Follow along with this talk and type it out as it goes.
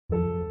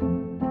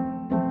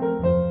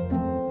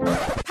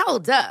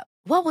Hold up.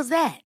 What was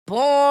that?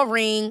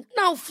 Boring.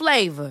 No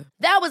flavor.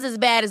 That was as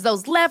bad as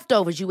those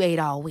leftovers you ate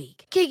all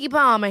week. Keke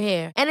Palmer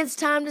here, and it's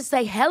time to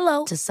say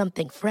hello to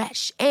something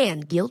fresh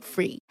and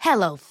guilt-free.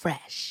 Hello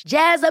Fresh.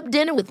 Jazz up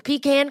dinner with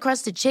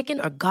pecan-crusted chicken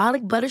or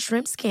garlic butter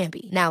shrimp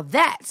scampi. Now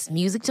that's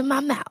music to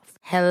my mouth.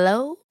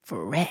 Hello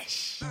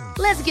Fresh.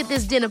 Let's get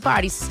this dinner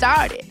party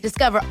started.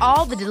 Discover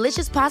all the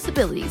delicious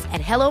possibilities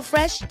at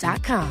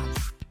hellofresh.com.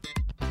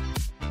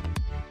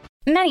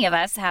 Many of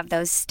us have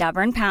those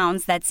stubborn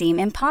pounds that seem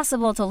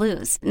impossible to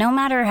lose, no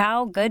matter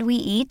how good we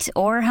eat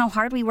or how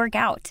hard we work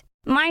out.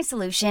 My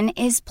solution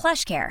is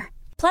PlushCare.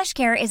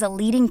 PlushCare is a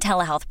leading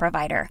telehealth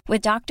provider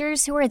with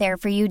doctors who are there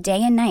for you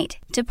day and night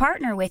to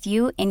partner with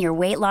you in your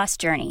weight loss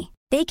journey.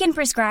 They can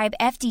prescribe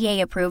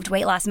FDA-approved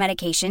weight loss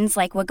medications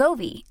like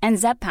Wegovy and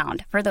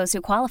Zepbound for those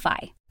who qualify.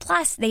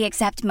 Plus, they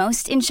accept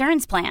most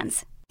insurance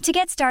plans. To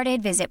get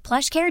started, visit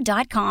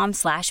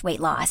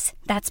plushcare.com/weightloss.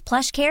 That's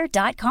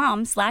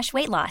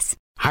plushcare.com/weightloss.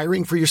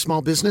 Hiring for your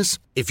small business?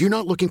 If you're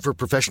not looking for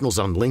professionals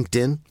on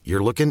LinkedIn,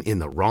 you're looking in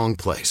the wrong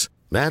place.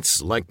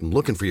 That's like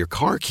looking for your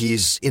car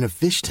keys in a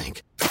fish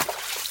tank.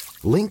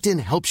 LinkedIn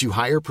helps you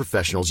hire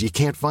professionals you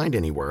can't find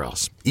anywhere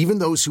else, even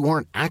those who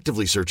aren't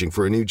actively searching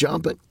for a new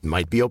job but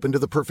might be open to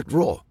the perfect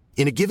role.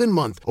 In a given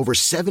month, over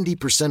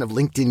 70% of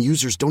LinkedIn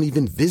users don't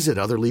even visit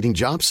other leading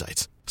job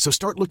sites. So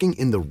start looking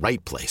in the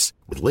right place.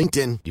 With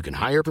LinkedIn, you can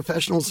hire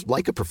professionals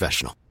like a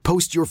professional.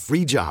 Post your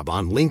free job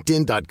on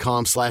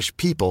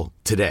linkedin.com/people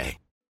today.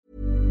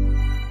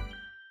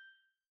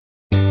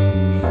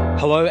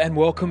 Hello and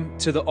welcome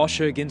to the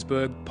Osher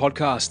Günsberg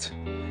podcast.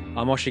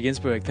 I'm Osher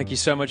Günsberg. Thank you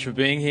so much for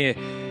being here.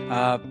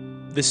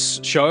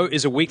 This show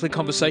is a weekly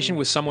conversation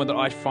with someone that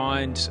I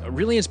find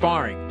really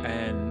inspiring,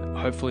 and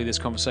hopefully this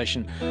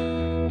conversation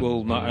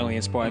will not only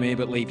inspire me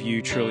but leave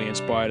you truly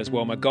inspired as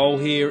well. My goal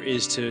here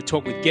is to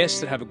talk with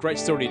guests that have a great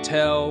story to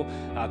tell,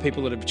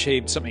 people that have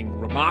achieved something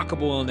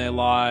remarkable in their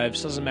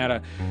lives. Doesn't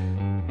matter,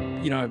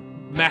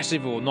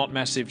 massive or not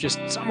massive, just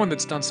someone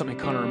that's done something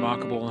kind of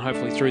remarkable, and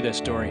hopefully through their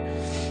story,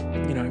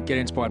 get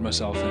inspired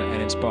myself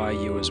and inspire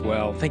you as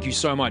well. Thank you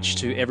so much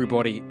to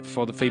everybody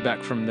for the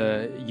feedback from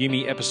the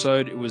Yumi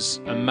episode. It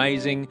was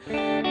amazing.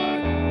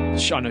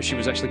 I know she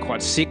was actually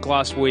quite sick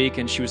last week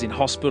and she was in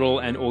hospital,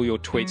 and all your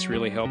tweets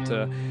really helped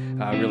her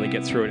really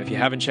get through it. If you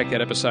haven't checked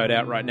that episode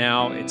out right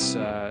now, it's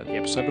the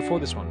episode before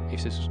this one.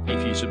 If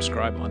you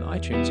subscribe on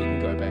iTunes, you can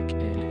go back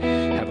and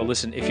have a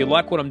listen. If you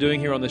like what I'm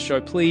doing here on the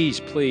show, please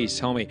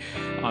tell me.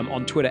 I'm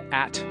on Twitter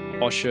at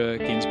Osher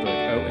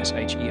Günsberg,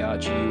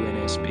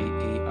 OSHERGUNSBERG.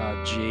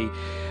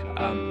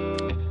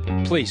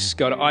 Please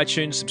go to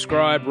iTunes,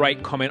 subscribe,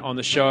 rate, comment on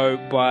the show,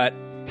 but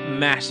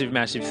massive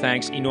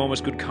thanks,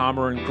 enormous good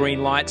karma and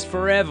green lights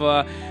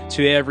forever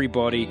to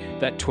everybody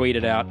that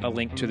tweeted out a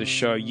link to the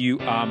show. You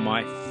are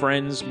my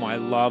friends, my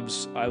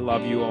loves. I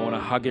love you. I want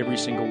to hug every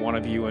single one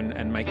of you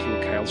and make you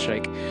a kale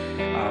shake.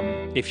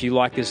 If you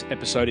like this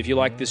episode, if you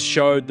like this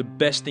show, the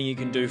best thing you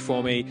can do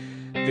for me,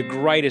 the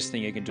greatest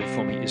thing you can do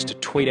for me, is to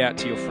tweet out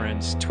to your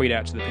friends, tweet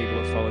out to the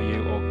people that follow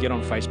you, or get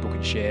on Facebook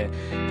and share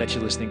that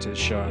you're listening to the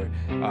show.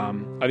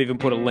 I've even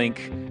put a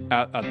link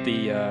out at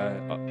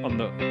on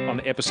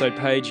the episode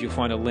page. You'll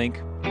find a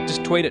link.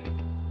 Just tweet it.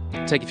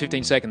 Take you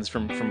 15 seconds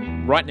from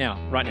right now.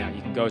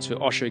 You can go to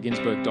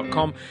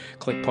oshergunsberg.com,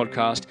 click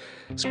podcast,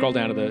 scroll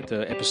down to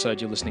the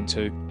episode you're listening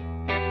to,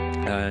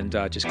 and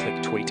just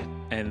click tweet.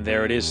 And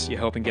there it is. You're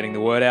helping getting the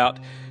word out,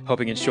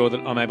 helping ensure that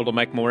I'm able to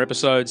make more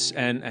episodes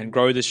and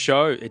grow this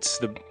show.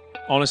 It's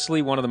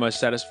honestly one of the most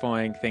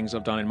satisfying things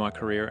I've done in my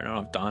career, and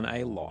I've done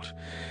a lot.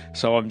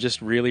 So I'm just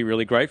really,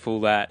 really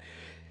grateful that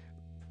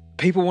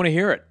people want to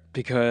hear it,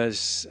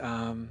 because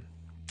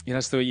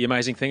that's the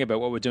amazing thing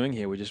about what we're doing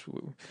here. We're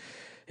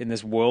in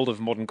this world of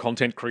modern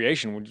content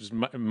creation. We just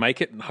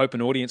make it and hope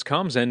an audience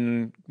comes.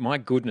 And my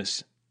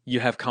goodness,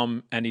 you have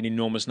come, and in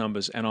enormous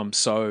numbers. And I'm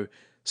so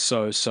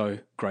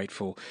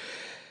grateful.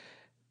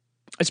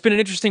 It's been an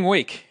interesting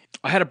week.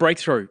 I had a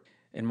breakthrough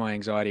in my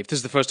anxiety. If this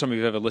is the first time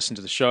you've ever listened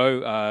to the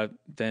show,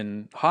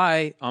 then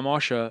hi, I'm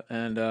Osher,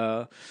 and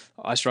I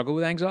struggle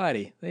with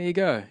anxiety. There you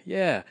go.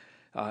 Yeah.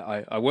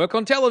 I work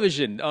on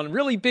television, on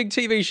really big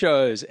TV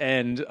shows,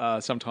 and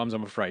sometimes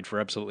I'm afraid for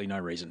absolutely no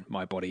reason.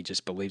 My body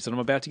just believes that I'm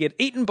about to get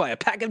eaten by a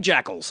pack of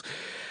jackals,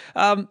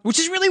 which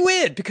is really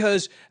weird,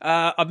 because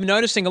I've been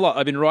noticing a lot.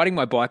 I've been riding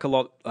my bike a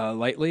lot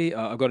lately.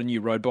 I've got a new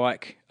road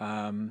bike.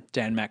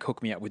 Dan Mack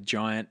hooked me up with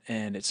Giant,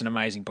 and it's an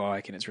amazing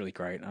bike, and it's really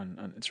great,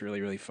 and it's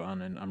really, really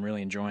fun, and I'm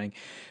really enjoying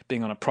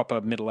being on a proper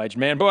middle-aged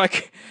man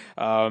bike.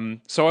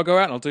 So I go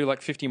out and I'll do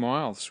like 50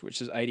 miles,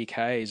 which is 80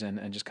 Ks,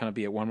 and just kind of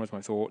be at one with my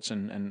thoughts,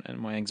 and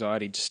my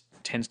anxiety just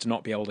tends to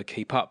not be able to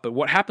keep up. But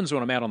what happens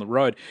when I'm out on the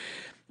road,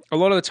 a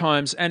lot of the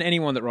times, and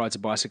anyone that rides a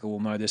bicycle will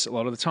know this, a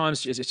lot of the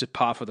times it's just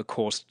par for the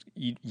course.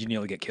 You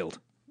nearly get killed.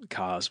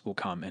 Cars will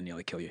come and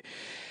nearly kill you.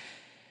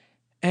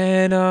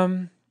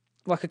 And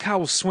like a car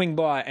will swing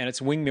by and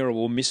its wing mirror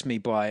will miss me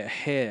by a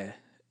hair,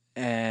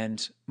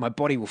 and my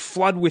body will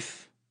flood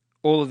with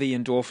all of the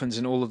endorphins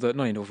and all the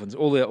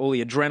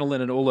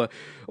adrenaline and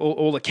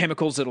all the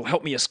chemicals that'll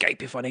help me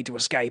escape if I need to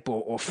escape,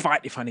 or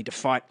fight if I need to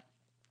fight.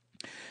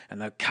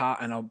 and the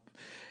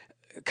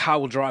car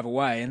will drive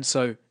away. And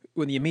so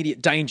when the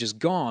immediate danger's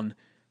gone,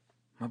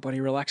 my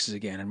body relaxes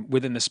again. And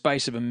within the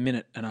space of a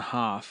minute and a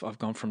half, I've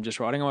gone from just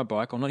riding on my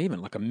bike, or not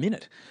even like a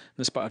minute.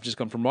 I've just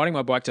gone from riding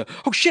my bike to,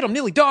 oh shit, I'm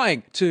nearly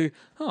dying, to,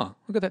 oh,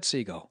 look at that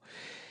seagull.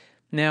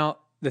 Now,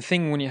 the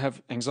thing when you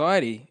have an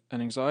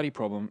anxiety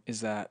problem,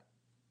 is that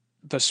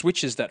the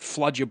switches that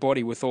flood your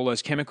body with all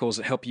those chemicals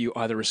that help you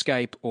either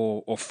escape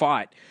or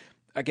fight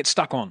get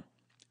stuck on,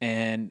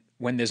 and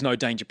when there's no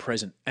danger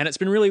present. And it's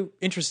been really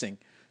interesting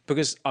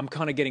because I'm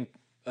kind of getting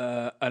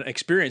an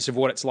experience of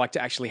what it's like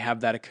to actually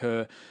have that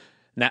occur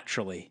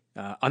naturally.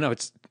 I know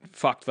it's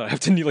fucked that I have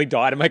to nearly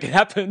die to make it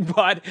happen,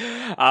 but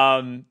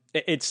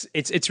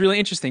it's really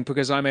interesting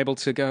because I'm able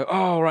to go,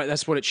 oh, right,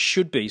 that's what it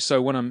should be.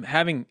 So when I'm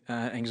having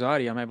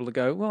anxiety, I'm able to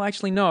go, well,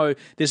 actually, no,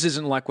 this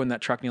isn't like when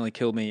that truck nearly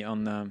killed me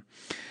on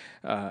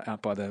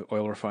out by the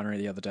oil refinery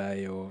the other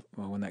day, or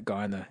when that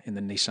guy in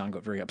the Nissan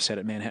got very upset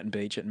at Manhattan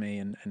Beach at me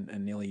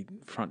and nearly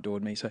front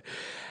doored me. So,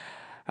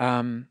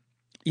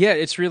 yeah,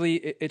 it's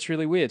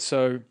really weird.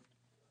 So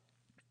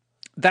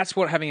that's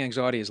what having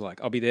anxiety is like.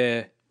 I'll be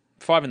there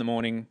 5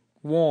 a.m,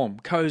 warm,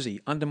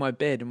 cozy, under my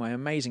bed in my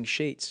amazing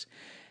sheets,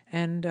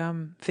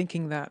 and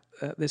thinking that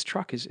this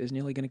truck is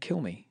nearly going to kill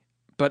me.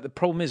 But the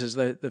problem is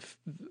the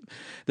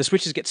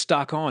switches get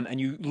stuck on, and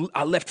you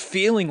are left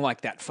feeling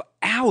like that for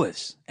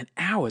hours and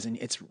hours, and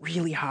it's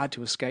really hard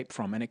to escape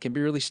from, and it can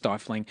be really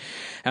stifling.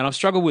 And I've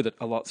struggled with it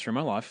a lot through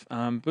my life,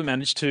 but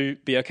managed to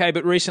be okay.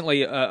 But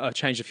recently, I've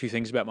changed a few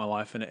things about my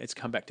life, and it's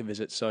come back to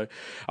visit. So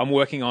I'm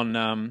working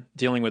on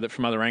dealing with it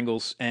from other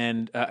angles,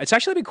 and it's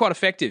actually been quite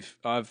effective.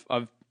 I've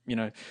I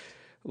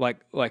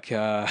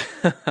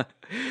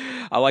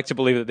like to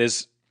believe that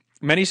there's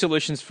many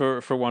solutions for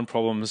one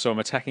problem, so I'm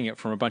attacking it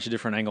from a bunch of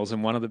different angles.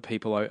 And one of the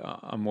people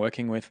I'm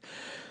working with,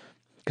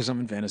 because I'm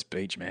in Venice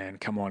Beach, man,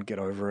 come on, get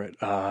over it.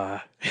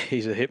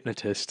 He's a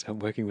hypnotist. I'm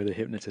working with a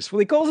hypnotist. Well,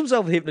 he calls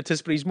himself a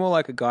hypnotist, but he's more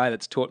like a guy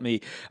that's taught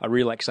me a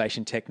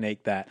relaxation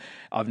technique that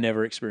I've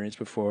never experienced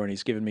before, and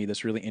he's given me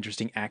this really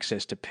interesting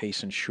access to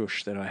peace and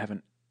shush that I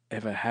haven't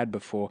ever had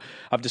before.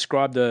 I've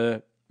described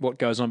what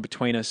goes on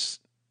between us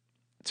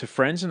to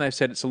friends, and they've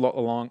said it's a lot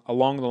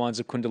along the lines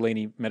of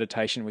Kundalini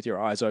meditation, with your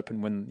eyes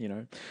open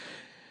when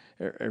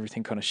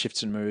everything kind of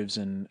shifts and moves,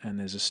 and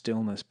there's a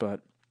stillness. But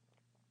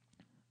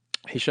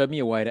he showed me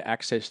a way to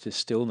access this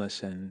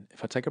stillness, and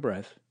if I take a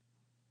breath,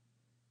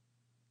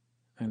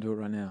 I can do it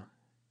right now.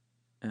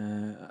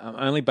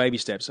 Only baby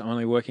steps. I'm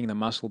only working the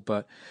muscle,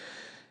 but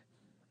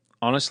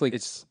honestly,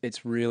 it's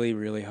really,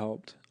 really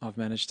helped. I've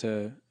managed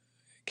to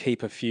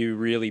keep a few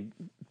really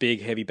big,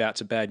 heavy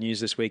bouts of bad news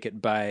this week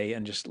at bay,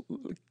 and just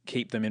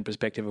keep them in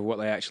perspective of what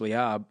they actually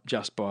are,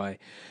 just by,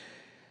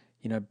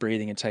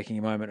 breathing and taking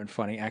a moment and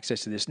finding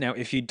access to this. Now,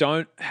 if you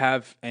don't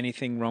have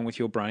anything wrong with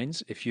your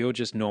brains, if you're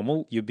just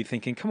normal, you'd be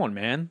thinking, come on,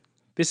 man,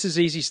 this is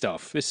easy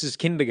stuff. This is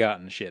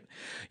kindergarten shit.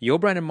 Your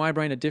brain and my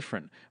brain are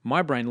different.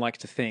 My brain likes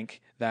to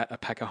think that a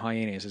pack of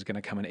hyenas is going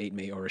to come and eat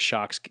me, or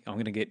I'm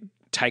going to get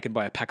taken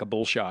by a pack of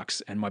bull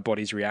sharks, and my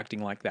body's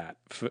reacting like that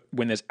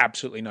when there's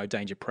absolutely no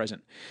danger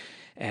present.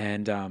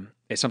 And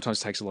it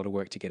sometimes takes a lot of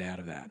work to get out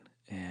of that.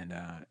 And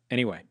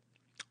anyway,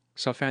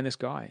 so I found this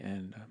guy,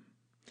 and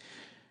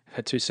I've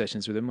had 2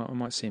 sessions with him. I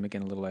might see him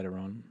again a little later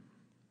on,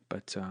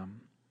 but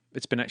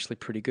it's been actually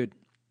pretty good.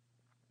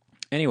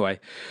 Anyway,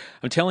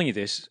 I'm telling you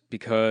this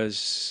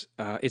because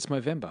it's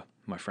Movember,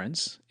 my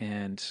friends.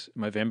 And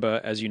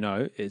Movember, as you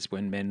know, is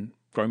when men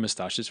grow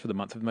moustaches for the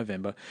month of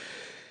November,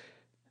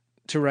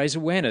 to raise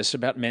awareness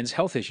about men's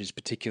health issues,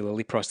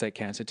 particularly prostate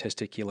cancer,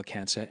 testicular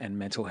cancer, and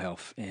mental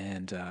health.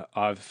 And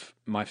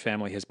my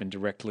family has been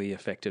directly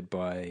affected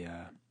by,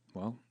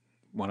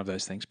 one of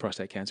those things,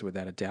 prostate cancer,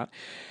 without a doubt.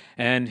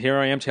 And here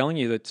I am telling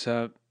you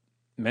that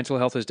mental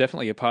health is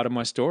definitely a part of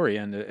my story,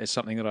 and it's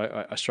something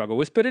that I struggle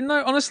with. But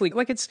honestly,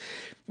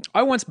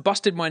 I once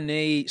busted my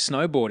knee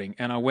snowboarding,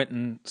 and I went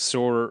and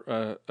saw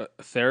a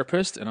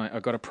therapist, and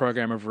I got a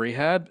program of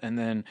rehab, and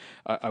then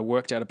I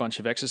worked out a bunch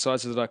of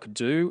exercises that I could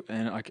do,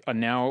 and I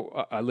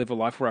live a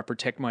life where I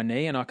protect my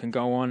knee, and I can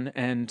go on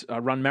and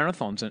run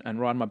marathons and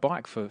ride my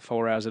bike for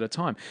 4 hours at a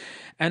time.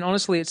 And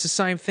honestly, it's the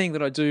same thing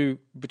that I do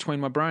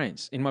in my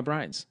brains.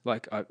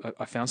 Like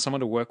I found someone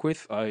to work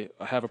with. I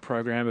have a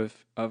program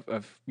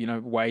of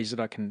ways that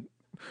I can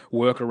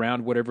work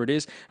around whatever it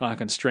is, and I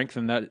can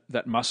strengthen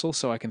that muscle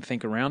so I can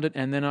think around it,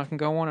 and then I can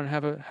go on and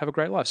have a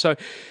great life. So,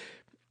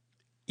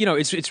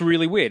 it's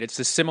really weird. It's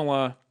a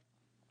similar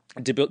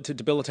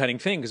debilitating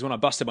thing, because when I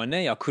busted my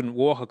knee, I couldn't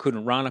walk, I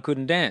couldn't run, I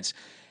couldn't dance.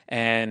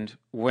 And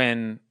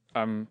when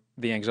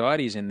the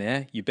anxiety is in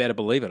there, you better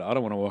believe it. I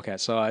don't want to walk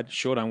outside,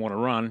 sure don't want to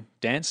run,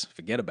 dance,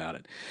 forget about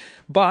it.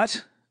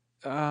 But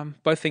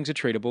both things are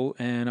treatable,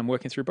 and I'm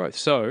working through both.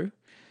 So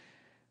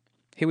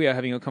here we are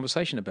having a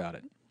conversation about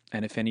it.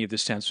 And if any of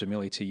this sounds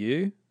familiar to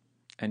you,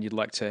 and you'd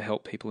like to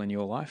help people in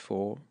your life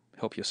or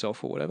help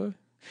yourself or whatever,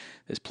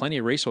 there's plenty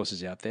of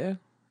resources out there.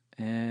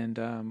 And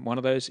one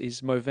of those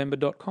is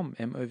Movember.com,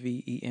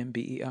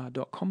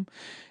 Movember.com.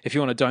 If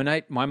you want to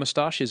donate, my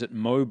moustache is at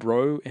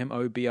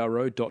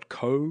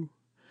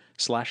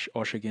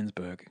mobro.co/Osher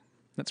Günsberg.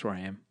 That's where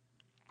I am.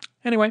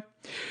 Anyway,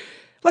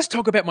 let's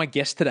talk about my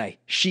guest today.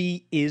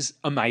 She is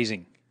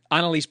amazing.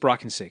 Annelies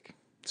Brakensieck.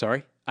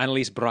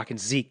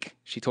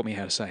 She taught me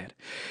how to say it.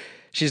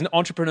 She's an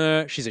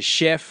entrepreneur. She's a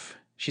chef.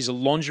 She's a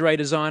lingerie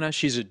designer.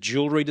 She's a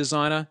jewelry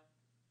designer.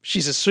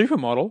 She's a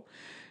supermodel.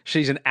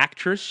 She's an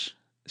actress.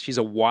 She's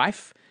a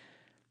wife.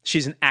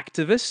 She's an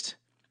activist.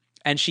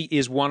 And she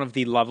is one of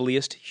the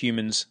loveliest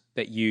humans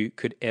that you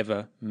could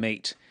ever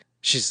meet.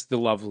 She's the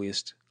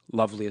loveliest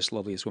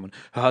woman.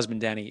 Her husband,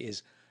 Danny,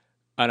 is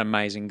an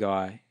amazing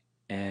guy.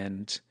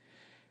 And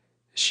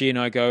she and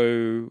I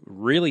go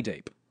really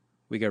deep.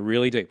 We go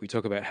really deep. We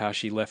talk about how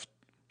she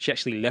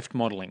actually left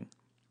modeling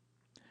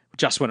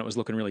just when it was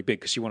looking really big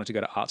because she wanted to go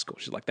to art school.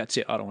 She's like, that's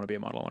it. I don't want to be a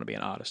model. I want to be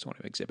an artist. I want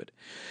to exhibit.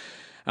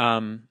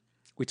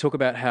 We talk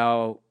about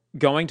how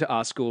going to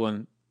art school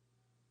and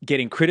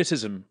getting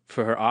criticism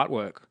for her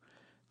artwork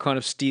kind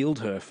of steeled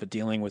her for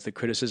dealing with the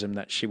criticism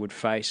that she would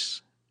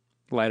face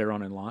later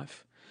on in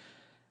life.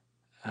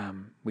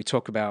 We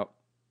talk about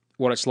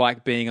what it's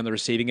like being on the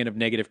receiving end of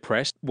negative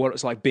press, what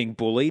it's like being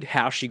bullied,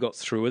 how she got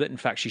through with it. In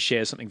fact, she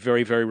shares something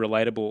very, very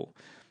relatable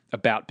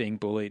about being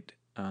bullied,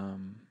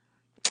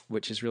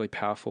 which is really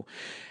powerful.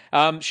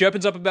 She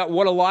opens up about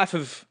what a life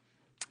of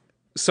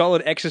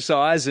solid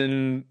exercise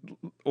and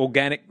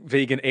organic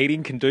vegan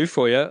eating can do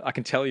for you. I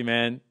can tell you,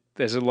 man,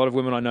 there's a lot of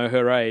women I know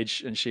her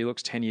age, and she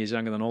looks 10 years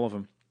younger than all of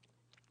them.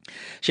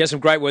 She has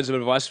some great words of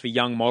advice for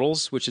young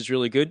models, which is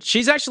really good.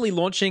 She's actually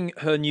launching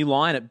her new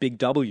line at Big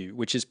W,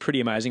 which is pretty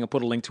amazing. I'll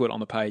put a link to it on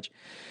the page.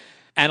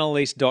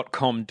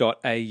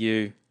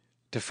 Annelies.com.au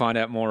to find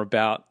out more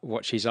about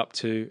what she's up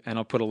to, and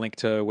I'll put a link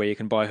to where you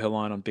can buy her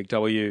line on Big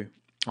W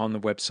on the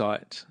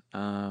website.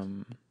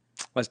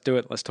 Let's do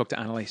it. Let's talk to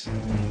Annelies.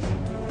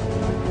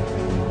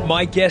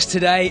 My guest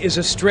today is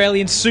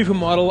Australian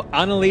supermodel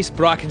Annelies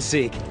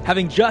Brakensieck.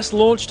 Having just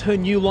launched her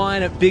new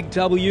line at Big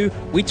W,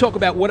 we talk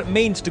about what it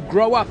means to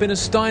grow up in a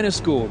Steiner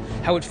school,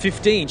 how at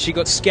 15 she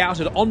got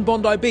scouted on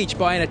Bondi Beach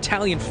by an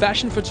Italian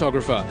fashion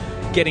photographer,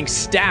 getting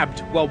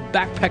stabbed while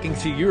backpacking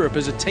through Europe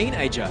as a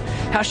teenager,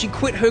 how she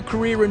quit her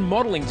career in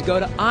modelling to go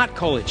to art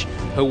college,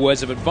 her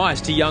words of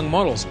advice to young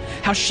models,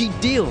 how she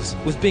deals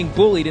with being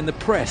bullied in the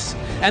press,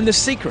 and the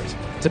secret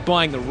to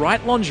buying the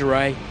right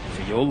lingerie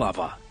for your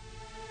lover.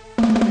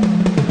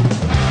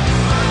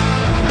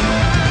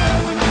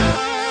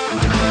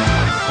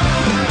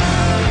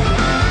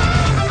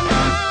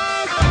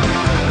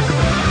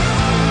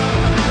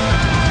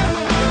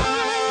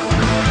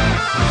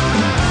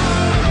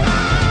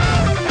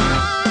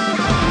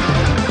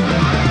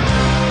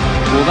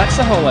 Well, that's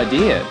the whole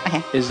idea,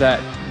 is that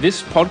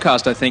this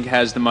podcast, I think,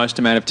 has the most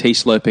amount of tea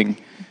slurping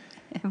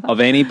of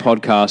any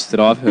podcast that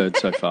I've heard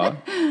so far.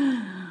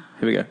 Here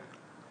we go.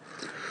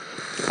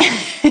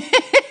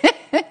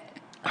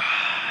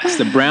 It's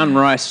the brown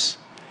rice.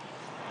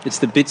 It's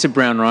the bits of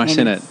brown rice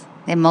in it.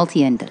 They're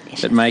malty and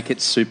delicious. That make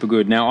it super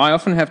good. Now, I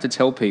often have to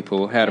tell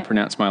people how to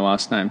pronounce my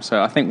last name,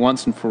 so I think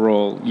once and for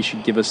all, you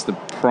should give us the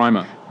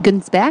primer.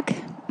 Gunsberg.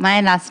 My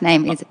last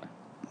name is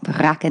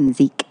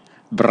Brakensieck.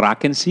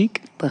 Brakensieck?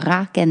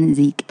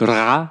 Brakensieck.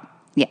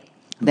 Yeah.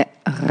 The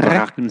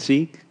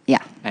Brakensieck?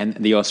 Yeah. And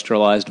the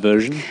Australised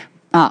version?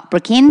 Oh,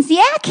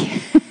 Brakensieck?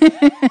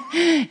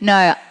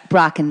 No,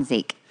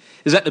 Brakensieck.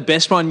 Is that the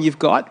best one you've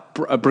got?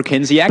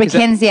 Brakensieck?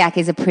 Brakensieck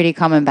is a pretty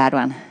common bad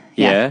one.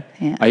 Yeah.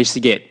 I used to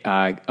get,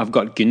 I've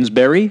got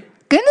Gunsberry.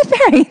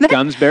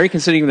 Gunsberry,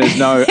 considering there's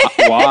no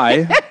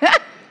Y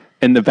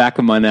in the back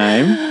of my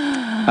name.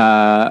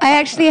 I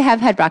actually have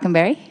had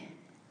Brackenberry.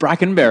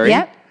 Brackenberry?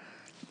 Yep.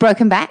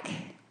 Broken back.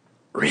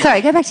 Really?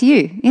 Sorry, go back to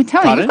you. You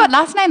tell me. Pardon? You've got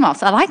last name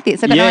offs. I like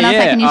this. I don't know one else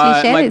I can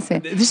usually share this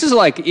with. This is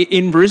like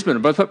in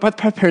Brisbane. Both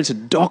parents are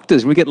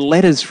doctors. We get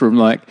letters from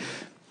like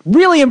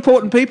really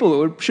important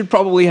people that should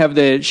probably have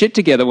their shit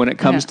together when it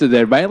comes to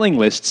their mailing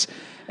lists.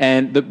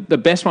 And the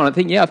best one, I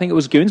think it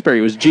was Goonsberry.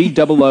 It was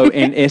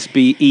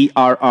Gonsberry.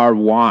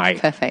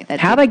 Perfect.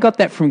 How they got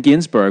that from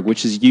Ginsberg,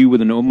 which is you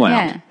with an umlaut.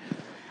 Yeah.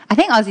 I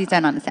think Aussies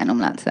don't understand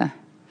umlauts, though.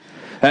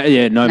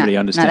 Nobody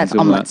understands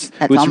omelets.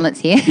 That's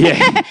omelets here.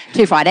 Yeah.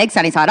 2 fried eggs,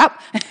 sunny side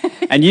up.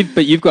 And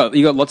you've got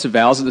lots of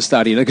vowels at the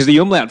start, because the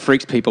umlaut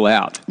freaks people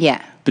out.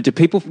 Yeah. But do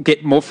people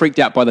get more freaked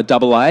out by the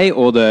double A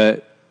or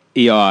the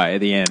EI at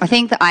the end? I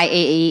think the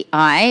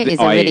IEEI is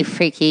a really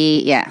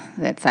freaky,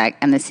 that's like,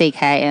 and the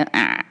CK,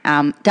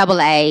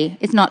 double A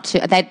is not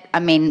too,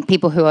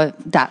 people who are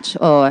Dutch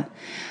or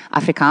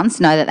Afrikaans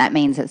know that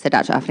means it's the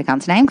Dutch or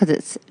Afrikaans name, because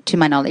it's, to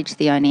my knowledge,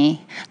 the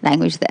only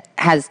language that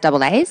has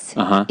double A's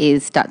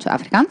is Dutch or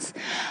Afrikaans.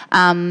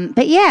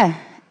 But yeah,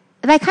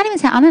 they can't even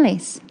say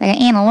Annelies. They go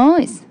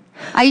Anna-Louise.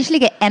 I usually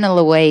get Anna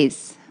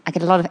Louise. I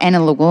get a lot of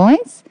Anna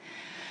Louise.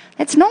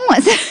 That's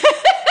nice.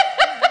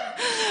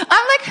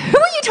 I'm like, who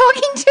are you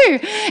talking to?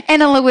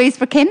 Anna Louise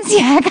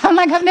Brakensieck. I'm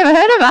like, I've never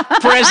heard of her.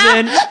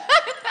 Present.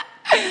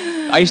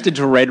 I used to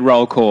dread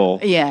roll call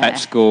at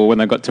school when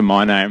they got to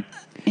my name.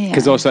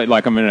 Because also,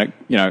 like, I'm in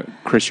a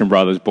Christian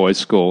Brothers boys'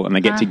 school, and they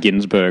get to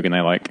Ginsberg, and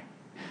they're like,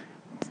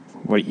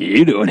 "What are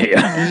you doing here?"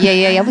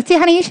 Yeah. Well, see,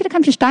 honey, you should have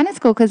come to Steiner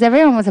School, because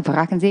everyone was a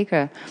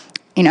Brakensiecker.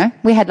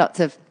 We had lots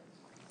of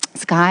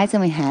Skies,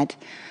 and we had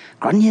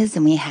Groniers,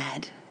 and we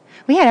had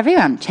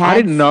everyone. Chads, I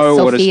didn't know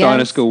what a Sophias.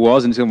 Steiner school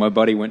was until my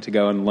buddy went to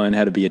go and learn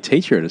how to be a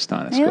teacher at a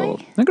Steiner school.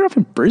 I grew up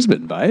in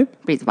Brisbane, babe.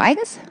 Brisbane.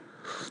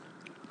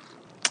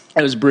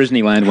 It was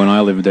Brisneyland when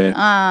I lived there.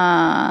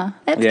 Ah,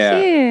 that's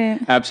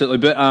cute. Absolutely.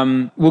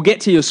 But we'll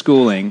get to your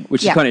schooling,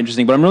 which is kind of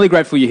interesting. But I'm really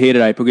grateful you're here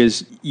today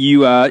because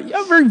you are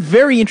a very,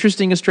 very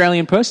interesting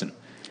Australian person.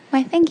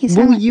 Why, thank you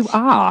so much. Well, you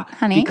are.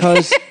 Honey.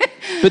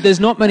 But there's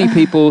not many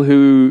people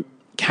who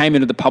came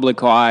into the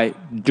public eye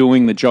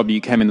doing the job that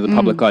you came into the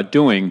public eye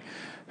doing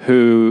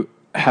who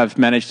have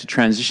managed to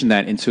transition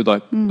that into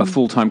like a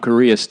full-time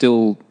career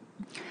still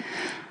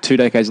 2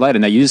 decades later.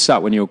 Now, you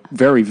start when you're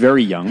very,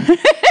 very young.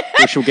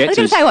 Which we'll get I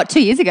was going to say,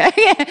 2 years ago? No.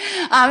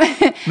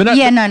 I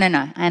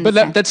understand.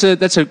 But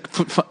that's a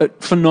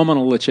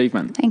phenomenal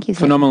achievement. Thank you,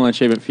 sir. Phenomenal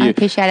achievement for you. I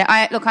appreciate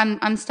it. Look,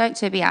 I'm stoked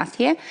to be asked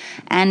here,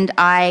 and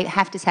I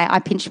have to say I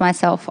pinch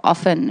myself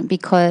often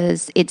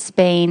because it's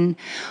been,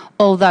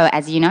 although,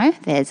 as you know,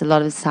 there's a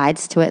lot of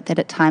sides to it that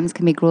at times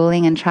can be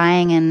grueling and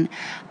trying and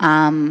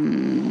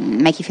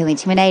make you feel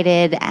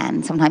intimidated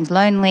and sometimes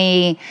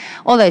lonely,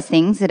 all those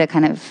things that are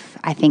kind of,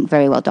 I think,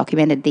 very well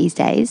documented these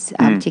days,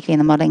 particularly in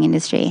the modelling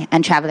industry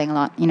and travelling a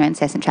lot,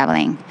 incessant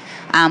travelling.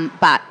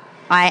 But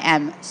I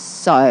am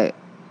so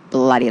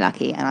bloody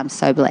lucky and I'm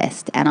so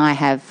blessed and I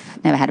have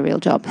never had a real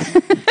job.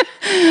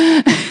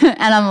 And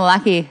I'm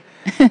lucky.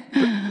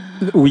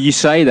 Well, you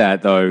say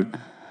that, though,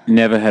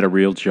 never had a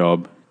real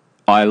job.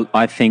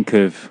 I think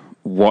of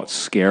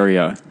what's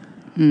scarier,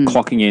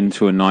 clocking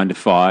into a 9 to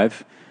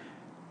 5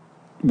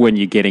 when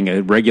you're getting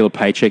a regular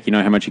paycheck, you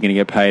know how much you're going to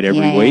get paid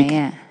every week,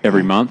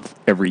 every month,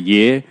 every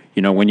year.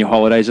 You know when your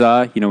holidays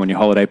are, you know when your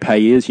holiday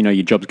pay is, you know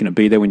your job's going to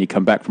be there when you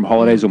come back from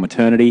holidays or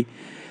maternity.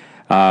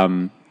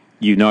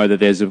 You know that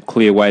there's a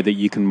clear way that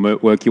you can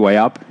work your way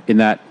up in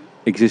that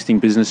existing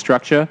business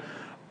structure.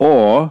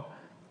 Or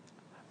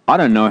I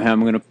don't know how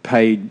I'm going to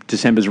pay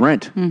December's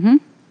rent. Mm-hmm.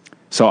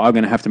 So I'm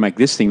going to have to make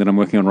this thing that I'm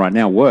working on right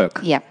now work.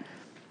 Yep.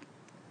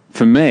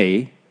 For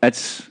me,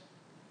 that's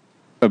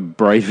a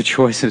braver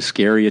choice, a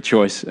scarier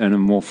choice, and a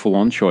more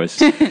full-on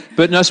choice.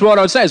 But no, so what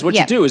I would say is what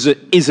you do is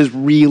as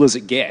real as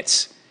it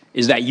gets,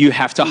 is that you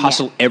have to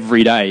hustle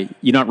every day.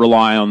 You don't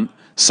rely on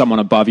someone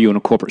above you in a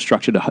corporate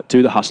structure to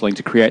do the hustling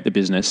to create the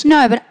business.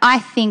 No, but I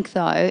think,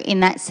 though, in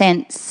that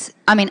sense,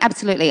 I mean,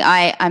 absolutely.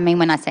 I mean,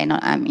 when I say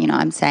not,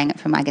 I'm saying it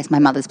from, I guess, my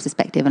mother's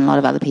perspective and a lot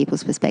of other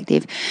people's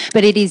perspective.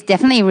 But it is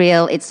definitely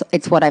real. It's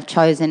what I've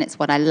chosen. It's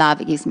what I love.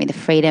 It gives me the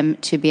freedom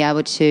to be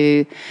able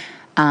to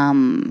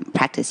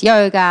practice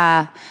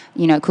yoga,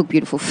 cook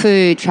beautiful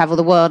food, travel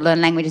the world,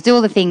 learn languages, do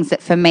all the things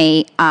that for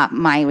me are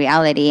my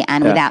reality,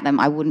 and without them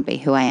I wouldn't be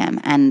who I am.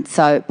 And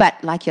so, but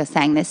like you're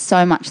saying, there's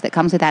so much that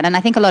comes with that. And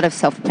I think a lot of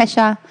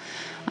self-pressure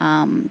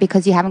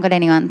because you haven't got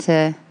anyone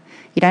to,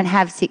 you don't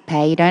have sick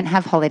pay, you don't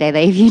have holiday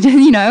leave,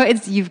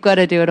 you've got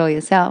to do it all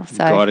yourself.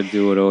 So you've got to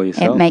do it all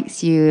yourself.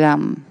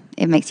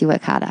 It makes you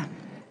work harder.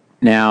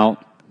 Now,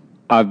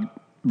 I've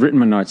written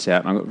my notes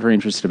out, and I got very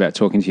interested about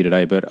talking to you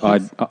today, but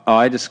yes.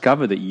 I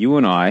discovered that you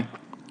and I,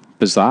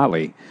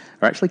 bizarrely,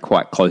 are actually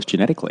quite close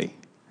genetically.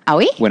 Are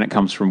we? When it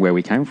comes from where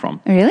we came from.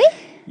 Really?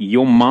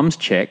 Your mum's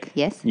Czech.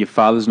 Yes. Your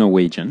father's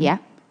Norwegian. Yeah.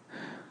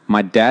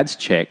 My dad's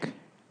Czech.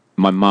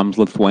 My mum's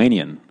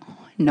Lithuanian.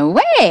 No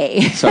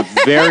way. So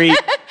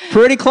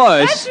pretty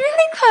close. That's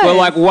really close. We're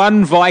like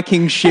one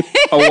Viking ship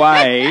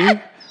away.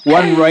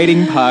 One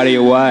raiding party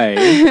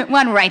away.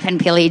 One rape and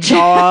pillage.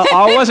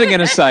 I wasn't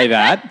going to say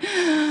that.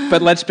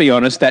 But let's be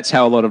honest, that's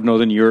how a lot of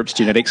Northern Europe's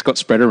genetics got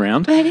spread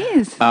around. It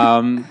is.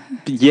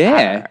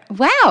 Yeah.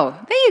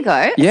 Wow. There you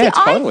go. Yeah,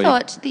 See, totally. I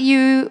thought that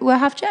you were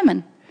half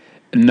German.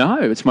 No,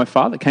 it's my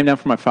father. It came down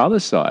from my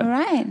father's side.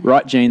 Right.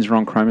 Right genes,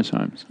 wrong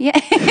chromosomes. Yeah.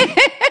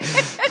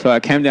 So I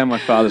came down my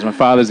father's. My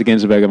father's the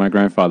Ginsberg and my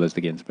grandfather's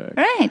the Ginsberg.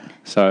 Right.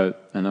 So,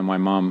 and then my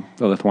mum,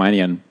 the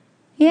Lithuanian,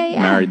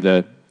 married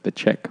the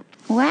Czech.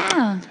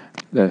 Wow.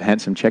 The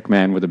handsome Czech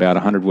man with about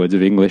 100 words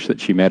of English that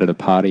she met at a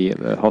party at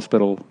the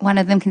hospital. One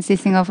of them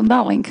consisting of a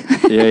darling.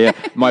 Yeah.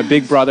 My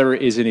big brother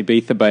is an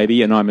Ibiza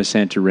baby and I'm a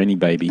Santorini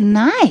baby.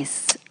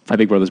 Nice. My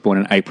big brother's born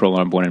in April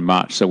and I'm born in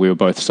March, so we were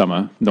both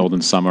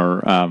northern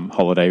summer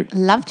holiday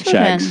Love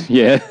children. shags.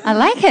 Yeah. I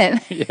like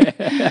it.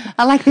 Yeah.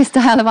 I like this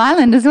style of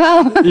island as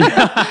well.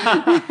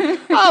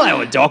 Oh, they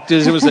were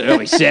doctors. It was the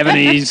early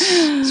 70s.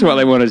 That's what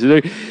they wanted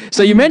to do.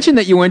 So you mentioned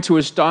that you went to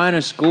a Steiner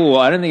school.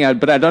 I don't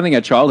think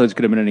our childhoods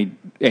could have been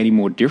any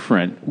more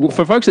different. Well,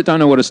 for folks that don't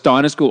know what a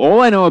Steiner school,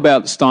 all I know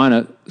about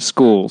Steiner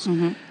schools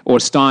or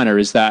Steiner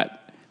is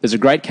that there's a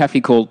great cafe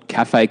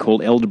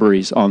called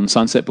Elderberries on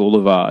Sunset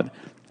Boulevard,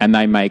 and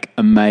they make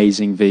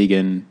amazing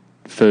vegan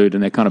food,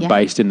 and they're kind of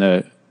based in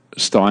the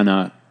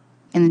Steiner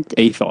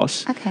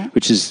ethos,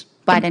 which is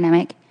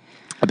biodynamic.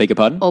 I beg your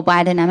pardon? Or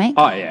biodynamic.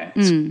 Oh yeah,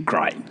 it's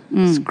great.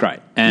 It's great,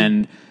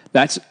 and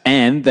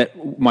that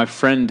my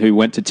friend who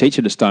went to teach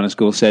at a Steiner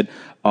school said,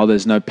 "Oh,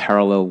 there's no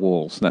parallel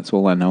walls." That's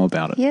all I know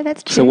about it. Yeah,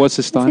 that's true. So what's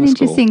a Steiner school?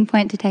 That's an interesting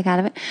point to take out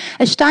of it.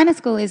 A Steiner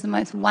school is the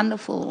most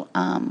wonderful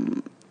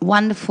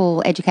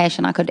wonderful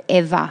education I could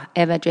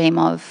ever dream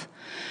of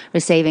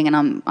receiving,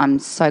 and I'm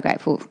so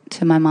grateful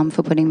to my mum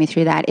for putting me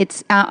through that.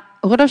 It's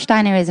Rudolf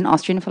Steiner is an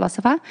Austrian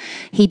philosopher.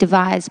 He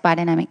devised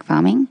biodynamic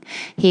farming.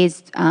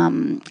 He's,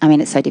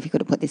 it's so difficult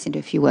to put this into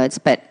a few words,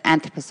 but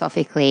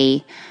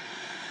anthroposophically,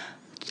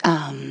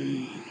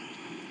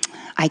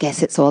 I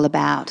guess it's all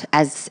about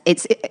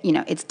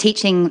it's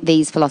teaching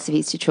these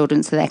philosophies to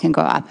children so they can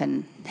grow up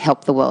and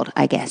help the world,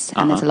 I guess.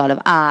 And there's a lot of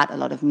art, a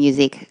lot of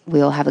music.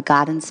 We all have a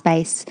garden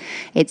space.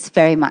 It's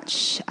very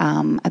much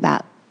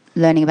about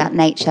learning about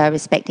nature,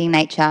 respecting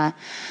nature.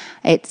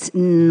 It's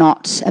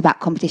not about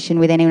competition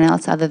with anyone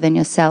else other than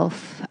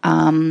yourself.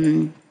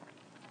 And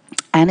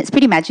it's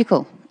pretty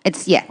magical.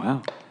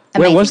 Wow.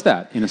 Amazing. Where was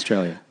that in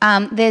Australia?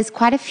 There's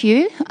quite a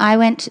few.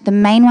 The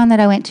main one that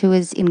I went to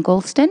was in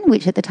Galston,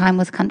 which at the time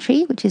was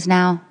country, which is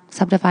now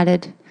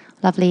subdivided,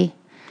 lovely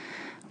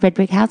red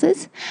brick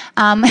houses.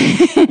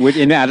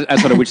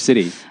 Outside of which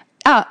city?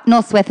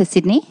 Northwest of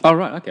Sydney. Oh,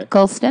 right, okay.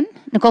 Galston.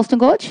 The Galston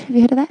Gorge. Have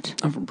you heard of that?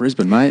 I'm from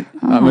Brisbane, mate.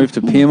 I moved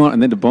to Pyrmont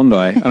and then to Bondi.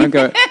 I don't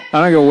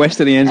go west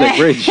of the Anzac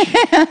Bridge.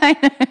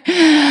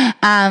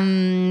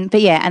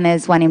 But yeah, and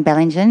there's one in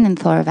Bellingen in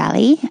Thora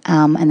Valley,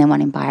 and then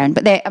one in Byron.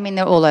 But they're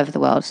all over the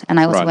world.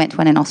 And I also went to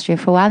one in Austria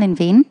for a while, in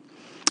Wien,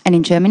 and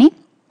in Germany.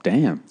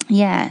 Damn.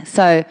 Yeah.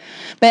 So,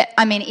 but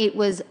I mean, it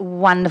was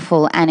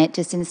wonderful, and it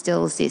just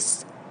instills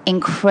this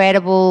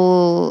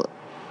incredible.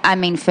 I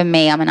mean, for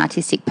me, I'm an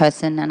artistic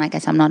person, and I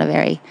guess I'm not a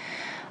very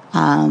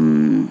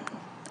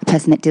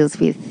person that deals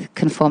with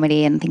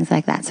conformity and things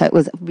like that. So it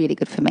was really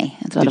good for me.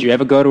 Did you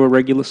ever go to a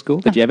regular school?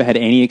 Did you ever had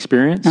any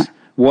experience? No.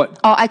 What?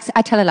 Oh, I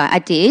tell a lie. I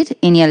did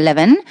in year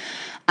 11.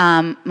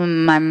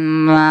 My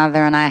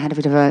mother and I had a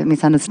bit of a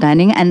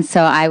misunderstanding, and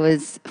so I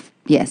was,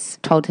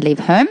 told to leave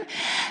home,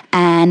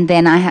 and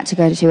then I had to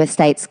go to a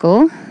state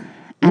school.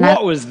 And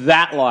what was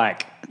that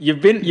like? You've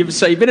been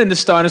in the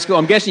Steiner school.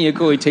 I'm guessing you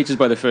call your teachers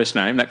by their first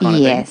name, that kind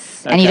of thing.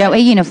 Yes, okay. And you don't wear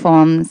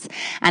uniforms,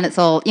 and it's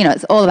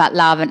all about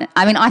love. And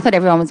I mean, I thought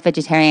everyone was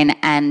vegetarian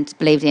and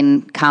believed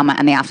in karma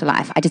and the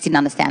afterlife. I just didn't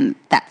understand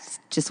that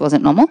just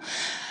wasn't normal.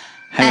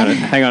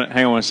 Hang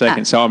on one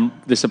second. So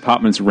this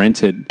apartment's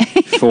rented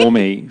for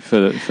me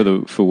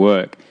for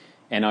work,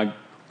 and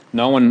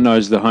no one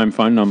knows the home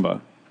phone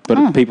number,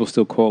 but people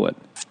still call it.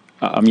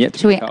 I'm yet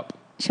to pick up.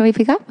 Shall we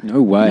pick up?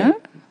 No way.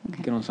 No?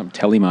 Okay. Get on some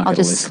telemarketer I'll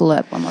just list.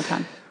 slurp one more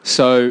time.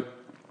 So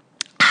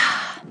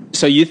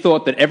you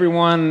thought that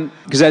everyone,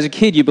 because as a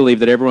kid you believe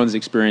that everyone's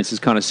experience is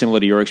kind of similar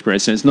to your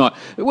experience, and it's not,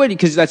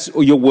 because that's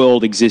your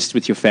world exists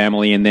with your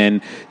family and then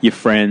your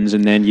friends,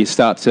 and then you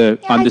start to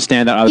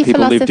understand that other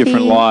people live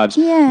different lives.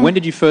 Yeah. When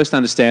did you first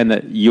understand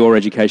that your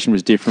education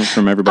was different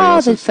from everybody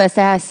else's? The first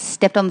day I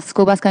stepped on the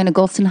school bus going to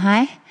Galston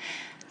High.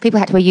 People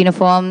had to wear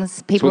uniforms.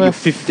 So you were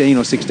 15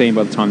 or 16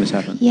 by the time this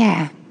happened?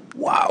 Yeah.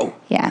 Wow.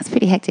 Yeah, it's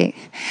pretty hectic.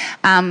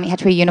 You had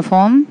to wear a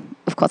uniform.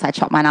 Of course, I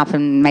chopped mine up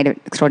and made it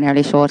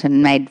extraordinarily short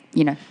and made,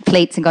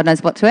 pleats and God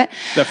knows what to it.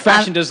 The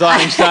fashion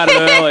designing started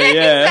early,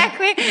 yeah.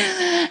 Exactly.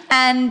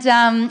 And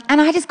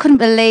I just couldn't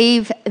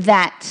believe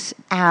that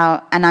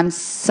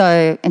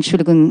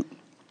Entschuldigung,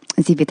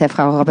 Sie bitte,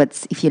 Frau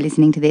Roberts, if you're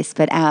listening to this,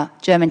 but our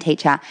German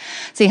teacher,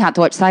 sie hat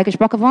Deutsch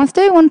gesprochen, weißt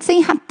du, und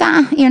sie hat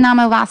da, ihr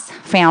Name was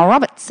Frau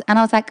Roberts. And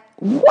I was like,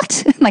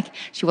 what?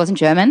 She wasn't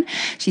German.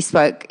 She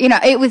spoke,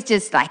 it was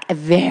just like a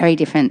very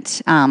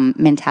different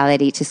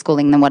mentality to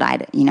schooling than what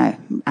I'd,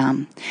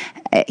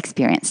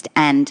 experienced.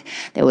 And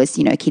there was,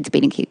 kids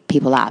beating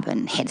people up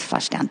and heads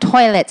flushed down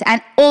toilets.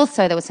 And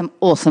also there were some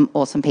awesome,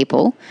 awesome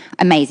people.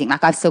 Amazing.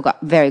 I've still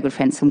got very good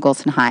friends from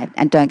Galston High,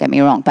 and don't get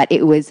me wrong, but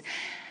it was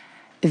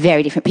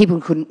very different.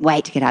 People couldn't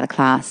wait to get out of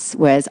class,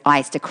 whereas I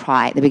used to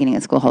cry at the beginning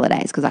of school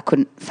holidays because I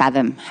couldn't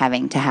fathom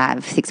having to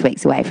have 6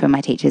 weeks away from my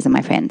teachers and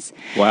my friends.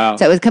 Wow.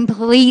 So it was a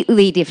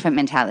completely different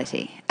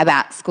mentality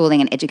about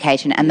schooling and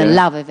education and the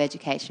love of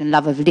education,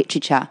 love of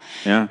literature.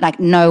 Yeah.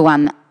 No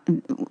one,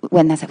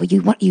 when they said,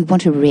 well, you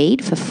want to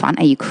read for fun?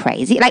 Are you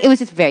crazy? It was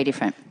just very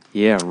different.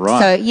 Yeah,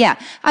 right. So,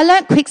 I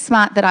learnt quick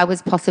smart that I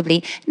was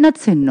possibly not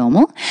so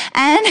normal.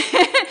 And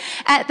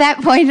at that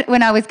point,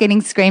 when I was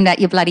getting screamed at,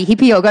 you bloody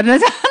hippie, or God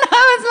knows,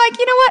 I was like,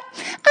 you know what?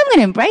 I'm going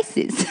to embrace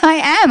this. I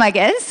am, I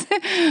guess,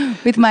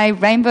 with my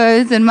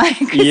rainbows and my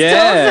crystals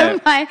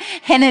and my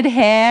hennaed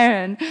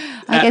hair. And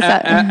I guess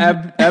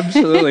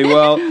absolutely.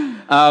 Well,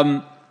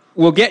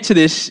 we'll get to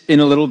this in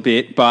a little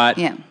bit, but...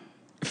 Yeah.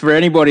 For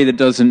anybody that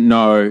doesn't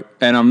know,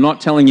 and I'm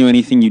not telling you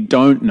anything you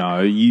don't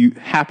know, you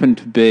happen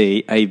to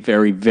be a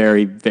very,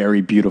 very,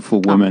 very beautiful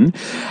woman.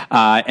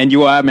 And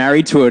you are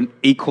married to an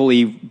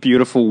equally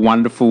beautiful,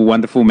 wonderful,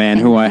 wonderful man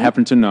who I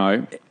happen to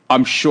know.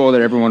 I'm sure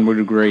that everyone would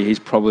agree he's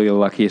probably the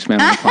luckiest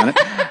man on the planet.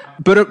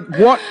 But at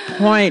what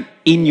point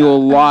in your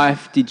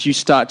life did you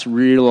start to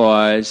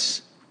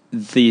realise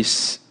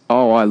this,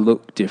 I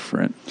look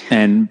different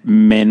and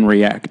men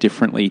react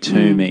differently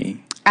to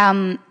me?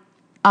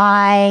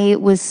 I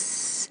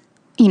was,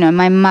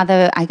 my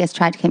mother, I guess,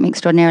 tried to keep me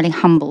extraordinarily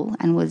humble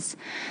and was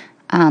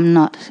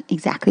not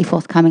exactly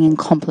forthcoming in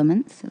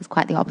compliments. It was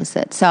quite the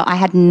opposite. So I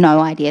had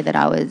no idea that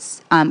I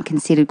was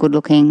considered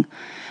good-looking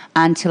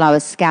until I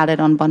was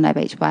scouted on Bondi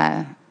Beach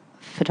by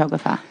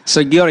photographer. So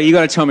you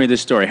got to tell me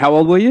this story. How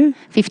old were you?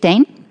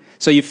 15.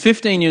 So you're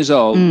 15 years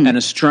old and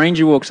a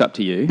stranger walks up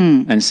to you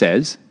and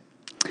says...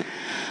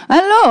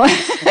 Hello.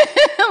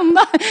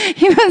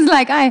 He was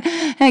like,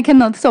 I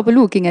cannot stop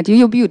looking at you.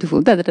 You're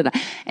beautiful. Da, da, da, da.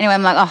 Anyway,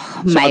 I'm like,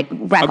 oh, so mate,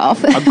 rack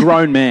off. A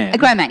grown man. A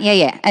grown man,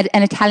 yeah.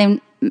 An Italian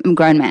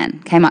grown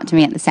man came up to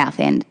me at the South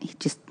End,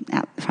 just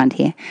out the front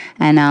here,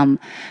 and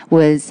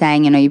was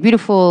saying, you're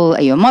beautiful.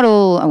 Are you a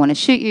model? I want to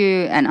shoot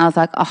you. And I was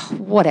like, oh,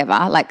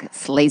 whatever, like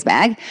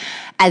sleazebag.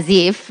 As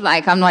if,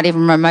 like, I'm not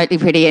even remotely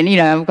pretty and,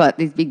 I've got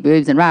these big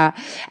boobs and rah.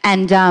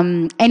 And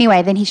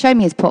anyway, then he showed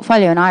me his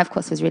portfolio and I, of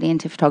course, was really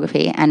into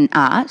photography and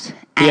art.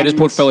 He had his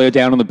portfolio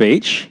down on the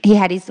beach? He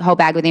had his whole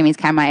bag with him, his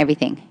camera,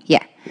 everything,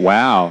 yeah.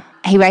 Wow.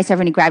 He raced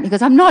over and he grabbed me. He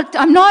goes, I'm not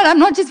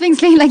just being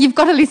silly. Like, you've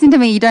got to listen to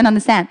me. You don't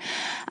understand.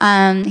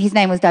 His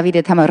name was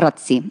Davide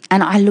Tamarozzi.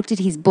 And I looked at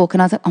his book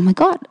and I was like, oh, my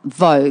God,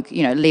 Vogue,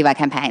 Levi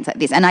campaigns like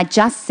this. And I'd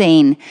just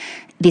seen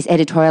this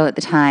editorial at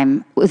the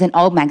time. It was an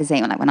old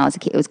magazine, like when I was a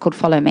kid. It was called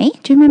Follow Me.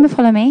 Do you remember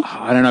Follow Me?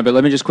 I don't know, but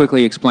let me just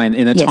quickly explain.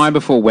 In a time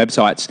before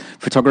websites,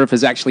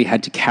 photographers actually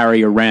had to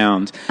carry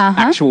around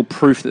actual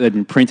proof that they'd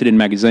been printed in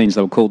magazines.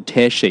 They were called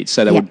tear sheets.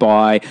 So they would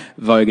buy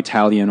Vogue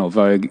Italian or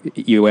Vogue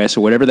US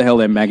or whatever the hell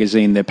their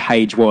magazine, their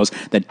page was.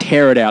 They'd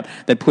tear it out.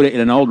 They'd put it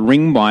in an old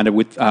ring binder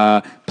with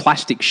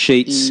plastic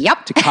sheets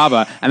to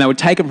cover, and they would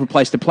take it from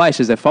place to place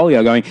as their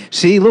folio going,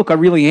 see, look, I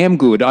really am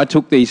good. I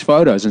took these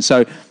photos. And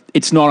so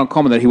it's not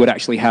uncommon that he would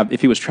actually have,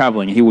 if he was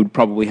traveling, he would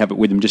probably have it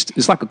with him.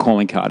 It's like a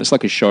calling card. It's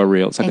like a show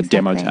reel. It's like a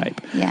demo tape.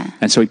 Yeah.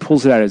 And so he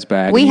pulls it out of his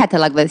bag. We had to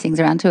lug those things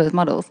around too as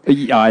models.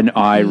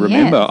 I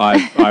remember.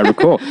 Yes. I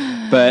recall.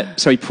 But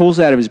so he pulls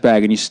it out of his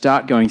bag and you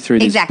start going through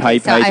these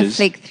pages. So I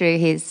flick through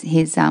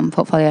his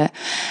portfolio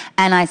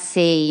and I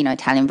see,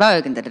 Italian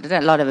Vogue and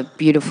a lot of a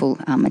beautiful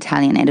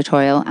Italian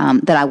editorial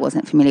that I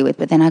wasn't familiar with.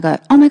 But then I go,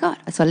 oh my God,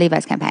 I saw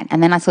Levi's campaign.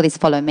 And then I saw this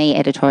Follow Me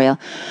editorial,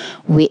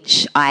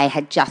 which I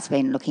had just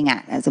been looking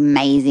at as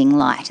amazing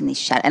light and this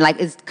shadow. And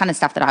it's kind of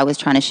stuff that I was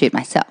trying to shoot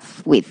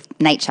myself with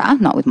nature,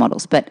 not with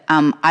models. But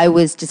I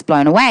was just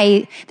blown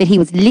away that he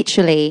was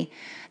literally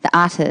the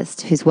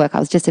artist whose work I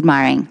was just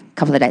admiring a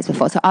couple of days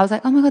before. So I was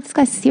like, oh my God, this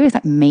guy's serious.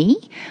 Like, me?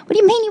 What do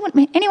you mean you want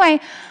me? Anyway,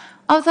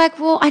 I was like,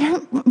 well, I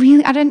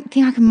don't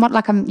think I can model,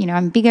 like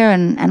I'm bigger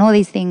and all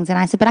these things. And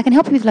I said, but I can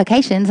help you with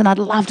locations and I'd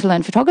love to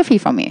learn photography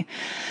from you.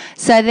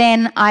 So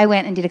then I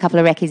went and did a couple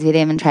of recce's with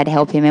him and tried to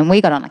help him. And we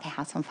got on like a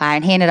house on fire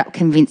and he ended up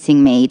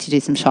convincing me to do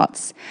some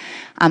shots.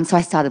 So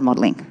I started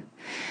modeling.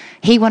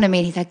 He wanted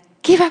me, he's like,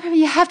 give up,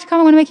 you have to come.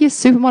 I want to make you a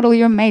supermodel.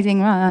 You're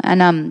amazing.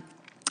 And I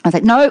was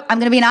like, no, I'm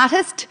going to be an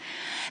artist.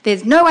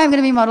 There's no way I'm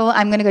going to be a model.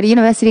 I'm going to go to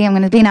university. I'm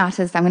going to be an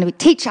artist. I'm going to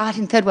teach art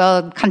in third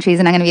world countries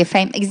and I'm going to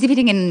be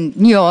exhibiting in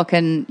New York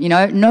and,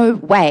 no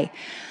way.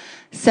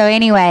 So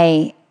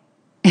anyway...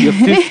 You're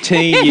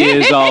 15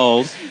 years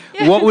old.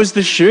 What was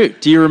the shoot?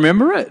 Do you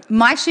remember it?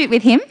 My shoot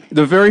with him?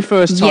 The very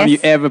first time you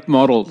ever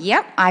modelled?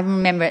 Yep, I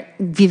remember it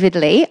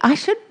vividly. I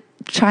should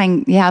try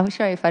and, I'll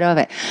show you a photo of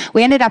it.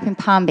 We ended up in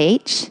Palm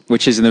Beach.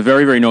 Which is in the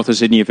very, very north of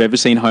Sydney. If you've ever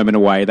seen Home and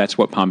Away, that's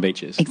what Palm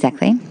Beach is.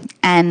 Exactly.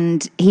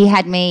 And he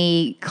had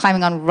me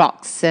climbing on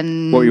rocks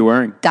and... What were you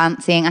wearing?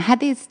 Dancing. I had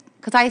these...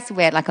 Because I used to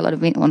wear like a lot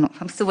of...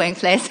 I'm still wearing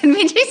flares and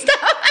vintage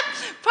stuff.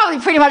 Probably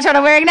pretty much what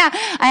I'm wearing now.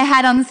 I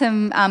had on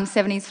some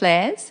 70s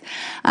flares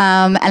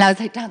and I was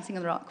like dancing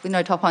on the rock with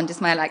no top on,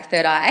 just my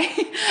third eye.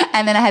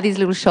 And then I had these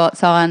little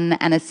shorts on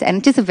and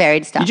just a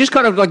varied stuff. You just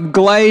kind of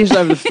glazed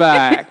over the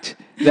fact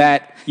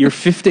that you're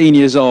 15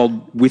 years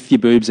old with your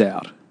boobs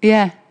out.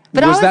 Yeah.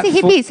 But I was a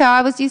hippie, so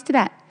I was used to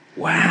that.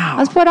 Wow. I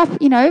was brought up,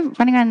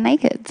 running around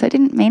naked, so it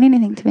didn't mean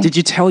anything to me. Did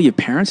you tell your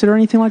parents it or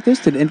anything like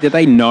this? Did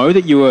they know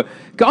that you were...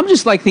 I'm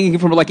just thinking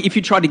from if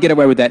you tried to get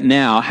away with that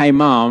now, hey,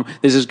 Mum,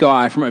 there's this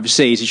guy from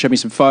overseas, he showed me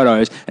some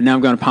photos, and now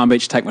I'm going to Palm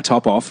Beach to take my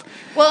top off.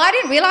 Well, I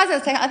didn't realise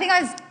I think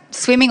I was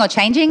swimming or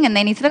changing, and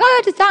then he said,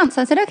 oh, just dance.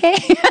 I said, okay.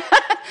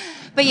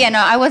 But yeah, no,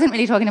 I wasn't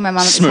really talking to my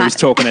mum at the time. Smooth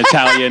talking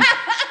Italian.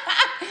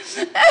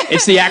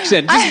 It's the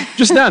accent.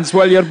 Just dance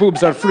while your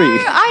boobs are free.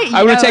 No,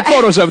 I want to take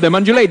photos of them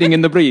undulating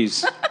in the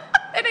breeze.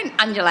 They didn't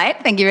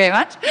undulate, thank you very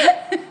much.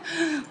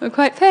 We're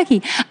quite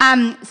perky.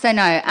 So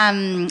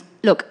no,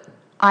 look,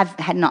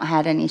 I've not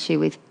had an issue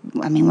with,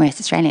 we're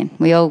Australian.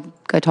 We all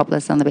go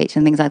topless on the beach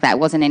and things like that. It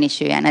wasn't an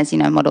issue. And as you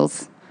know,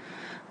 models...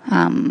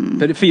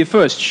 But for your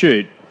first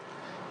shoot,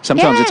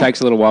 sometimes it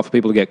takes a little while for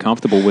people to get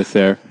comfortable with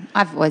their...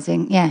 I've always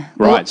been, yeah.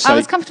 Right. Well, so I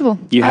was comfortable.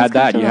 You had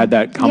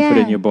that comfort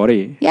in your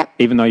body. Yep.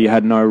 Even though you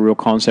had no real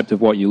concept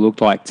of what you looked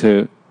like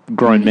to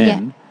grown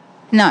men.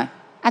 Yeah. No,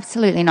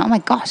 absolutely not. Oh my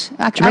gosh. Do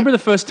you remember the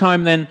first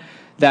time then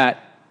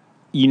that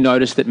you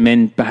noticed that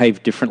men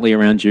behaved differently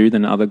around you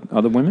than other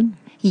women?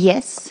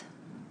 Yes.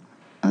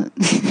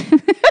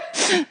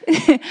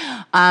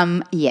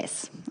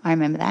 Yes, I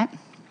remember that.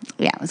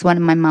 Yeah, it was one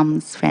of my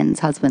mum's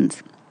friend's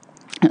husbands.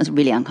 It was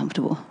really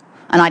uncomfortable.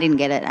 And I didn't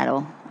get it at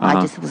all. I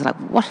just was like,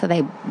 what are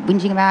they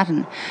whinging about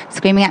and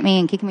screaming at me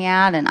and kicking me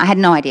out? And I had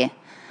no idea.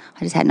 I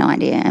just had no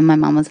idea. And my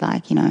mum was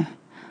like,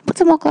 put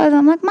some more clothes on.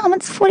 I'm like, Mum,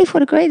 it's 44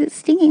 degrees. It's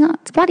stinking hot.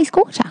 It's bloody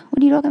scorcher.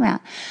 What are you talking about?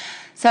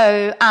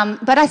 So,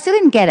 but I still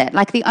didn't get it.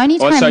 Like the only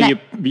time So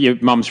your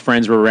mum's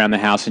friends were around the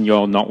house and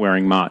you're not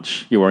wearing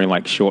much. You're wearing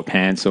like short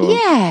pants or...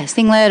 Yeah,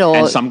 singlet or...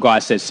 And some guy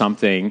says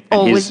something.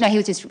 And he was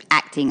just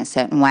acting a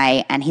certain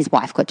way and his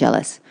wife got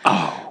jealous.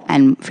 Oh.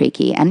 And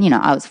freaky. And,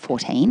 I was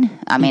 14.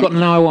 You've got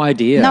no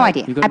idea. No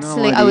idea.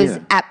 Absolutely. I was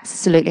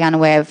absolutely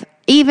unaware of...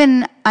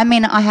 Even,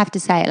 I have to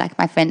say, like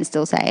my friends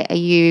still say, are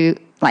you...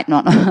 Like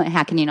not,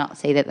 how can you not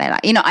see that they're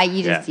like,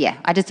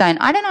 I just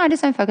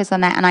don't focus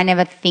on that. And I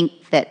never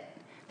think that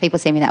people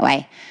see me that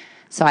way.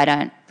 So I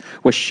don't.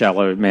 We're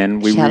shallow, man.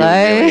 We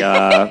really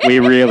are. We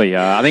really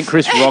are. I think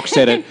Chris Rock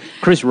said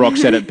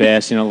it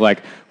best,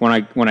 like when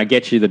I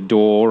get you the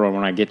door or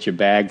when I get your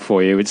bag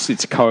for you,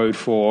 it's code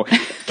for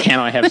can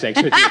I have sex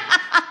with you?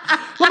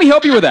 Let me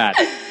help you with that.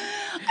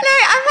 No,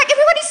 I'm like,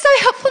 everybody's so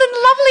helpful and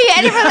lovely.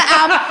 And everyone's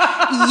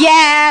like,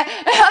 yeah.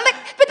 I'm like,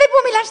 but they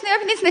bought me lunch and they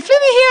opened this and they flew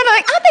me here. And I'm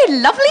like, aren't they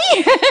lovely?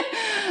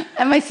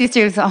 And my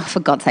sister was, oh, for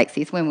God's sake,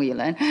 sis, when will you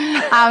learn?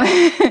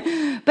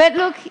 But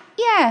look,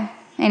 yeah.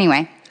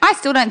 Anyway, I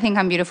still don't think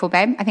I'm beautiful,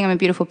 babe. I think I'm a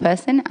beautiful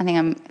person. I think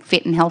I'm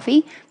fit and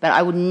healthy. But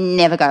I would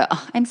never go,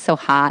 oh, I'm so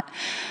hot.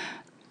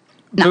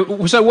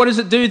 No. So what does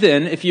it do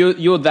then if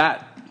you're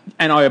that,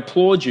 and I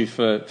applaud you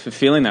for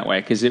feeling that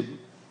way because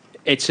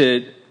it's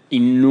a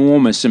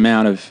enormous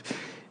amount of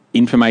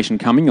information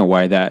coming your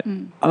way that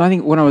I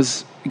think when I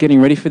was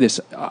getting ready for this,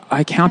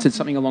 I counted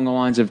something along the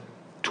lines of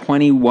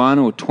 21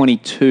 or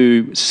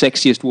 22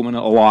 sexiest woman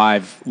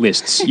alive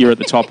lists you're at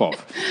the top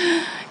of.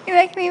 You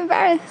make me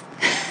embarrassed.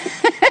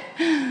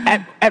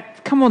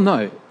 Come on,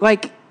 though.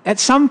 Like, at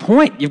some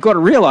point, you've got to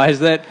realise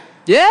that,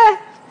 maybe.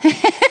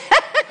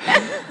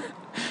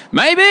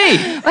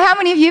 Well, how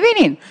many have you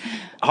been in?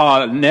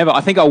 Oh, never.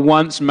 I think I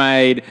once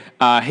made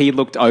He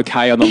Looked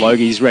Okay on the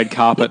Logies red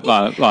carpet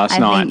last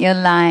night. I think you're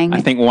lying.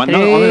 I think one...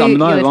 No, I'm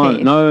not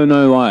lying. No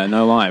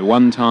lie.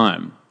 One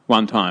time.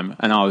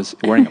 And I was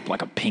wearing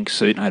a pink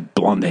suit and I had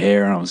blonde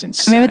hair and I was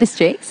insane. Remember the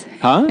streaks?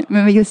 Huh?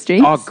 Remember your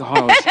streaks? Oh,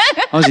 God.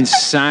 I was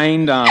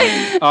insane,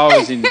 darling.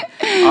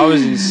 I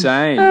was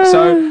insane.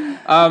 So...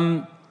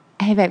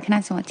 hey, babe, can I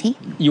have some more tea?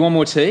 You want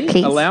more tea?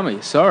 Please. Allow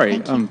me.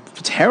 Sorry. I'm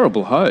a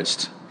terrible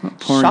host.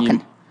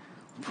 Shocking.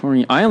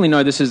 I only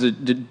know this is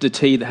the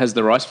tea that has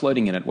the rice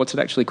floating in it. What's it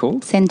actually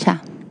called? Sencha.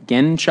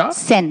 Gencha?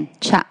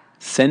 Sencha.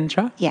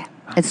 Sencha? Yeah.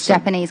 It's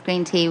Japanese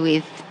green tea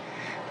with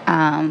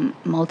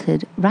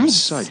malted rice.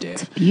 So dead.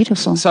 It's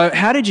beautiful. So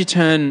how did you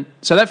turn...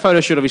 So that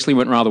photo shoot obviously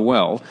went rather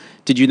well.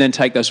 Did you then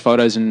take those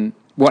photos and...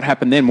 What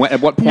happened then? At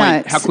what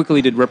point? How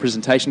quickly did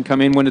representation come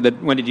in? When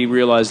did you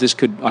realise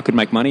I could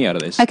make money out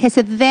of this? Okay,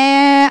 so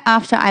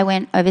after I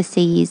went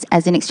overseas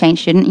as an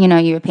exchange student,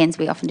 Europeans,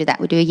 we often do that.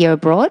 We do a year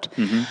abroad.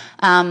 Mm-hmm.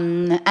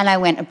 And I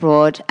went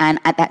abroad,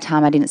 and at that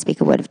time I didn't speak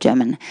a word of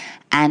German.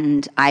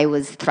 And I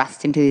was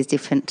thrust into this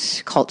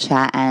different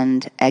culture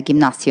and a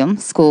gymnasium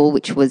school,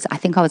 which was, I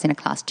think I was in a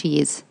class 2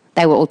 years.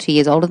 They were all 2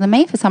 years older than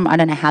me. I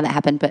don't know how that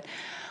happened, but...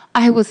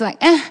 I was like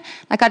I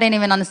don't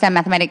even understand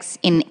mathematics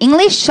in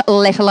English,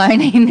 let alone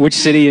in... Which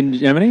city in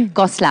Germany?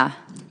 Goslar.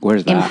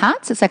 Where's that? In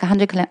Harz. It's like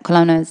 100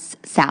 kilometres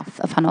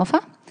south of Hanover.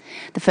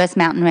 The first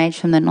mountain range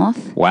from the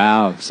north.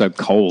 Wow, so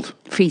cold.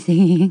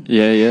 Freezing.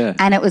 Yeah.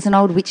 And it was an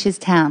old witch's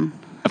town.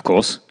 Of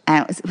course.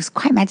 And it was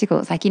quite magical.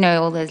 It's like,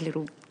 all those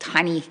little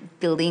tiny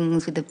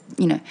buildings with the,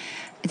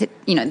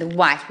 the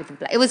white with the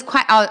black. It was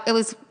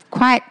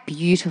quite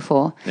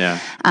beautiful. Yeah.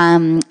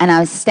 And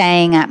I was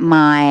staying at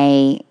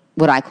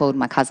what I called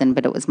my cousin,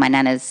 but it was my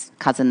nana's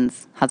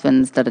cousin's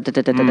husband's,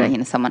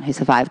 someone who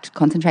survived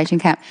concentration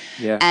camp.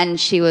 Yeah. And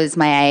she was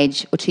my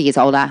age, or 2 years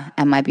older,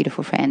 and my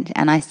beautiful friend,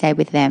 and I stayed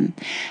with them.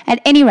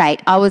 At any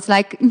rate, I was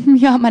like,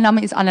 yeah, my name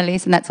is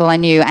Annelies, and that's all I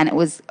knew, and it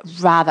was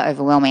rather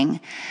overwhelming.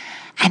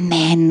 And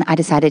then I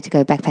decided to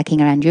go backpacking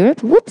around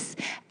Europe,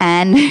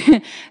 and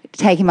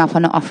take him up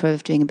on an offer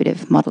of doing a bit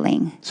of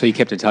modelling. So you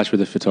kept in touch with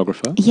the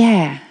photographer?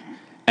 Yeah.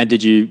 And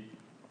did you...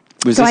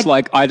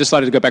 I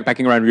decided to go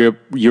backpacking around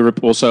Europe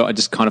also, I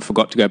just kind of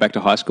forgot to go back to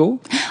high school?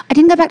 I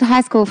didn't go back to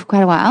high school for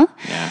quite a while.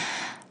 Yeah.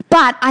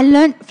 But I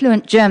learnt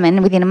fluent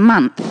German within a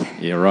month.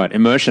 Yeah, right.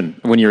 Immersion.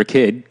 When you're a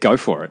kid, go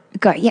for it.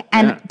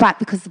 But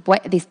because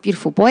this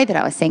beautiful boy that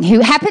I was seeing,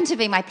 who happened to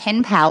be my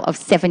pen pal of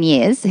 7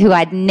 years, who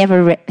I'd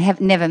never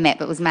met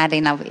but was madly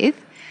in love with.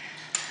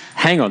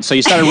 Hang on. So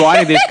you started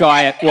writing this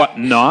guy at,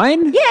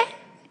 9? Yeah.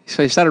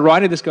 So you started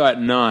writing this guy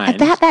at 9.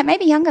 About that,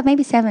 maybe younger,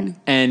 maybe 7.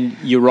 And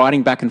you're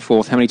writing back and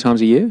forth how many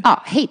times a year?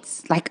 Oh,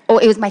 heaps. It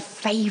was my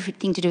favourite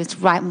thing to do, was to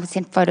write and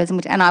send photos,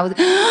 and I would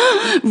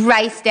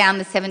race down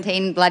the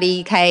 17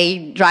 bloody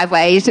K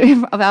driveway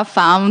of our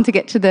farm to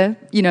get to the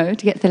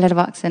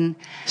letterbox. And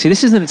see,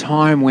 this isn't a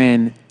time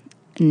when...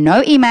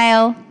 No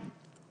email.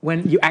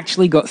 When you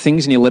actually got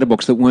things in your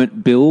letterbox that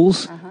weren't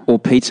bills or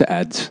pizza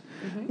ads.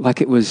 Mm-hmm.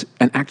 Like it was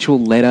an actual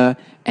letter,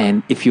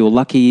 and if you were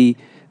lucky...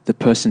 The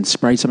person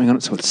sprayed something on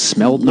it so it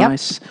smelled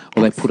nice,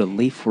 or they put a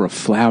leaf or a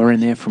flower in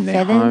there from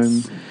their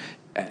home,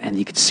 and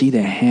you could see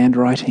their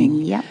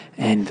handwriting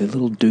and the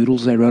little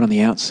doodles they wrote on the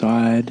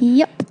outside.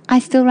 Yep, I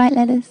still write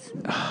letters.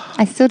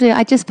 I still do.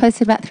 I just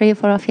posted about 3 or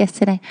 4 off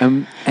yesterday.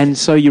 And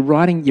so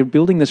you're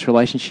building this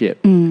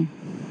relationship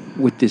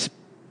with this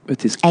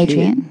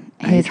Adrian,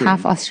 kid? who's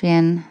half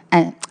Austrian,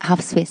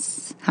 half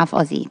Swiss, half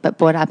Aussie, but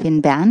brought up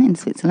in Bern in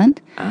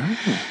Switzerland. Ah.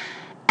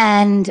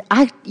 And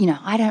I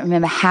don't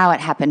remember how it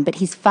happened, but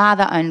his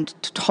father owned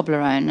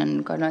Toblerone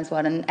and God knows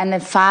what. And the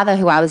father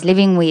who I was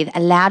living with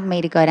allowed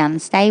me to go down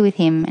and stay with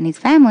him and his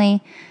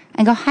family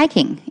and go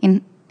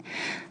hiking.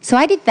 So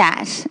I did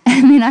that,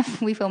 and then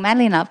we fell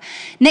madly in love.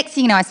 Next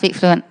thing you know, I speak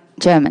fluent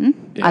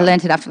German. Yeah. I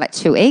learned it after like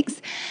 2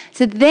 weeks.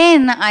 So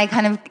then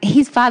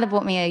his father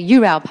bought me a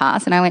Ural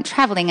pass, and I went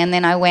travelling, and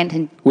then I went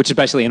and... Which is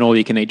basically an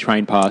all-you-can-eat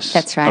train pass.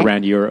 That's right.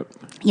 Around Europe.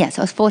 Yeah,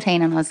 so I was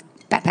 14 and I was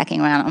backpacking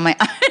around on my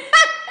own.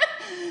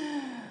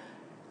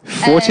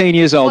 14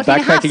 years old,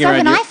 backpacking around. So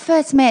when I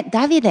first met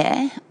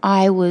Davide,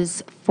 I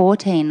was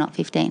 14, not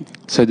 15.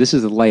 So this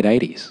is the late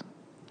 80s?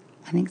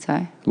 I think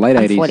so. Late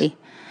 80s. 40.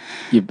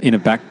 You're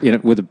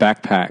with a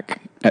backpack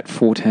at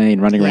 14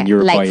 running around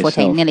Europe by yourself.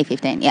 Late 14, nearly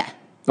 15, yeah.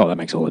 Oh, that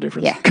makes all the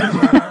difference. Yeah.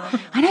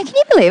 I know, can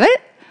you believe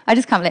it? I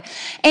just can't believe it.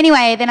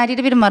 Anyway, then I did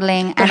a bit of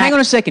modelling. But hang on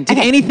a second. Did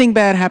anything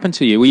bad happen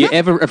to you? Were you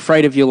ever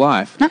afraid of your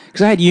life? No.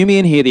 Because I had Yumi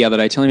in here the other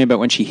day telling me about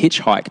when she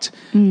hitchhiked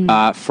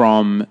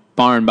from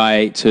Byron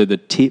Bay to the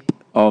tip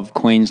of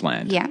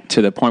Queensland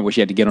to the point where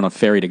she had to get on a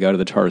ferry to go to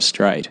the Torres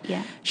Strait.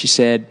 Yeah. She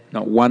said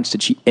not once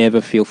did she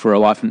ever fear for her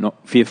life, and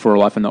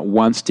not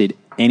once did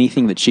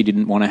anything that she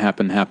didn't want to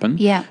happen.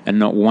 Yeah. And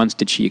not once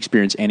did she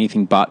experience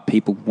anything but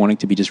people wanting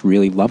to be just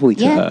really lovely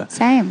to her.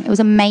 Same. It was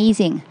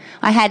amazing.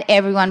 I had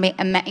everyone be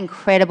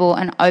incredible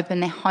and open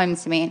their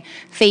homes to me and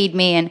feed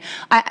me. And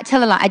I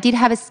tell a lie, I did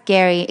have a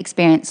scary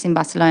experience in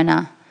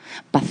Barcelona,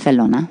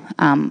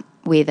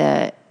 with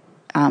a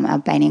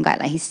Albanian guy.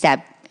 Like he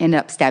ended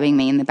up stabbing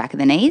me in the back of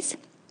the knees.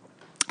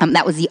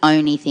 That was the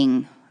only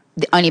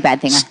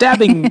bad thing.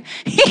 Stabbing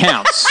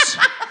counts.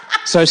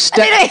 So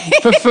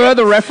for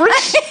further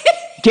reference,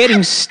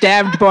 getting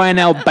stabbed by an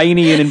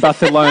Albanian in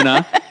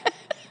Barcelona.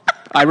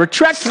 I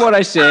retract what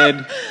I said.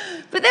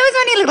 But there was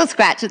only a little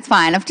scratch. It's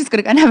fine. I've just got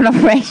to go and have an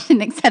operation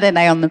next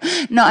Saturday on them.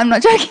 No, I'm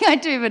not joking. I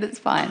do, but it's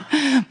fine.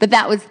 But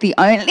that was the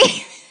only...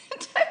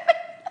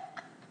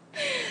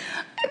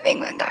 I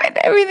think we're going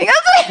to everything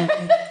else.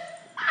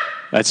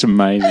 That's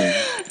amazing.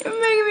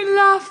 You're making me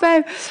laugh,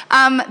 babe.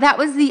 That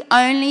was the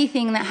only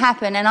thing that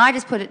happened, and I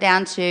just put it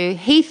down to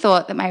he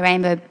thought that my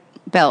rainbow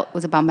belt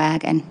was a bum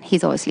bag, and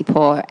he's obviously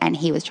poor, and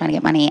he was trying to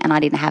get money, and I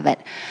didn't have it.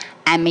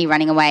 And me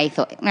running away,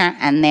 thought, nah.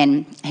 And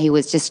then he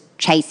was just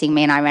chasing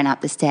me, and I ran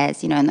up the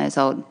stairs, in those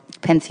old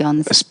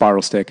pensions. A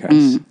spiral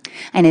staircase.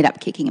 I ended up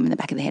kicking him in the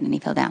back of the head, and he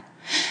fell down.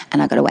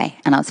 And I got away,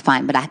 and I was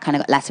fine, but I kind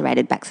of got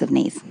lacerated backs of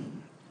knees.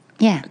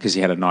 Yeah. Because he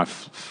had a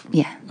knife.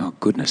 Yeah. Oh,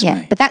 goodness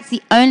me. But that's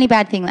the only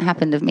bad thing that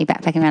happened of me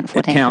backpacking around at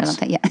 14. It counts.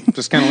 Yeah.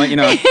 Just kind of let you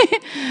know.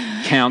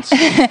 Counts.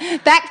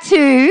 Back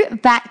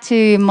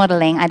to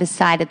modelling. I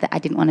decided that I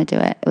didn't want to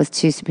do it. It was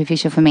too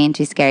superficial for me and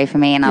too scary for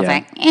me. And I was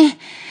like,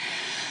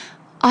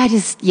 I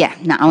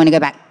want to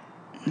go back,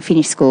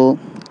 finish school,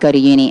 go to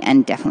uni,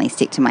 and definitely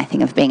stick to my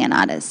thing of being an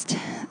artist.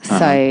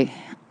 So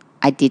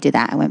I did do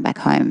that. I went back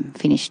home,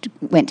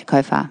 went to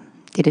COFA,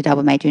 did a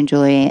double major in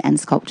jewellery and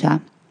sculpture.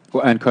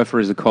 Well, and COFA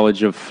is a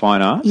College of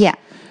Fine Arts? Yeah.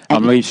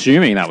 I'm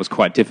assuming that was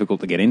quite difficult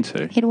to get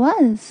into. It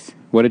was.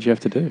 What did you have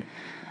to do?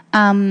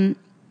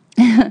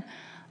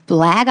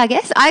 Blag, I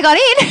guess. I got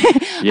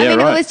in. Yeah,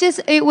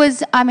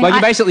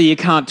 right. You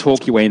can't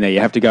talk your way in there. You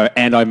have to go,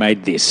 and I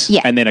made this.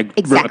 Yeah, and then a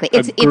exactly.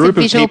 group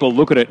of people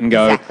look at it and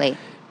go, exactly.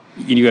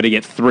 You got to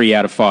get 3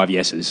 out of 5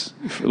 yeses.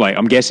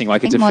 I'm guessing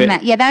it's a more fair... than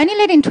that. Yeah, they only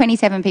let in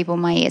 27 people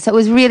in my year, so it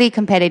was really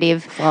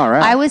competitive. All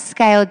right. I was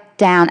scaled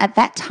down. At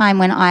that time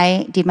when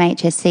I did my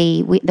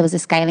HSC, there was a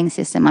scaling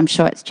system. I'm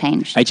sure it's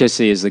changed.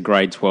 HSC is the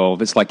grade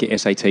 12. It's like your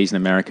SATs in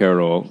America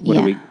or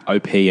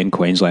OP in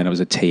Queensland. It was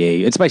a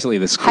TE. It's basically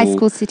the school... High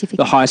school certificate.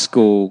 The high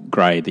school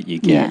grade that you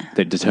get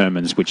that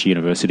determines which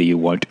university you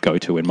won't go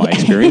to, in my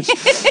experience.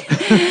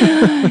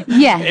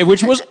 Yeah.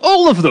 Which was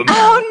all of them.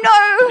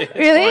 Oh, no.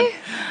 Really?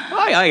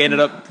 I ended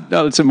up...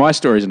 No, it's my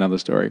story's another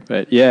story.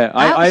 But,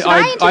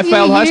 I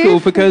failed high school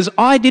because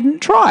I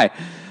didn't try.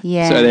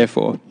 Yeah. So,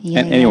 therefore...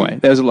 Anyway,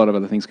 there was a lot of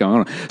other things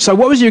going on. So,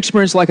 what was your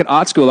experience like at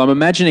art school? I'm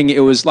imagining it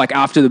was like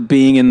after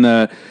being in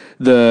the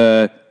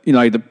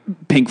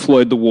Pink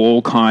Floyd The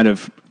Wall kind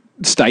of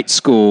state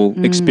school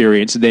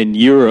experience, then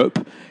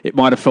Europe... It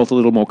might have felt a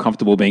little more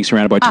comfortable being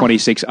surrounded by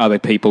 26 other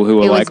people who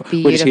were we're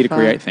just here to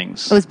create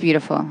things. It was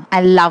beautiful. I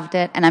loved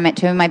it. And I met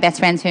 2 of my best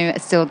friends, who are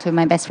still 2 of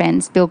my best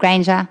friends, Bill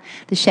Granger,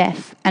 the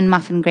chef, and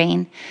Muffin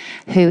Green,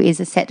 who is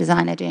a set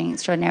designer doing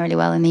extraordinarily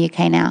well in the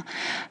UK now,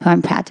 who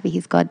I'm proud to be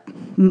his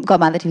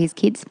godmother to his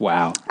kids.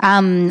 Wow.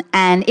 And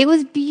it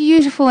was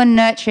beautiful and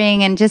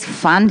nurturing and just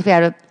fun to be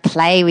able to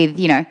play with,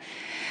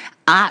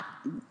 art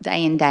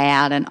day in, day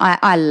out. And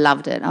I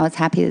loved it. I was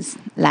happy as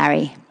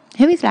Larry.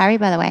 Who is Larry,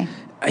 by the way?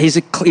 He's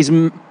I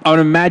would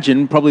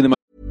imagine, probably the most...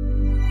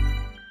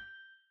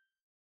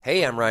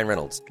 Hey, I'm Ryan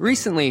Reynolds.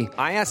 Recently,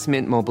 I asked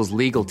Mint Mobile's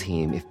legal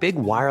team if big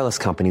wireless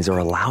companies are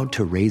allowed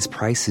to raise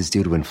prices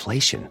due to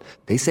inflation.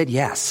 They said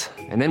yes.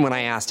 And then when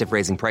I asked if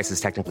raising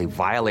prices technically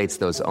violates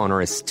those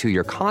onerous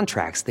 2-year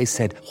contracts, they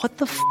said, "What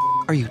the f***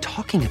 are you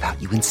talking about,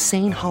 you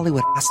insane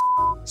Hollywood ass?"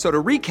 So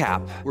to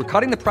recap, we're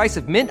cutting the price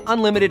of Mint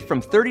Unlimited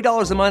from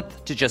 $30 a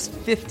month to just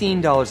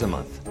 $15 a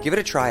month. Give it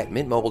a try at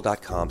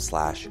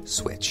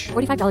mintmobile.com/switch.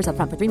 $45 up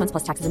front for 3 months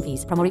plus taxes and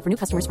fees. Promo rate for new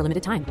customers for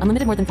limited time.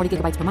 Unlimited more than 40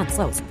 gigabytes per month.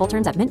 Slows full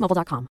terms at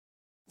mintmobile.com.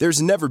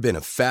 There's never been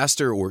a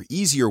faster or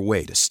easier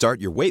way to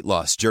start your weight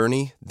loss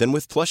journey than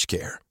with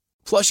PlushCare.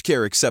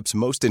 PlushCare accepts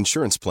most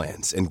insurance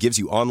plans and gives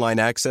you online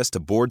access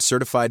to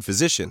board-certified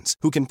physicians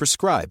who can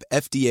prescribe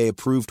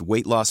FDA-approved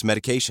weight loss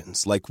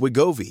medications like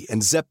Wegovy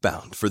and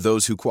Zepbound for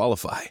those who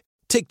qualify.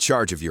 Take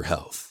charge of your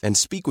health and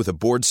speak with a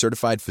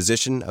board-certified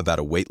physician about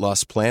a weight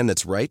loss plan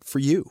that's right for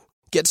you.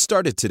 Get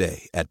started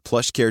today at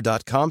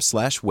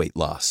plushcare.com/weight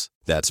loss.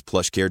 That's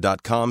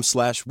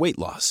plushcare.com/weight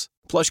loss.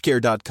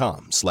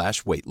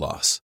 plushcare.com/weight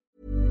loss.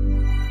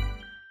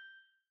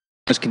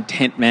 Most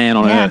content man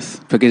on earth,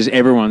 because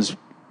everyone's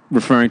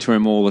referring to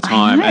him all the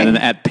time, and then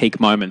at peak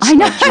moments of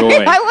joy.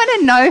 I want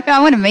to know. I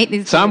want to meet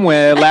this.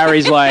 Somewhere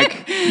Larry's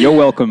like, "You're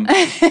welcome."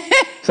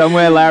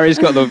 Somewhere Larry's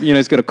got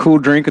he's got a cool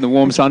drink and the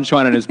warm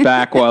sunshine on his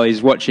back while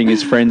he's watching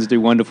his friends do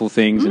wonderful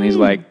things, and he's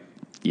like,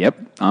 "Yep,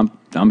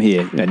 I'm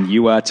here, and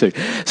you are too."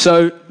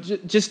 So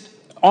just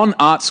on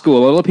art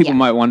school, a lot of people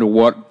might wonder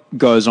what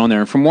goes on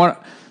there, and from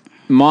what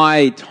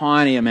my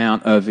tiny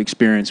amount of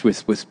experience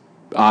with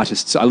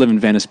artists, I live in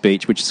Venice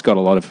Beach, which has got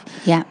a lot of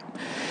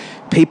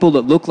people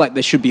that look like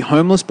they should be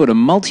homeless but are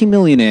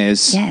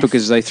multimillionaires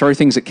because they throw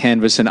things at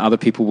canvas and other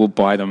people will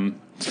buy them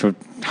for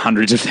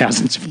hundreds of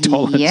thousands of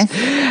dollars. Yes.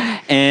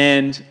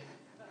 And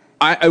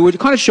it would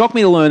kind of shock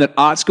me to learn that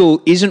art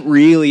school isn't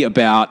really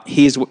about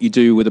here's what you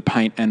do with a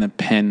paint and a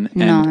pen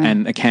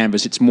and a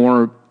canvas. It's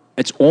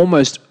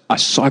almost a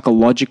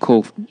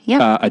psychological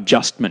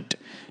adjustment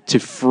to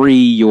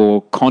free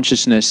your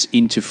consciousness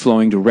into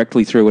flowing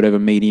directly through whatever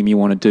medium you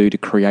want to do to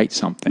create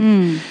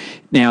something.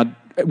 Now,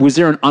 was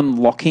there an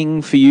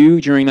unlocking for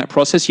you during that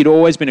process? You'd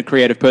always been a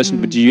creative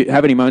person, but do you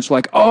have any moments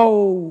like,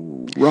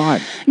 oh,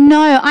 right? No,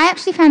 I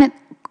actually found it,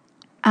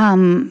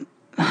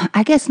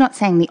 I guess not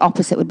saying the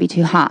opposite would be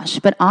too harsh,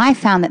 but I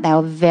found that they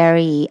were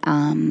very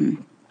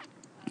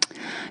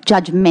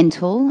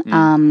judgmental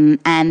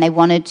and they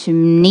wanted to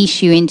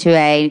niche you into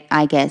a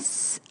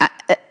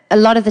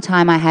lot of the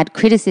time I had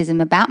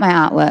criticism about my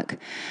artwork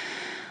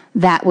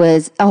that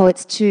was,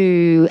 it's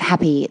too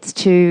happy, it's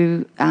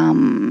too,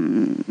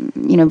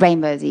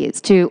 rainbowsy,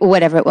 it's too, or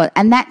whatever it was.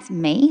 And that's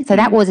me. So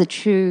that was a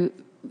true,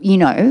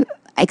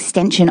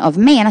 extension of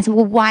me. And I said,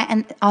 well, why?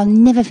 And I'll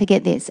never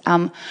forget this.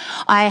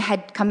 I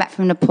had come back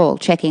from Nepal,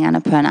 trekking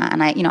Annapurna,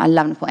 and I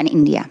love Nepal and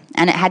India.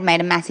 And it had made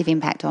a massive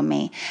impact on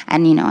me.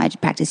 And, I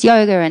practiced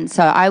yoga. And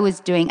so I was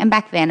doing, and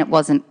back then it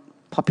wasn't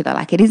popular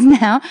like it is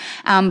now,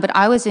 but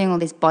I was doing all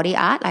this body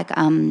art, like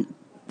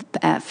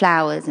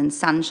flowers and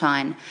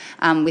sunshine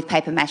with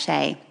paper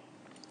mache,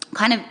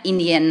 kind of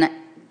Indian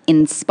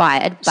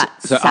inspired, but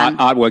so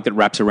artwork that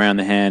wraps around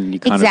the hand, and you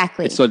kind of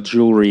it's a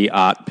jewelry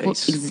art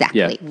piece.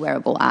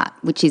 Wearable art,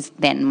 which is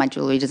then my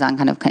jewelry design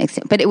kind of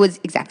but it was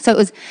so it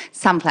was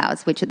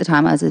sunflowers, which at the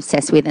time I was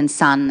obsessed with, and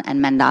sun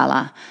and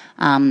mandala.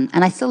 And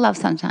I still love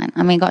sunshine.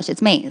 I mean, gosh,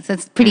 it's me. So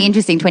it's pretty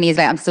interesting. 20 years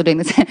later, I'm still doing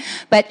this.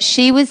 But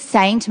she was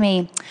saying to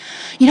me,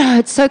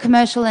 it's so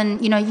commercial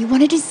and, you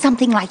want to do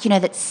something like,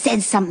 that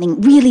says something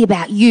really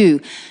about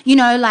you.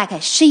 Like a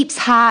sheep's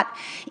heart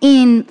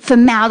in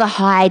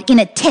formaldehyde in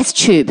a test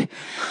tube,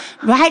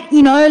 right?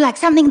 Like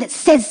something that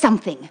says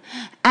something.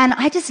 And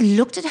I just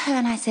looked at her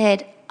and I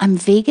said, I'm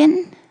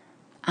vegan.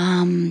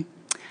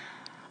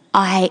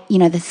 I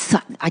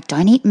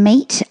don't eat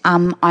meat.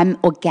 I'm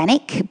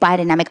organic,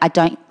 biodynamic. I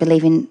don't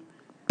believe in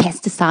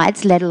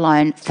pesticides, let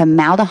alone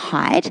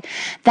formaldehyde.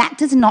 That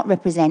does not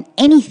represent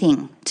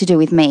anything to do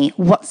with me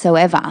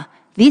whatsoever.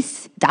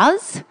 This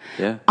does.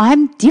 Yeah.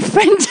 I'm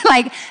different.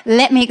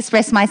 Let me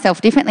express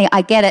myself differently.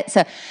 I get it.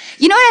 So,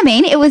 you know what I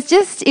mean?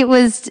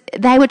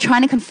 They were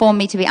trying to conform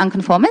me to be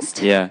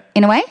unconformist. Yeah.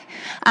 In a way.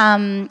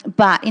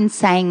 But in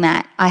saying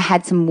that, I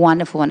had some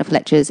wonderful, wonderful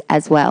lecturers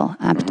as well,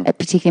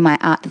 particularly my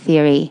art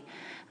theory.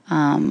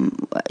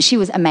 She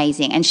was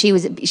amazing. And she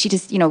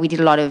just, we did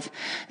a lot of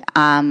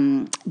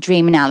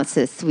dream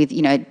analysis with,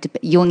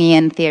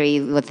 Jungian theory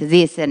with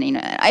this. And,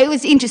 it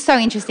was so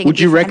interesting. Would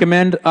you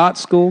recommend art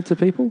school to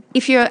people?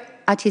 If you're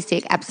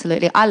artistic,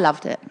 absolutely. I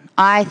loved it.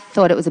 I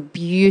thought it was a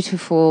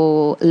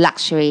beautiful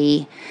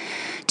luxury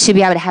to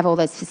be able to have all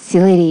those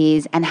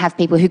facilities and have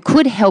people who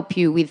could help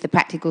you with the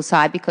practical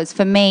side, because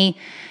for me,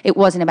 it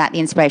wasn't about the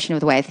inspiration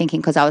of the way of thinking,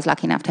 because I was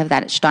lucky enough to have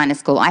that at Steiner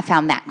School. I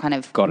found that kind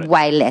of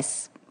way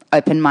less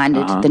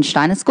open-minded than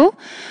Steiner School,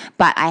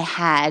 but I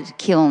had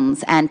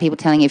kilns and people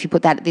telling you if you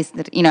put that,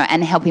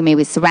 and helping me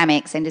with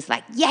ceramics and just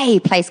yay,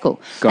 play school,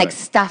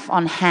 stuff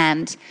on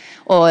hand,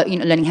 or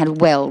learning how to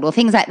weld or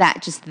things like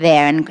that, just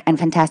there, and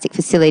fantastic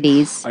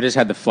facilities. I just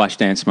had the flash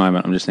dance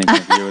moment. I'm just thinking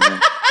of you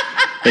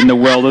in the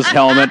welder's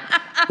helmet,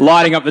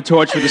 lighting up the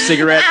torch with a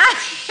cigarette.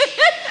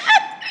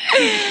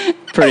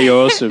 Pretty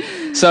awesome.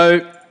 So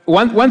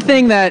one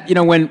thing that,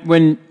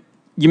 when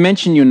you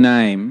mention your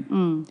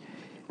name,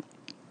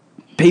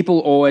 people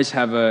always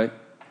have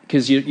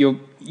because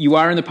you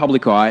are in the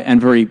public eye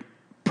and very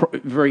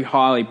very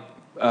highly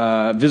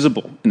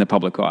visible in the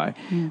public eye.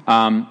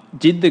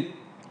 Did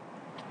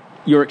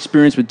your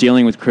experience with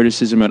dealing with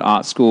criticism at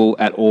art school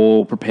at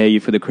all prepare you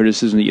for the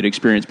criticism that you'd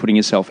experience putting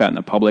yourself out in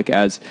the public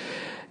as,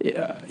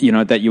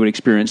 that you would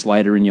experience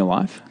later in your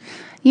life?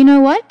 You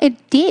know what?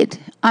 It did.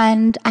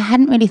 And I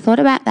hadn't really thought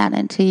about that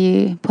until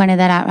you pointed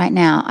that out right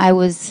now. I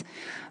was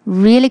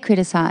really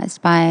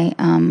criticised by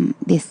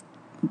this.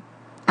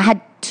 I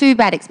had 2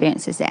 bad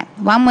experiences there.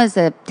 One was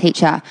a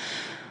teacher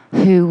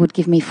who would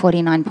give me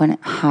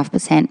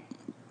 49.5%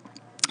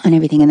 on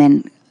everything and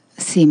then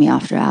see me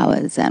after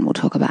hours and we'll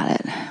talk about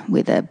it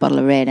with a bottle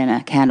of red and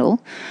a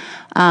candle.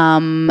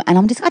 And I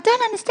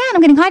don't understand.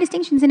 I'm getting high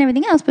distinctions and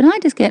everything else, but I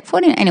just get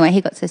 40. Anyway,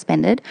 he got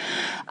suspended.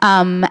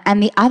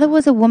 And the other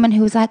was a woman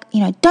who was like,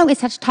 don't wear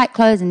such tight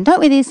clothes and don't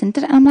wear this. And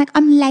I'm like,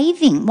 I'm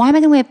lathing. Why am I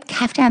going to wear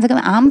caftans? I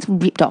got my arms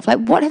ripped off. Like,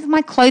 what has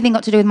my clothing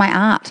got to do with my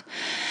art?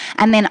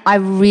 And then I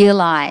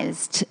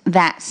realised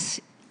that,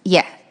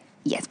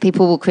 yes,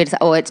 people will criticise,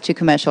 it's too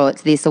commercial,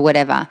 it's this or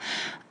whatever.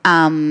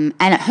 And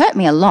it hurt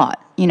me a lot.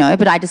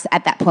 But I just,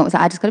 at that point, was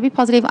like, I just got to be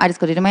positive. I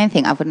just got to do my own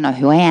thing. I've got to know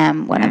who I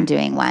am, what I'm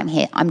doing, why I'm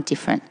here. I'm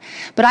different.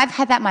 But I've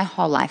had that my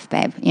whole life,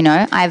 babe.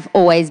 I've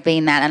always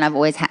been that and I've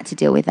always had to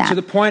deal with that. To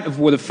the point of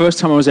the first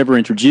time I was ever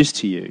introduced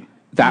to you,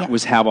 that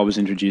was how I was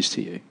introduced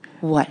to you.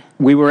 What?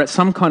 We were at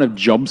some kind of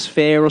jobs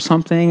fair or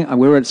something.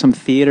 We were at some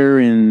theatre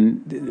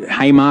in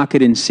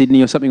Haymarket in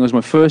Sydney or something. It was my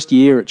first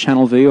year at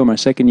Channel V or my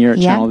second year at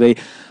Channel V.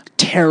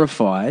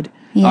 Terrified.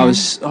 Yeah.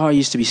 I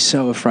used to be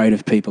so afraid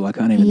of people, I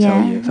can't even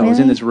tell you. So really? I was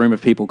in this room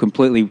of people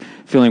completely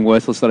feeling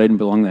worthless that I didn't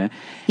belong there.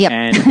 Yep,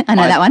 and I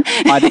know that one.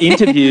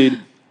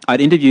 I'd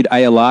interviewed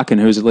Aya Larkin,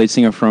 who's a lead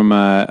singer from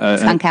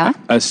an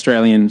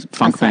Australian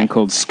funk band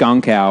called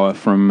Skunk Hour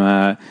from,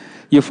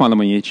 you'll find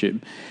them on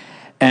YouTube.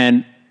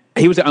 And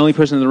he was the only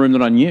person in the room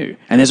that I knew.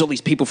 And there's all these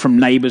people from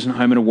Neighbours and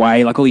Home and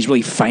Away, like all these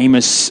really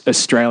famous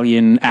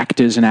Australian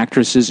actors and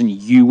actresses, and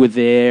you were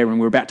there, and we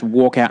were about to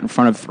walk out in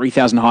front of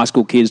 3,000 high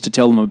school kids to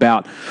tell them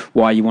about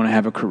why you want to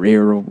have a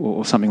career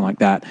or something like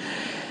that.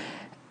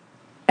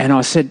 And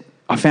I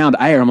I found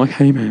Aya, I'm like,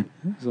 hey, man.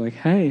 He's like,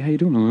 hey, how you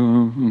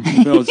doing?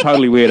 I was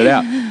totally weirded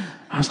out.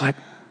 I was like,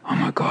 oh,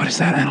 my God, is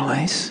that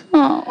Annalise?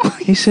 Oh,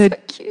 he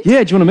said, so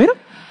yeah, do you want to meet her?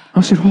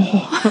 I said,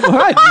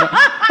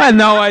 I had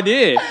no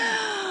idea.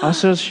 I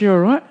said, is she all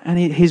right? And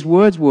his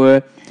words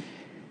were,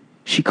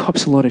 she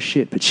cops a lot of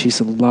shit, but she's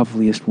the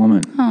loveliest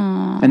woman.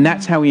 Aww. And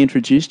that's how he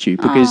introduced you,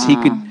 because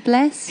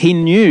he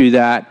knew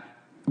that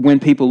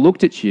when people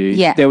looked at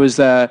you, there was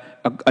a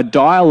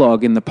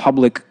dialogue in the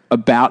public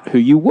about who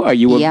you were.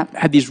 You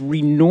had this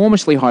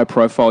enormously high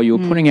profile. You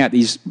were putting out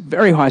these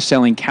very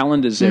high-selling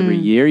calendars every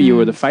year. You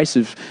were the face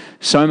of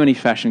so many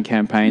fashion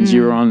campaigns.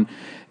 You were on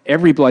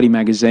every bloody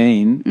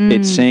magazine,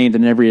 it seemed,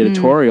 and every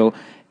editorial.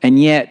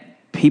 And yet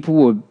people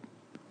were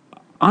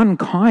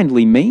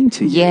unkindly mean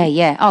to you.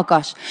 Yeah. Oh,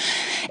 gosh.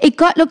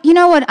 Look, you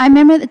know what? I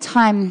remember at the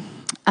time,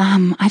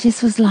 I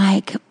just was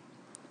like,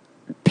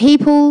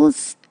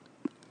 people's,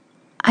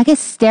 I guess,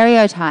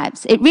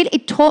 stereotypes.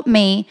 It taught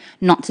me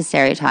not to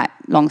stereotype,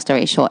 long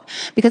story short,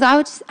 because I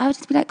would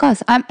just be like,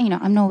 gosh, I'm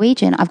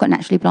Norwegian. I've got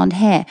naturally blonde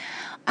hair.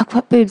 I've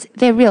got boobs.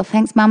 They're real.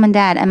 Thanks, mum and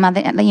dad and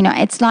mother.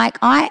 It's like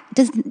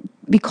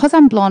because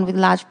I'm blonde with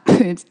large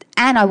boobs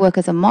and I work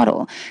as a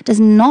model does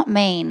not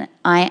mean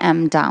I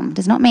am dumb.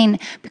 Does not mean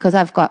because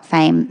I've got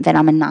fame that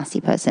I'm a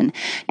nasty person.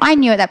 I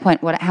knew at that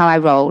point how I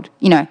rolled,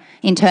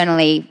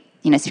 internally,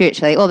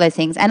 spiritually, all those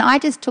things. And I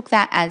just took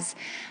that as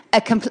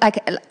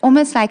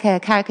almost like a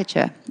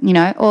caricature,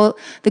 or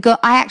the girl.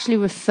 I actually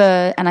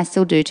refer, and I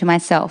still do, to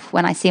myself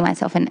when I see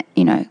myself in,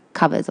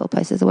 covers or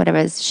posters or whatever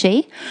as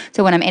she.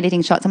 So when I'm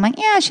editing shots, I'm like,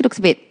 yeah, she looks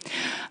a bit,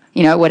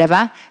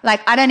 whatever.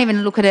 Like, I don't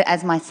even look at it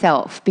as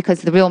myself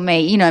because the real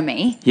me,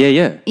 me.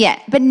 Yeah. Yeah.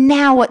 But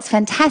now what's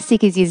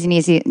fantastic is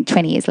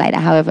 20 years later,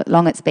 however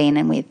long it's been,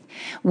 and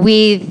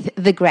with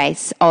the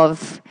grace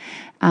of,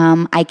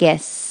 I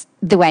guess,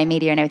 the way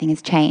media and everything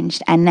has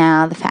changed, and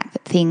now the fact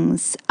that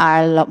things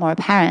are a lot more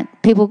apparent,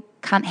 people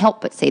can't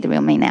help but see the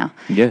real me now.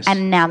 Yes.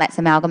 And now that's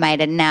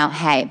amalgamated. Now,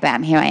 hey,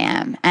 bam, here I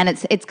am. And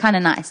it's kind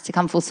of nice to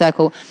come full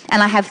circle.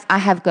 And I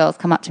have girls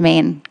come up to me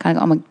and kind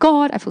of go, oh my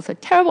God, I feel so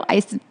terrible. I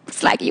used to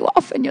slag you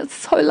off and you're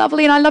so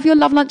lovely and I love your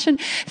love lunch and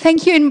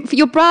thank you and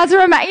your bras are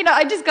amazing.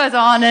 It just goes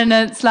on and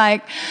it's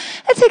like,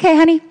 that's okay,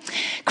 honey.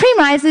 Cream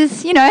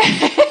rises,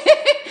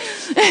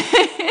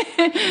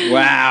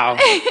 Wow.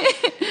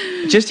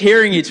 Just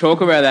hearing you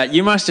talk about that,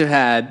 you must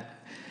have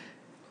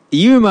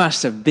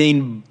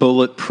been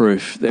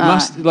bulletproof. No.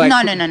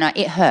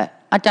 It hurt.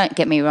 Don't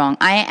get me wrong.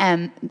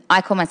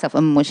 I call myself a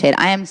mushhead.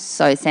 I am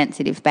so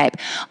sensitive, babe.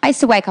 I used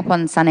to wake up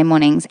on Sunday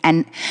mornings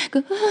and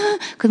go,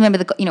 because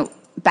remember,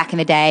 back in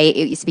the day,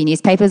 it used to be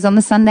newspapers on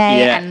the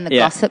Sunday and the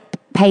gossip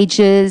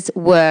pages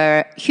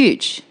were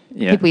huge.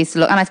 People used to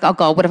look, and I go, oh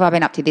God, what have I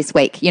been up to this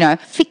week?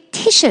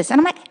 Fictitious. And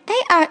I'm like,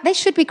 they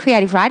should be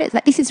creative writers.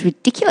 Like, this is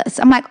ridiculous.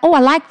 I'm like, oh, I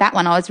like that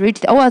one. I was rude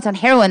to I was on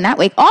heroin that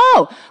week.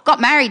 Oh, got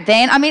married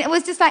then. I mean, it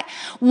was just like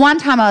one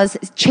time I was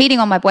cheating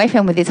on my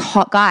boyfriend with this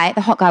hot guy.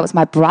 The hot guy was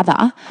my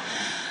brother.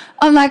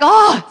 I'm like,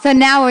 oh, so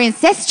now we're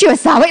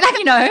incestuous, are we?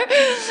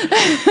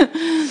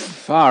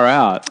 Far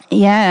out.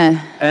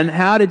 Yeah. And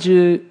how did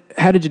you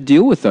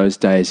deal with those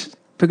days?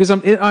 Because I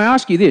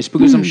ask you this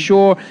because I'm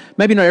sure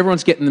maybe not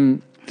everyone's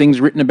getting things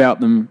written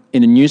about them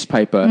in a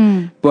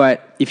newspaper,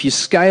 but if you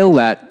scale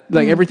that,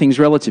 like everything's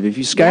relative. If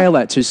you scale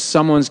that to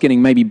someone's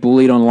getting maybe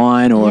bullied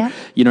online or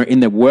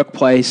in their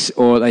workplace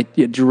or like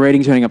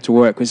dreading turning up to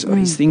work because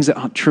these things that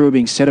aren't true are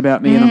being said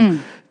about me,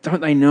 and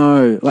don't they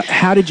know? Like,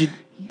 how did you?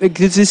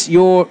 Because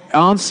your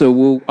answer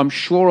will, I'm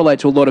sure, relate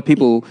to a lot of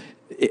people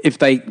if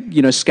they,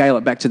 scale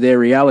it back to their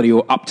reality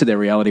or up to their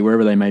reality,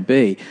 wherever they may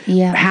be.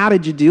 Yeah. How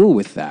did you deal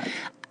with that?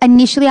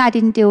 Initially, I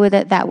didn't deal with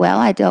it that well.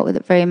 I dealt with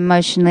it very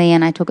emotionally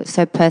and I took it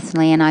so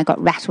personally and I got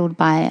rattled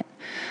by it.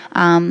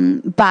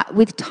 But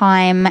with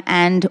time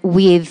and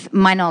with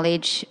my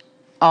knowledge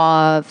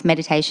of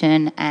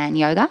meditation and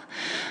yoga,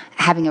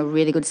 having a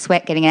really good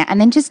sweat, getting it out,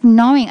 and then just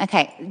knowing,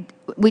 okay,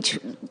 which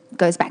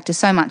goes back to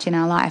so much in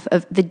our life,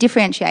 of the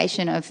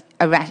differentiation of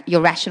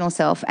your rational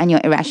self and your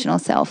irrational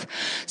self.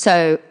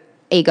 So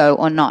ego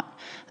or not.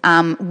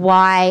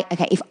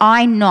 If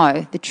I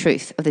know the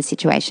truth of the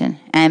situation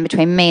and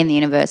between me and the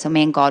universe or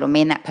me and God or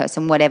me and that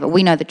person, whatever,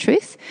 we know the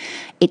truth,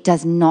 it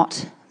does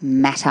not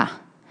matter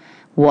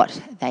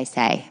what they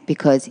say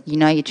because you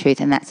know your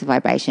truth and that's the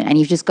vibration, and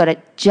you've just got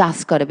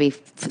to be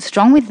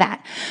strong with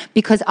that.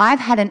 Because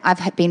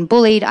I've been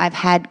bullied, I've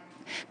had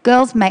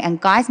girls and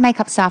guys make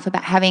up stuff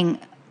about having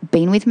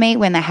been with me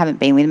when they haven't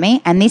been with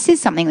me, and this is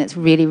something that's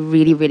really,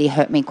 really, really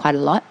hurt me quite a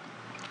lot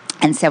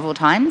and several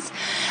times.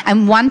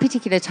 And one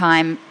particular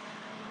time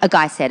a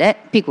guy said it,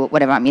 big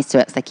whatever, I'm used to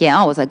it. It's like,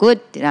 yeah, was I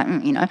good? Did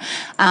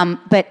I,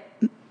 but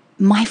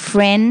my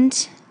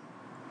friend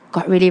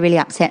got really, really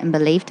upset and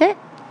believed it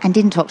and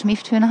didn't talk to me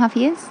for 2.5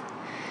 years.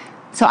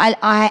 So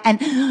and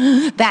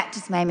that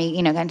just made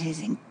me, go into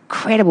this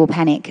incredible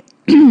panic.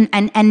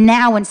 and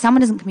now when someone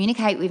doesn't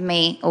communicate with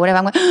me or whatever,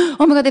 I'm like,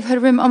 oh my God, they've heard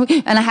a rumor.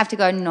 And I have to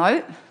go,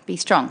 no, be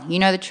strong. You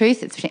know the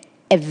truth.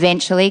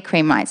 Eventually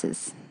cream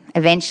rises.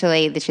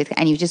 Eventually the truth.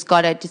 And you've just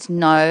got to just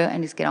know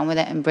and just get on with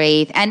it and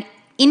breathe. And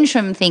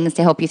interim things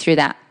to help you through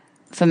that,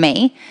 for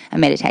me, are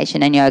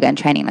meditation and yoga and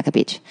training like a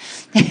bitch.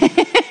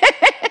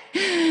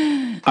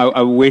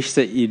 I wish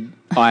that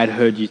I had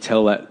heard you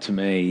tell that to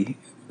me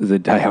the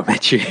day I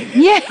met you.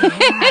 Yeah.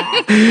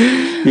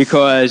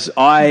 Because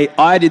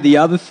I did the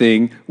other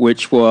thing,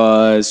 which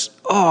was,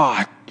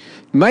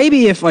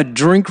 maybe if I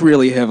drink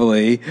really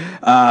heavily,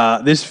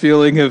 this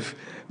feeling of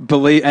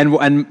believe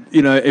and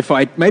if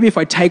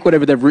I take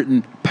whatever they've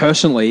written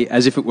personally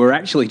as if it were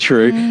actually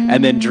true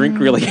and then drink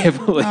really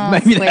heavily,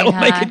 maybe that'll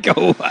make it go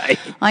away.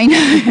 I know.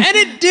 And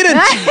it didn't.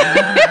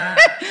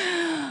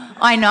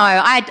 I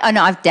know. I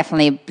know. I've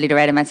definitely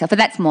obliterated myself, but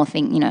that's more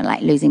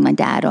like losing my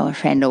dad or a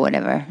friend or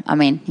whatever. I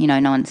mean, no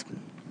one's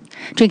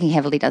drinking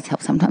heavily does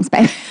help sometimes,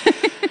 babe.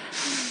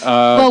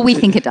 Well, we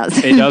think it does.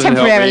 It doesn't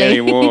help me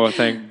anymore,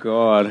 thank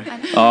God.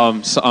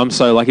 I'm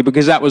so lucky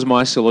because that was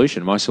my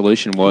solution. My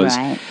solution was,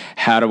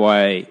 how do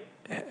I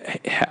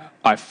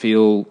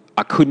feel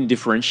I couldn't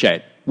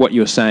differentiate what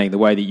you're saying, the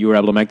way that you were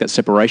able to make that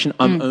separation.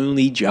 I'm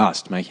only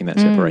just making that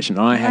separation.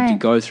 I had to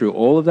go through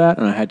all of that,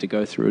 and I had to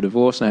go through a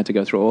divorce, and I had to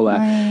go through all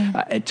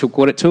that. It took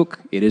what it took.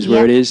 It is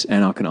where it is,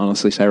 and I can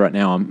honestly say right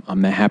now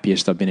I'm the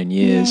happiest I've been in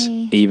years,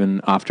 even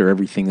after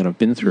everything that I've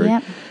been through.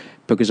 Yep.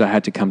 Because I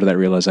had to come to that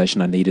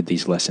realization I needed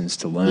these lessons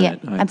to learn it.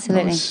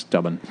 Absolutely. I was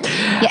stubborn.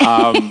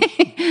 Yeah.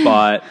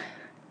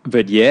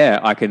 But yeah,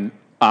 I can,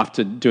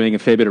 after doing a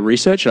fair bit of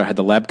research, I had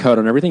the lab coat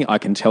on everything, I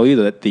can tell you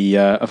that the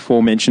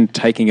aforementioned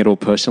taking it all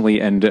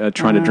personally and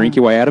trying to drink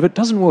your way out of it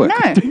doesn't work.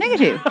 No,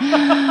 negative.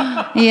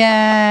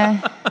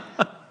 Yeah.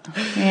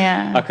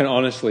 Yeah. I can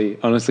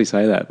honestly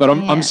say that. But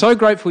I'm so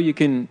grateful you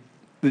can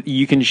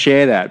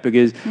share that,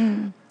 because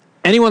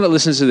anyone that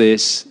listens to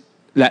this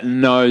that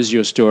knows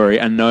your story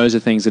and knows the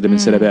things that have been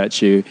said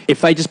about you,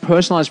 if they just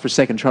personalise for a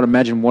second, try to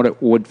imagine what it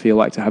would feel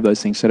like to have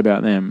those things said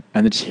about them,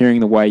 and then just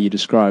hearing the way you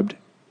described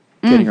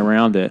getting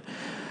around it,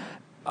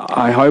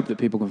 I hope that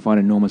people can find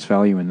enormous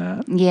value in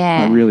that.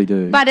 Yeah. I really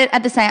do. But it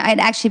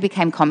actually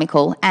became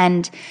comical,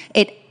 and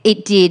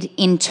it did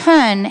in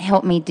turn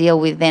help me deal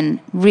with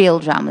then real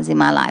dramas in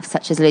my life,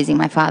 such as losing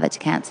my father to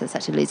cancer,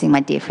 such as losing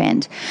my dear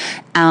friend,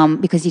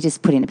 because you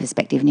just put it in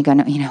perspective and you go,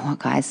 no, you know what,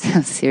 guys,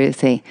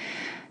 seriously,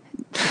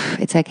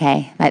 it's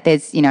okay. Like,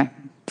 there's,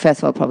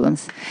 first world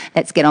problems.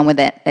 Let's get on with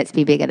it. Let's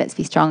be bigger. Let's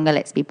be stronger.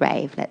 Let's be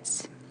brave.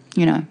 Let's,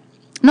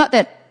 not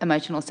that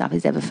emotional stuff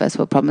is ever first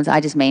world problems.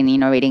 I just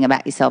mean, reading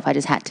about yourself. I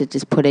just had to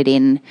just put it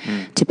in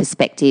to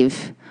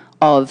perspective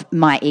of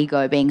my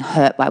ego being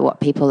hurt by what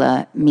people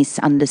are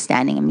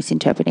misunderstanding and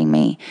misinterpreting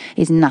me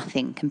is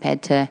nothing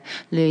compared to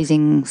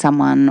losing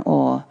someone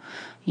or,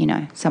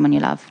 someone you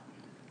love.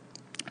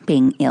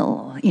 being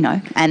ill,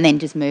 and then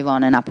just move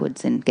on and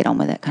upwards and get on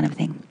with it kind of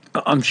thing.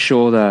 I'm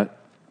sure that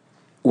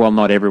while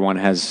not everyone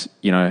has,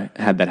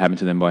 had that happen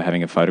to them by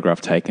having a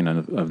photograph taken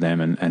of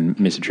them and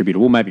misattributed,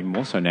 well, maybe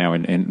more so now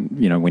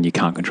when you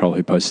can't control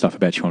who posts stuff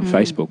about you on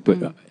Facebook,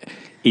 but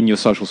in your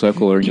social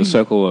circle or in your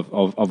circle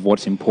of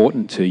what's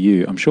important to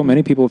you, I'm sure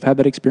many people have had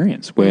that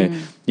experience where,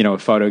 a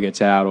photo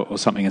gets out or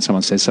something and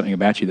someone says something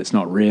about you that's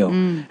not real,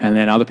 and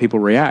then other people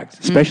react,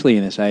 especially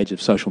in this age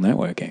of social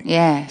networking.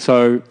 Yeah.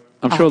 So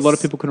I'm sure a lot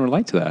of people can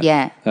relate to that.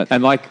 Yeah.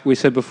 And like we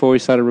said before we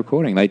started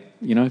recording,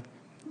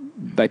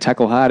 they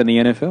tackle hard in the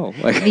NFL.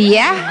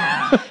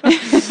 Yeah.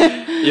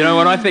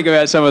 When I think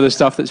about some of the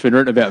stuff that's been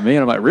written about me,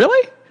 and I'm like,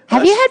 really?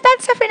 Have you had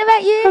bad stuff written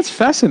about you? That's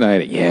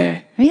fascinating,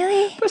 yeah.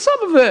 Really? But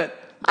some of it...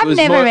 I've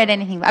never read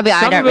anything. I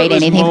don't read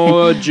anything. Some of it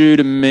was more due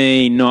to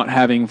me not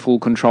having full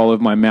control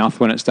of my mouth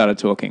when it started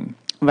talking.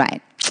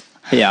 Right.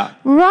 Yeah.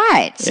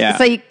 Right. Yeah.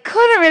 So you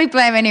couldn't really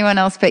blame anyone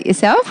else but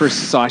yourself?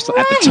 Precisely.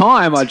 Right. At the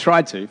time, I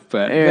tried to,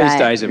 but these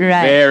days are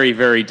very,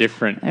 very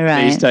different.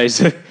 Right. These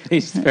days are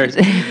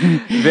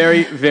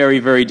very, very,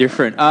 very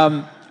different.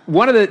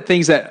 One of the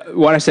things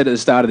what I said at the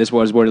start of this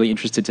was really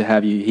interested to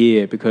have you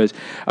here because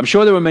I'm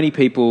sure there were many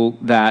people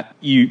that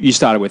you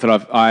started with, and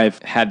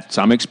I've had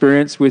some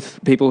experience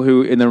with people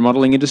who in the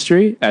modelling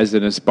industry as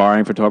an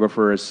aspiring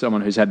photographer, as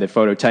someone who's had their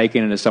photo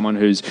taken, and as someone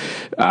who's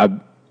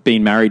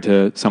been married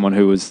to someone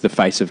who was the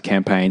face of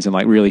campaigns and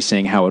really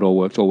seeing how it all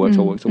works.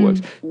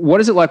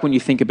 What is it like when you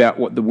think about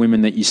what the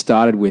women that you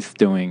started with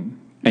doing,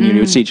 and you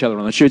would see each other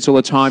on the shoots all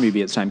the time, you'd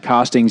be at the same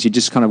castings, you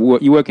just kind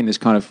of you work in this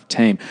kind of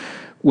team.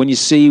 When you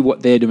see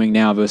what they're doing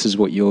now versus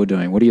what you're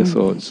doing, what are your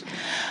thoughts?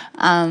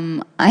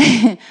 I'm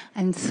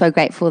so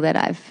grateful that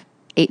I've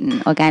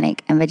eaten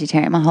organic and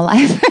vegetarian my whole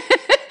life.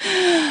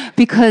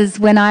 Because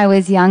when I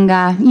was younger,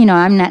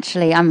 I'm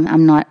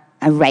not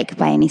a rake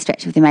by any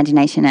stretch of the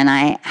imagination, and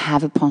I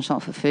have a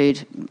penchant for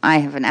food. I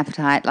have an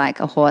appetite like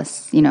a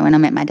horse. When I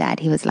met my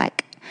dad, he was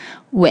like,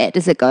 where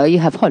does it go? You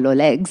have hollow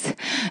legs.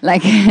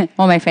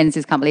 All my friends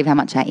just can't believe how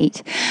much I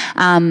eat.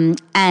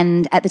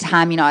 And at the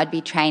time, I'd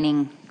be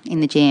training in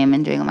the gym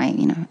and doing all my,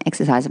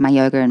 exercise and my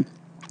yoga, and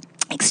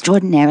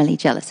extraordinarily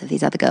jealous of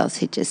these other girls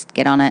who just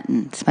get on it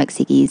and smoke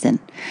ciggies and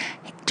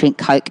drink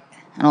Coke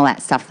and all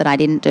that stuff that I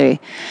didn't do.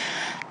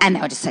 And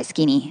they were just so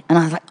skinny. And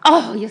I was like,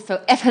 oh, you're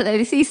so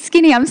effortlessly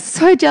skinny. I'm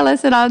so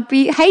jealous, and I'd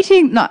be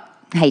not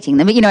hating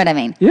them, but you know what I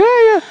mean.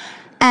 Yeah.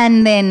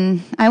 And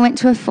then I went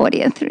to a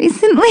 40th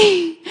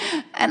recently,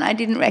 and I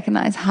did not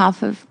recognize half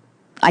the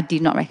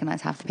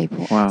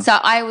people. Wow. So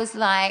I was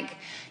like,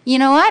 you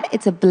know what?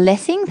 It's a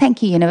blessing.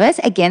 Thank you, universe.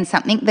 Again,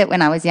 something that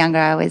when I was younger,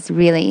 I was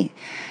really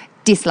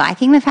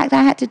disliking the fact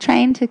that I had to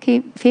train to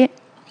keep fit.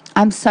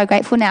 I'm so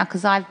grateful now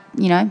because I've,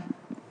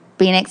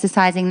 been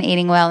exercising and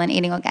eating well and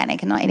eating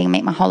organic and not eating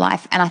meat my whole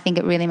life, and I think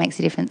it really makes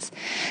a difference.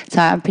 So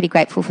I'm pretty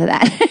grateful for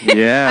that.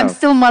 Yeah. I'm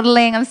still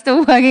modelling. I'm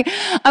still working.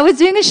 I was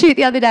doing a shoot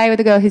the other day with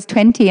a girl who's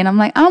 20, and I'm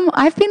like,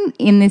 I've been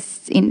in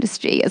this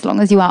industry as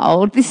long as you are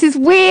old. This is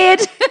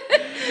weird.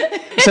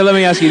 So let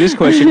me ask you this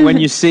question: when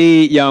you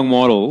see young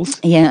models,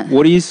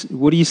 what do you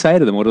say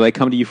to them, or do they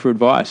come to you for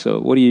advice, or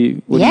what do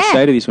you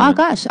say to these women? Oh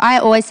gosh, I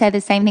always say the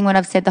same thing what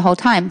I've said the whole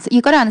time. So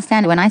you've got to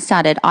understand, when I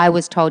started, I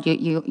was told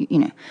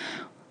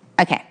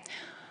okay.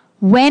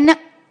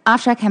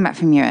 After I came back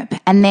from Europe,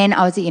 and then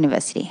I was at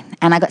university,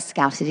 and I got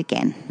scouted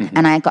again,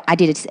 and I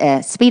did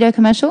a Speedo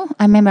commercial.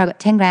 I remember I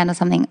got 10 grand or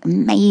something,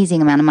 amazing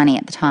amount of money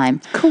at the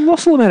time.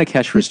 Colossal amount of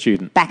cash for a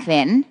student. Back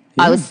then,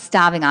 I was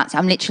starving art. So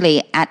I'm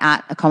literally at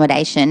art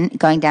accommodation,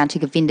 going down to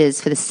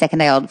Govinda's for the second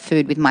day old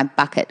food with my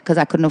bucket because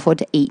I couldn't afford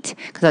to eat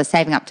because I was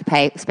saving up to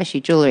pay,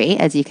 especially jewellery,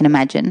 as you can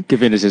imagine.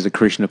 Govinda's is a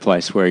Krishna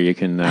place where you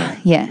can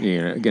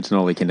get an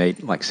all you can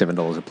eat, like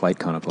 $7 a plate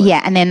kind of place.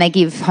 Yeah, and then they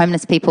give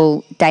homeless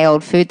people day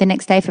old food the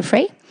next day for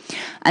free.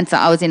 And so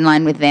I was in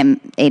line with them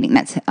eating.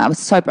 I was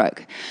so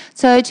broke.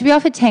 So to be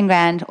offered 10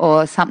 grand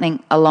or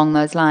something along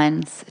those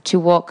lines to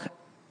walk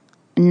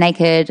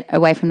naked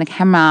away from the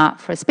camera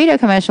for a Speedo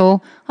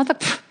commercial, I was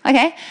like,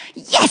 okay,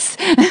 yes.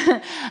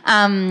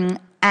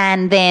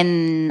 And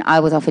then I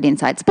was offered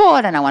Inside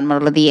Sport and I won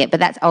Model of the Year.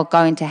 But I'll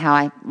go into how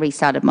I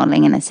restarted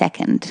modelling in a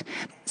second.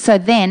 So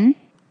then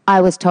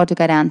I was told to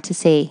go down to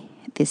see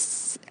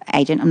this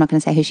agent, I'm not going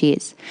to say who she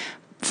is,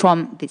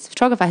 from this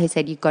photographer who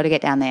said, you've got to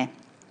get down there.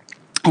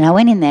 And I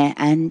went in there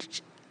and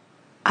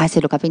I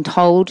said, look, I've been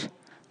told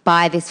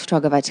by this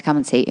photographer to come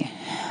and see you.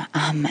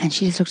 And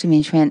she just looked at me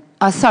and she went,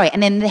 oh, sorry.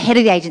 And then the head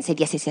of the agent said,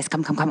 yes,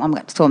 come.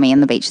 Saw me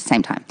on the beach at the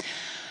same time.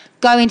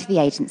 Go into the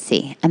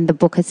agency. And the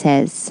booker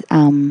says,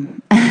 I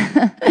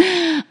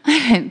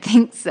don't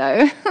think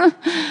so.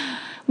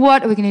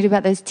 What are we going to do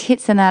about those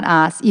tits and that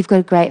ass? You've got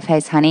a great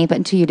face, honey, but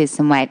until you lose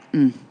some weight,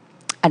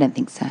 I don't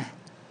think so.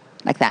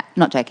 Like that,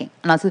 not joking.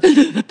 And I was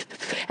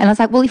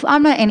like, well,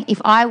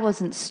 if I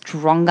wasn't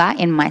stronger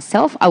in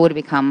myself, I would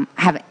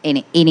have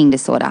an eating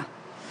disorder.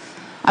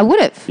 I would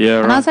have. Yeah,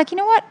 and right. I was like, you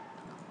know what?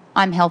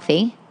 I'm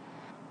healthy.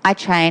 I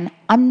train.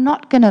 I'm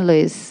not going to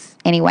lose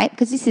any weight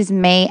because this is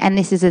me and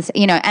this is,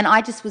 and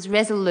I just was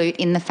resolute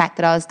in the fact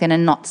that I was going to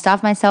not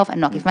starve myself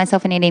and not give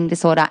myself an eating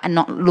disorder and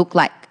not look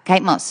like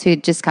Kate Moss,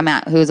 who'd just come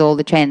out, who was all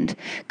the trend.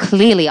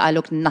 Clearly, I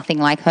looked nothing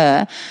like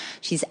her.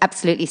 She's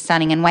absolutely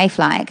stunning and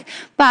waif-like.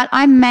 But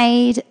I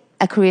made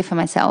a career for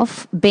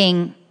myself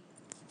being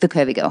the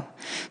curvy girl.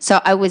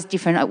 So I was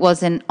different. It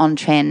wasn't on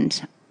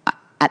trend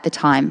at the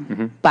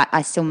time, but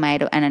I still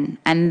made it,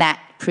 and that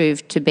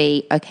proved to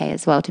be okay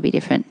as well, to be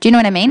different. Do you know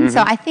what I mean?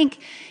 So I think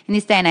in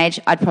this day and age,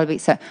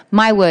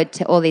 my word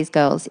to all these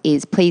girls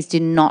is please do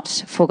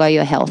not forego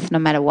your health no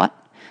matter what.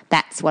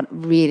 That's what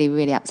really,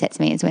 really upsets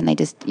me is when they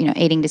just,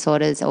 eating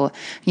disorders or,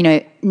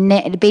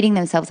 beating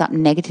themselves up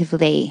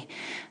negatively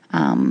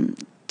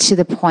to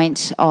the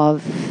point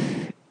of,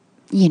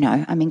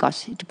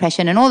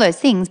 depression and all those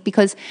things,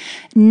 because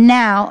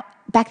now,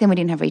 back then we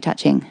didn't have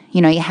retouching.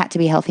 You had to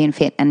be healthy and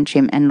fit and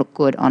trim and look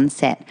good on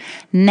set.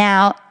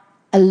 Now,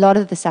 a lot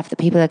of the stuff that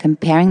people are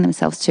comparing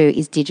themselves to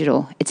is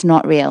digital. It's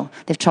not real.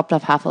 They've chopped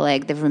off half a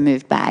leg. They've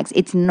removed bags.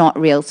 It's not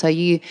real. So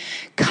you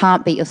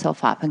can't beat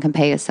yourself up and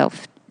compare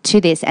yourself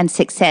to this. And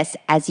success,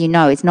 as you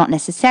know, is not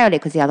necessarily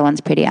because the other one's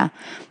prettier.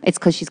 It's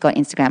because she's got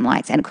Instagram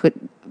likes and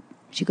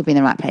she could be in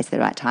the right place at the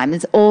right time.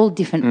 There's all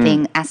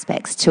different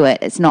aspects to it.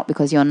 It's not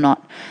because you're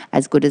not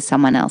as good as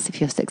someone else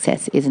if your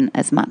success isn't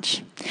as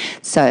much.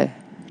 So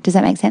does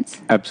that make sense?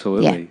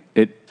 Absolutely.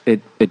 Yeah.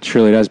 It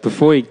truly does.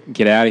 Before we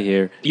get out of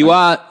here, you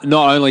are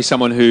not only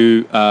someone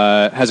who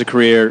has a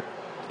career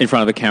in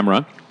front of the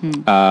camera,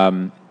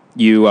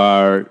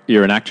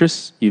 you're an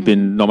actress. You've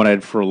been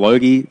nominated for a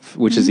Logie,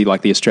 which is the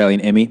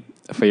Australian Emmy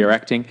for your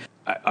acting.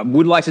 I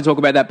would like to talk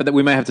about that, but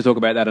we may have to talk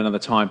about that another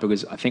time,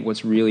 because I think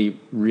what's really,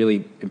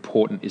 really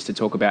important is to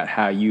talk about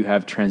how you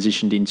have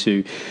transitioned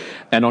into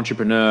an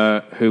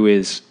entrepreneur who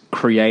is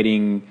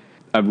creating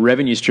a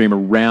revenue stream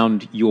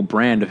around your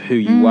brand of who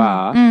you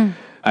are.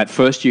 At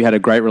first, you had a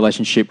great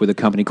relationship with a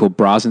company called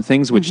Bras and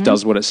Things, which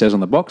does what it says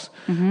on the box.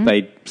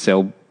 They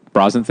sell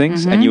bras and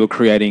things, and you were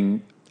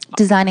creating...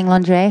 Designing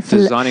lingerie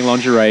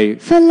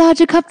for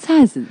larger cup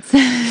sizes.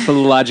 For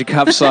larger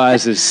cup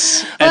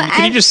sizes. And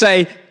can you just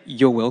say,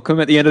 you're welcome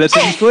at the end of that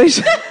sentence, please?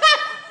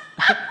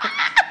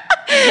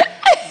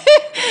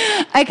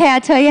 Okay,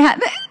 I'll tell you how...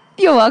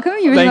 You're welcome.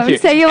 You Thank you.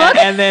 Say you're welcome.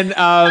 And then...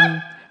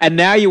 and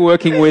now you're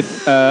working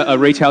with a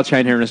retail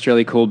chain here in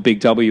Australia called Big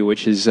W,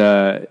 which is...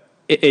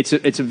 It's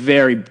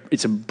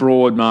a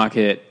broad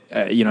market.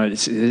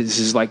 This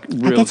is like real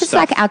stuff. I guess it's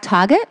like our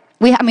Target.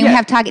 We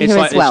have Target here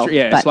as well.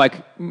 It's like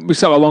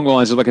so along the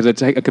lines of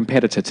a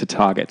competitor to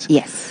Target.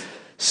 Yes.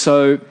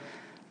 So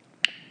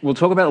we'll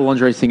talk about the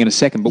lingerie thing in a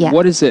second. But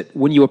what is it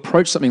when you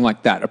approach something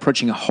like that,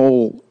 approaching a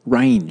whole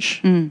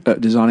range,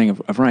 designing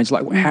of range?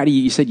 Like, how do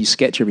you said you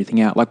sketch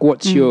everything out? Like,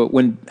 what's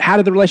how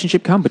did the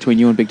relationship come between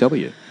you and Big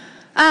W?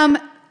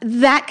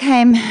 That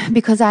came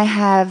because I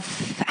have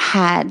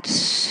had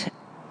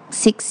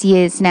 6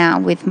 years now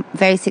with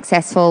very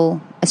successful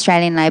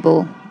Australian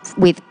label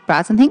with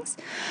Bras and Things.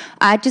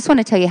 I just want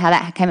to tell you how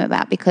that came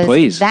about,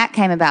 because that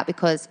came about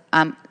because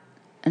and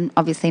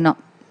obviously not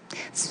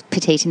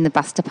petite in the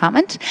bust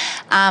department,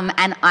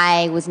 and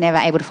I was never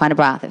able to find a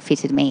bra that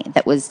fitted me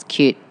that was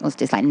cute. It was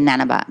just like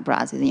nana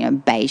bras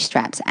with beige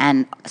straps,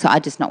 and so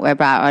I'd just not wear a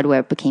bra, or I'd wear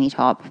a bikini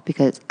top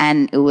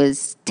and it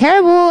was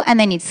terrible,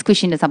 and then you'd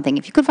squish into something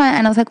if you could find it,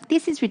 and I was like,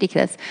 this is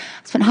ridiculous.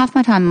 I spent half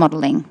my time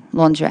modelling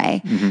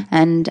lingerie,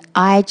 and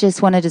I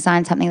just want to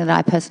design something that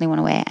I personally want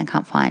to wear and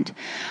can't find.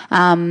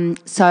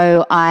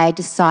 So I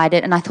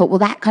decided, and I thought, well,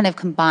 that kind of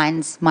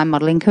combines my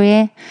modelling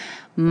career,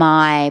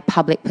 my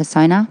public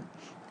persona,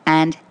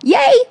 and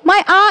yay,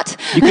 my art.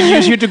 You can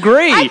use your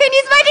degree. I can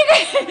use my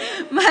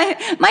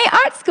degree, my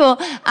art school,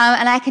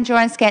 and I can draw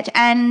and sketch.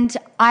 And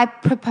I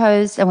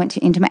proposed, I went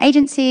into my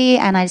agency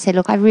and I said,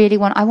 look, I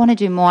want to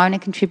do more. I want to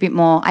contribute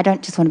more. I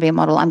don't just want to be a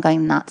model. I'm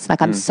going nuts.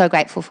 Like, I'm so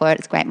grateful for it.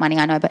 It's great money,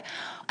 I know, but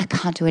I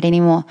can't do it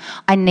anymore.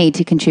 I need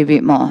to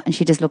contribute more. And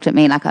she just looked at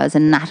me like I was a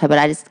nutter, but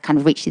I just kind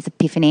of reached this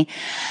epiphany.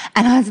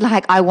 And I was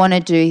like, I want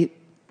to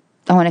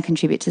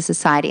contribute to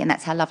society, and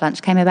that's how Love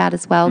Lunch came about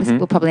as well.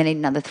 We'll probably need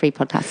another 3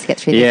 podcasts to get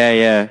through this.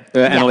 Yeah.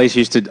 Annalise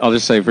used to, I'll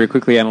just say very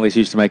quickly, Annalise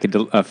used to make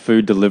a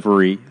food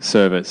delivery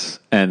service,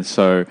 and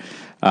so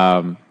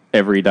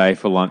every day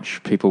for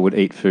lunch, people would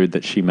eat food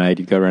that she made.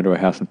 You'd go around to her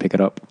house and pick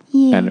it up,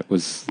 and it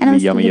was the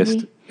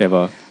yummiest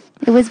ever.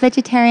 It was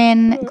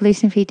vegetarian,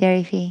 gluten-free,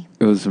 dairy-free.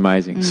 It was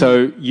amazing.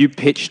 So you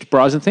pitched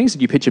Bras and Things?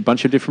 Did you pitch a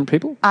bunch of different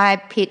people? I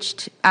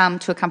pitched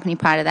to a company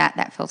prior to that.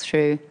 That fell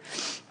through.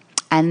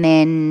 And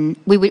then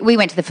we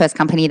went to the first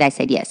company. They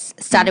said yes.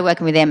 Started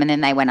working with them, and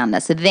then they went under.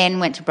 So then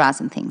went to Bras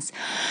and Things,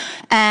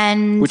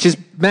 which is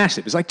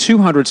massive. It's like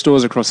 200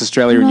 stores across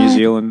Australia and New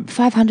Zealand.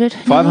 500.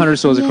 500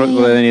 stores across. Yeah.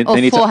 Well,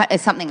 they need 400,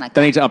 something like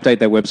that. They need to update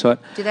their website.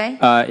 Do they?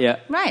 Yeah.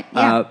 Right.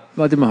 Yeah.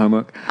 I did my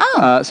homework.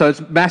 Oh. So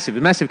it's massive.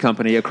 A massive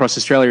company across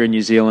Australia and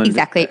New Zealand.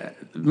 Exactly.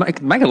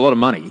 Make a lot of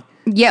money.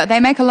 Yeah, they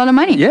make a lot of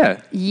money.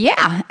 Yeah.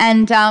 Yeah,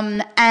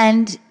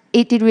 and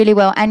it did really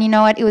well. And you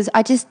know what?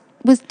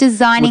 was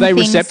designing Were they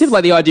things. receptive?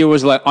 Like the idea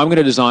was like, I'm going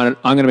to design it,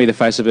 I'm going to be the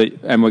face of it,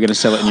 and we're going to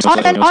sell it in your stores.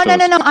 No.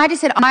 I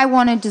just said, I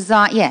want to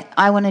design,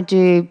 I want to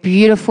do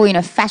beautiful,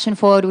 fashion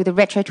forward with a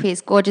retro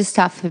twist, gorgeous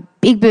stuff,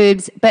 big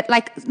boobs, but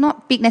like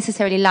not big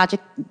necessarily, larger,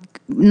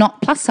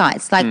 not plus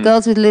size. Like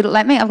girls with little,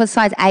 like me, I've got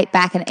size 8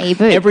 back and E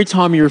boob. Every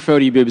time you refer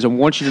to your boobs, I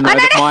want you to know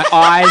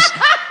that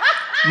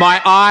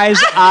my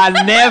eyes are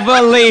never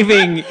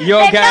leaving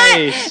your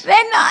gaze.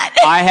 They're not.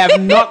 I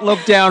have not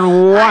looked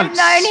down once.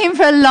 I've known him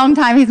for a long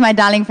time. He's my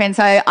darling friend,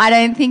 so I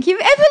don't think you've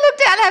ever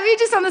looked down, have you?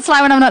 Just on the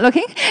slide when I'm not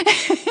looking?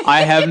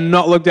 I have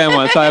not looked down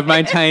once. I have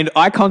maintained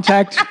eye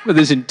contact for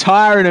this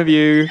entire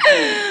interview.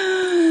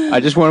 I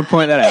just want to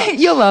point that out.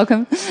 You're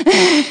welcome.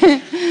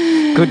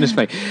 Goodness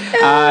me.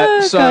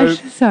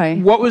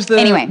 Sorry. What was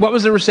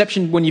the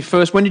reception when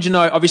did you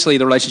know, obviously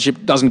the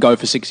relationship doesn't go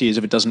for 6 years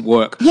if it doesn't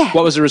work. Yeah.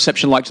 What was the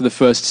reception like to the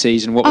first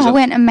season? It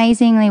went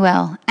amazingly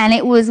well. And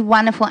it was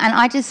wonderful. And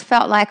I just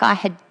felt like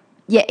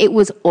it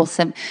was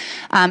awesome.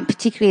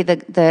 Particularly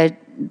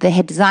the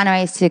head designer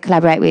I used to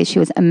collaborate with, she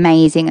was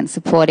amazing and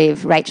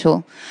supportive.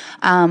 Rachel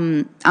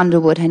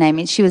Underwood, her name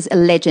is. She was a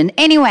legend.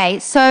 Anyway,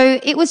 so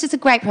it was just a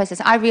great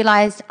process. I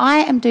realised I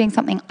am doing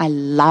something I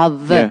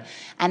love,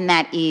 and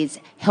that is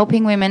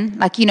helping women.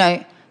 Like,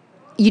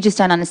 you just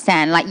don't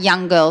understand. Like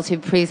young girls who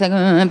previously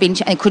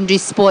couldn't do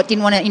sport,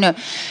 didn't want to,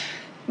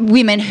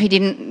 women who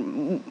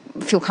didn't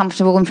feel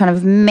comfortable in front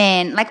of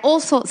men, like all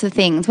sorts of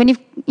things. When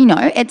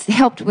it's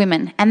helped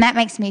women, and that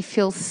makes me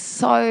feel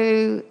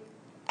so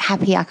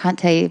happy. I can't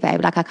tell you,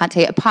 babe. Like I can't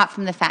tell you. Apart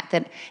from the fact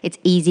that it's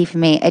easy for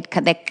me,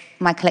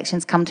 my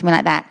collections come to me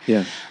like that.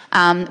 Yeah.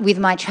 With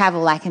my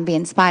travel, I can be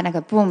inspired. And I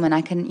go boom, and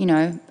I can,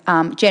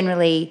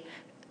 generally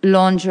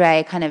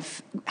lingerie kind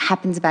of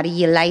happens about a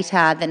year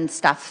later than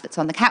stuff that's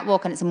on the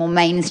catwalk, and it's a more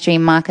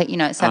mainstream market.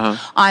 So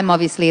I'm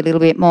obviously a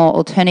little bit more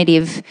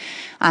alternative.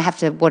 I have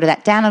to water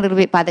that down a little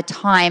bit. By the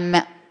time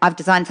I've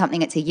designed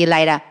something, it's a year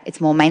later.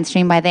 It's more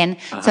mainstream by then.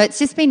 So it's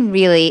just been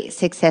really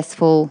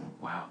successful.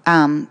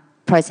 Wow.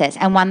 Process,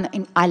 and one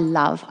I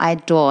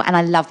adore, and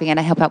I love being able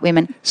to help out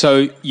women.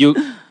 So you've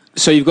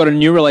got a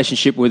new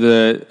relationship with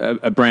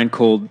a brand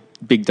called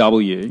Big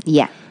W.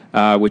 Yeah.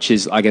 Which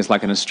is, I guess,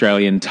 like an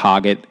Australian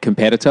Target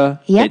competitor.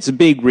 Yeah. It's a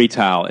big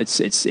retail.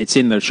 It's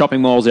in the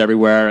shopping malls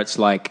everywhere. It's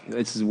like,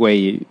 this is where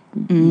you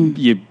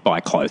buy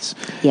clothes.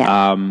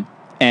 Yeah.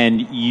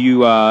 And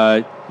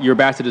you're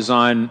about to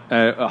design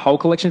a whole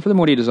collection for them.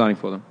 What are you designing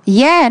for them?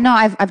 Yeah, no,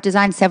 I've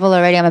designed several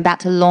already. I'm about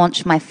to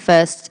launch my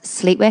first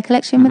sleepwear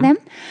collection with them,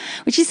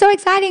 which is so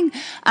exciting.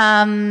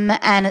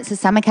 And it's a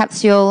summer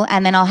capsule,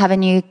 and then I'll have a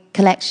new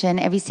collection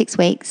every 6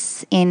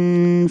 weeks.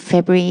 In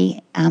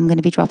February, I'm going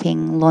to be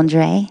dropping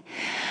lingerie.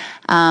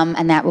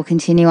 And that will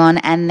continue on.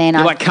 And then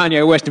You're like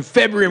Kanye West. In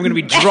February, I'm going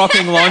to be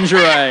dropping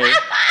lingerie.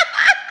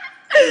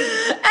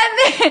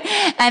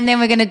 And then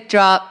we're going to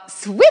drop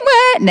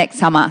swimwear next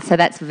summer. So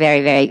that's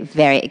very, very,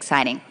 very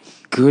exciting.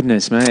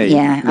 Goodness me.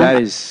 Yeah.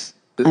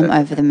 I'm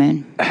over the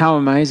moon. How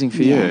amazing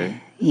for you.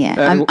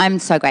 Yeah. I'm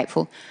so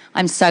grateful.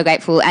 I'm so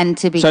grateful. And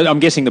to be... So I'm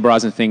guessing the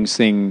Bras and Things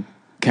thing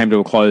came to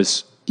a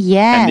close.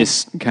 Yeah. And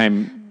this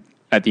came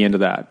at the end of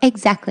that.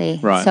 Exactly.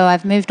 Right. So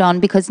I've moved on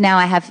because now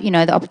I have,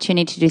 the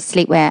opportunity to do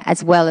sleepwear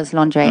as well as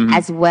lingerie,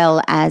 as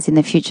well as in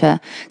the future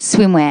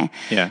swimwear.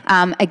 Yeah.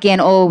 Again,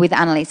 all with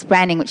Annalise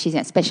branding, which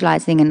is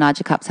specialising in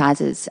larger cup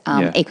sizes,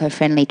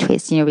 eco-friendly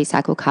twists,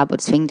 recycled cardboard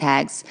swing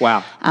tags.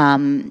 Wow.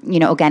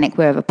 Organic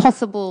wherever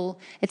possible.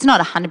 It's not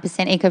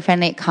 100%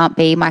 eco-friendly. It can't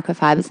be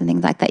microfibers and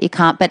things like that. You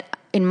can't. But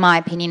in my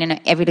opinion,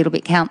 every little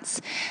bit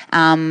counts.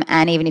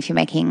 And even if you're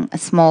making a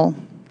small...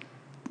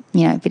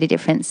 bit of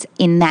difference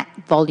in that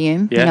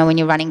volume. Yeah. When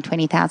you're running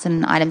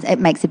 20,000 items, it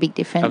makes a big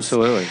difference.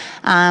 Absolutely.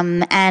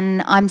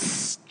 And I'm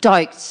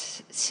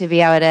stoked to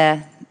be able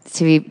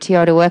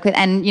to work with,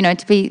 and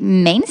to be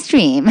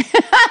mainstream.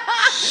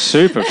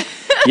 Super.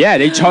 Yeah,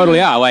 they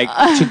totally are. Like,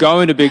 to go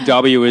into Big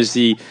W is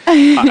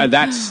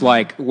that's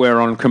like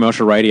we're on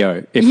commercial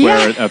radio if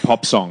we're a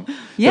pop song.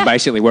 Yeah. But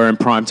basically, we're in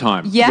prime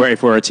time. Yeah.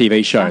 If we're a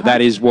TV show.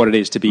 That is what it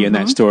is to be in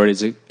that store. It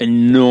is an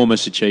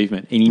enormous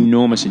achievement.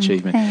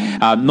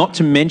 Not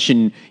to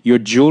mention your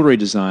jewellery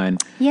design,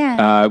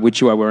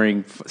 which you are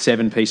wearing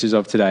 7 pieces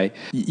of today.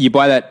 You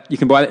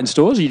can buy that in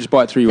stores, or you just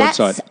buy it through your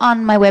website? That's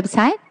on my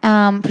website,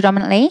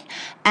 predominantly,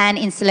 and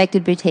in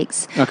selected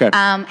boutiques. Okay.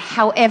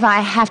 However,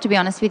 I have to be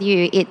honest with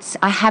you,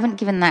 I haven't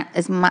given that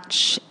as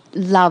much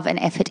love and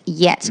effort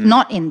yet,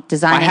 not in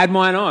designing. I had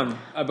mine on,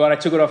 but I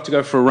took it off to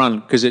go for a run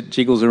because it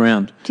jiggles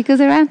around. Jiggles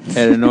around?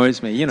 It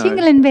annoys me,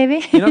 Jiggling,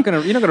 baby. You're not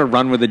gonna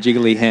run with a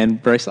jiggly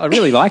hand bracelet. I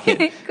really like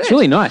it. It's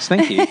really nice,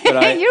 thank you.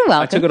 But You're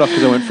welcome. I took it off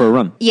because I went for a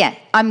run. Yeah,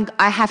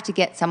 I have to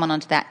get someone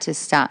onto that to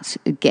start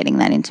getting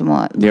that into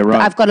more. Yeah, right.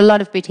 I've got a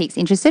lot of boutiques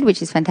interested,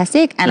 which is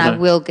fantastic, and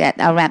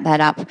I'll ramp that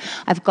up.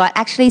 I've got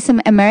actually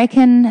some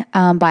American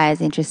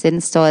buyers interested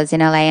in stores in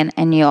LA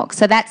and New York.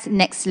 So that's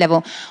next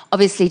level.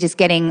 Obviously, just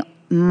getting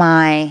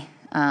my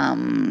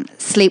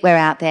sleepwear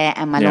out there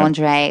and my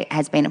lingerie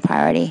has been a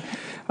priority.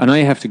 I know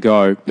you have to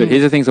go, but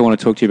here's the things I want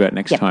to talk to you about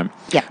next time.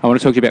 Yep. I want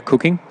to talk to you about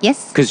cooking.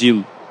 Yes. Because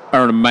you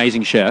are an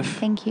amazing chef.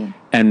 Thank you.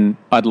 And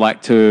I'd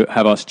like to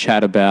have us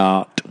chat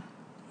about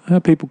how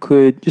people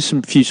could, just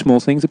some few small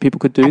things that people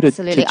could do to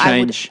change. I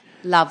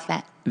would love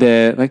that.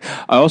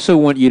 I also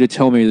want you to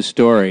tell me the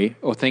story,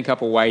 or think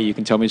up a way you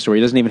can tell me the story.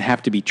 It doesn't even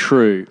have to be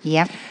true.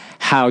 Yep.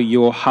 How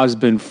your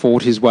husband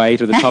fought his way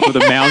to the top of the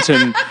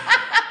mountain,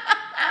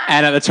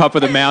 and at the top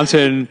of the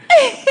mountain,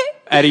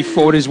 and he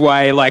fought his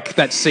way, like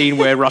that scene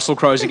where Russell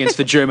Crowe's against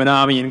the German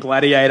army in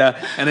Gladiator,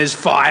 and there's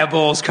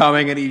fireballs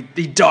coming, and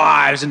he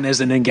dives, and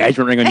there's an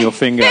engagement ring on your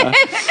finger.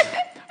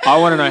 I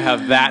want to know how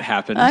that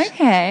happened.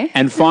 Okay.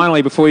 And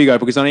finally, before you go,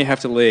 because I know you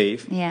have to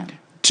leave,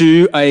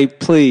 do a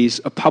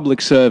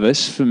public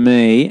service for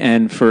me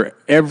and for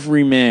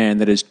every man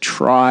that has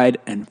tried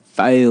and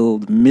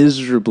failed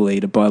miserably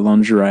to buy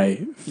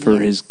lingerie for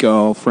his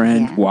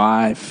girlfriend,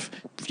 wife,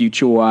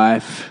 future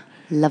wife,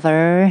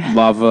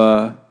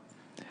 lover.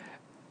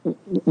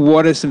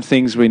 What are some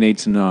things we need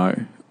to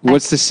know?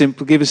 What's the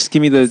simple? Give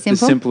me the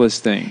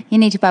simplest thing. You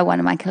need to buy one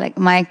of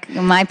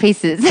my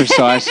pieces.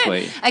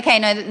 Precisely. Okay,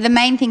 no, the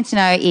main thing to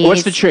know is...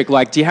 What's the trick?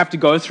 Like, do you have to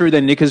go through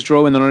their knickers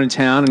drawer when they're not in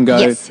town and go...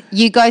 Yes,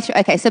 you go through...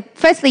 Okay, so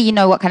firstly, you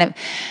know what kind of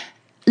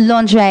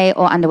lingerie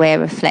or underwear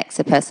reflects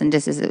a person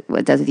just as it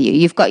does with you.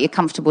 You've got your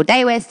comfortable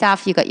daywear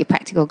stuff, you've got your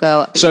practical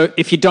girl. So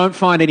if you don't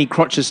find any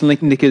crotchless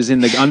knickers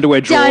in the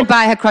underwear drawer... Don't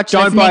buy her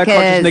crotchless knickers. Don't buy her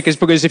crotchless knickers,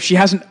 because if she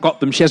hasn't got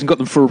them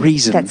for a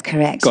reason. That's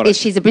correct. Got it. If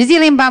she's a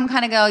Brazilian bum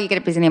kind of girl, you get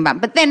a Brazilian bum.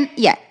 But then,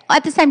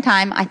 at the same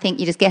time, I think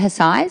you just get her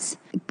size,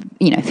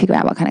 figure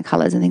out what kind of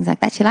colours and things like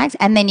that she likes.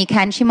 And then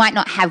she might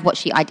not have what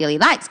she ideally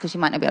likes because she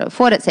might not be able to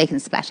afford it, so you can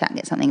splash out and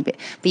get something. But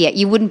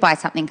you wouldn't buy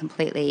something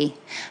completely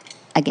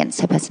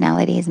against her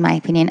personality, is my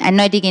opinion. And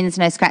no dig-ins,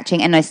 no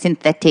scratching, and no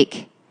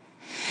synthetic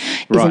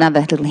is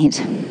another little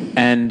hint.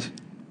 And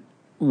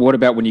what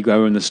about when you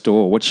go in the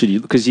store? What should you...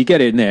 Because you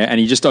get in there and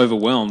you're just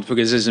overwhelmed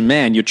because as a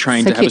man, you're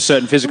trained to have a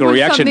certain physical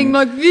reaction. Something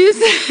like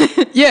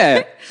this.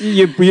 Yeah.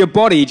 Your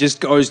body just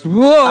goes,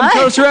 whoa,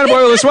 I'm surrounded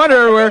by all this wonder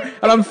everywhere,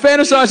 and I'm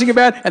fantasizing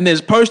about, and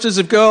there's posters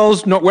of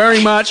girls not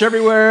wearing much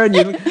everywhere, and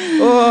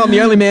I'm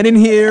the only man in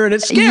here, and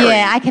it's scary.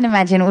 Yeah, I can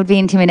imagine. It would be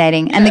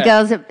intimidating. And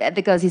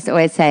the girls used to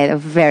always say, they're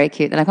very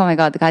cute. They're like, oh my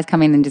God, the guys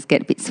come in and just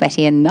get a bit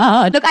sweaty and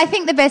Look, I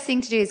think the best thing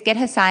to do is get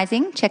her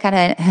sizing, check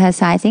out her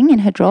sizing in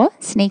her drawer,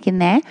 sneak in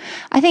there.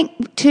 I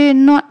think to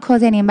not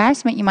cause any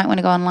embarrassment, you might want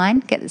to go online,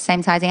 get the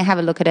same sizing, have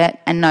a look at it,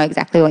 and know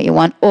exactly what you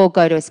want, or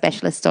go to a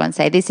specialist store and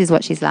say, this is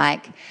what she's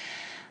like.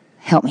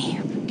 Help me.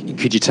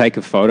 Could you take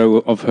a photo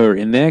of her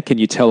in there? Can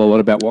you tell a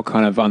lot about what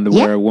kind of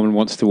underwear a woman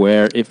wants to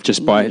wear if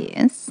just by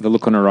the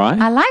look on her eye?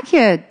 I like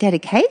your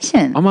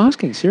dedication. I'm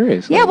asking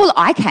seriously. Yeah, well,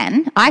 I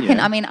can.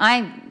 I mean,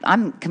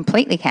 I'm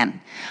completely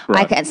can.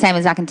 Right. I can, same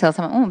as I can tell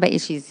someone, I bet you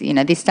she's,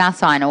 this star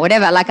sign or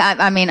whatever. Like,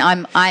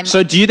 I'm...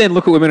 So do you then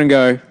look at women and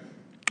go,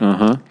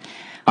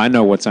 I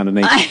know what's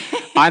underneath.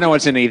 I know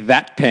what's underneath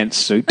that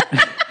pantsuit.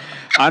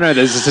 I know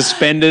there's the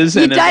suspenders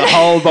and there's a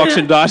whole box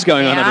and dice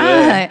going on over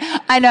there.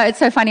 I know, it's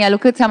so funny. I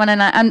look at someone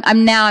and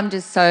I'm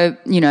just so,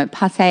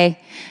 passé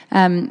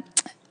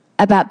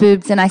about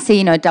boobs, and I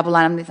see, double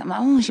line. I'm like,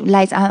 oh, she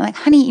lays. I'm like,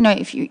 honey,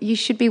 if you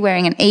should be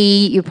wearing an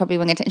E, you're probably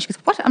wearing a 10. She goes,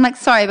 what? I'm like,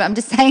 sorry, but I'm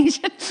just saying.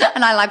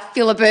 And I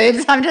feel her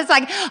boobs. I'm just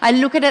like, I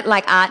look at it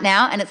like art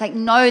now, and it's like,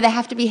 no, they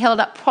have to be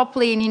held up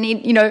properly, and you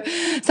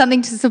need,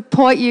 something to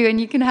support you, and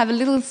you can have a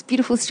little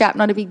beautiful strap,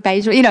 not a big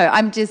beige.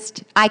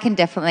 I can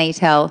definitely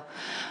tell.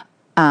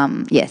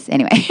 Yes,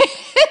 anyway.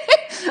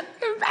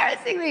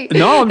 Embarrassingly.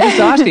 No, I'm just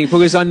asking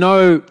because I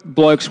know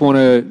blokes want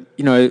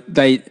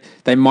to,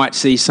 they might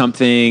see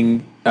something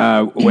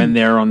when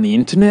they're on the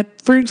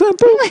internet, for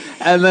example,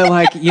 and they're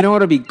like, you know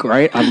what would be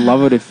great? I'd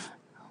love it if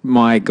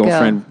my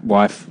girlfriend,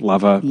 wife,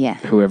 lover,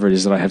 whoever it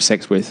is that I have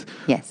sex with,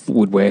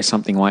 would wear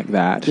something like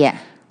that. Yeah.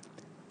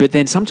 But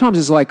then sometimes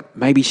it's like,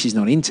 maybe she's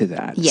not into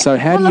that. Yeah. So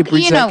how do you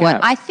bridge that gap?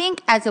 What? I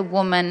think as a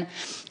woman...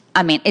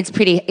 it's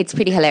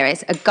pretty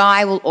hilarious. A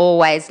guy will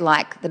always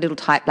like the little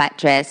tight black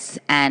dress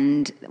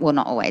and, well,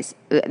 not always.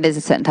 There's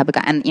a certain type of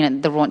guy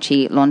and, the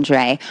raunchy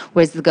lingerie,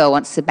 whereas the girl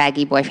wants the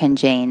baggy boyfriend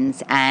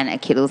jeans and a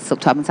cute little silk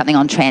top and something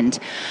on trend.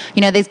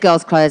 There's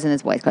girls' clothes and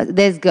there's boys' clothes.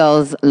 There's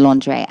girls'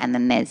 lingerie and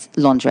then there's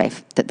lingerie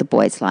that the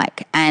boys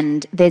like.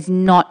 And there's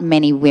not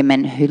many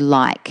women who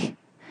like...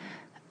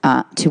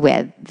 to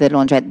wear the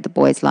lingerie that the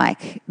boys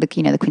like, the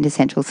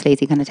quintessential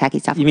sleazy kind of tacky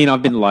stuff. You mean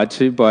I've been lied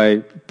to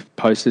by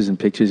posters and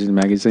pictures in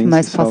magazines?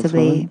 Most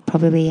possibly,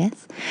 probably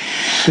yes.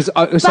 There's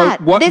a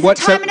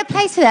time and a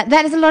place for that.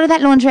 That is a lot of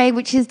that lingerie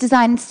which is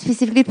designed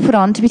specifically to put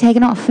on to be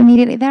taken off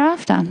immediately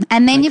thereafter.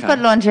 And then you've got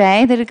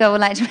lingerie that a girl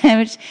would like to wear,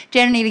 which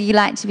generally you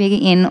like to be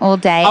in all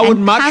day. I would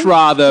much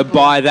rather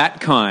buy that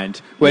kind.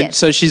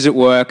 So she's at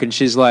work and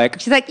she's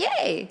like,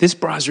 yay, this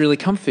bra's really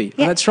comfy.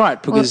 Yeah. Oh, that's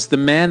right, because the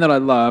man that I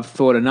love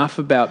thought enough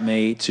about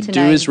me to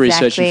do his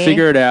research and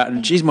figure it out,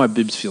 and geez, my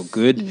boobs feel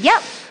good.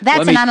 Yep,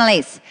 that's an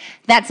Annalise.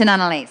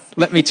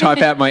 Let me type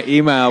out my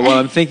email while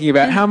I'm thinking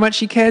about how much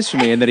he cares for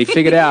me and that he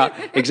figured out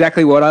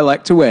exactly what I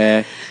like to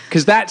wear,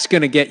 because that's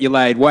going to get you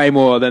laid way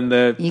more than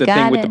the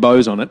thing with the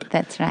bows on it.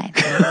 That's right.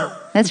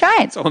 That's right.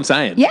 That's all I'm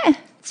saying. Yeah,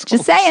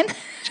 just saying.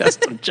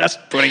 just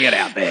putting it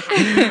out there.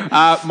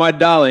 My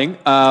darling,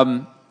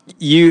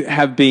 you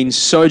have been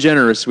so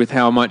generous with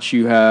how much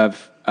you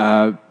have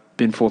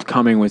been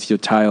forthcoming with your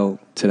tale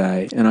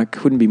today, and I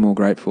couldn't be more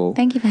grateful.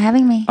 Thank you for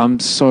having me. I'm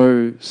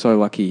so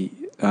lucky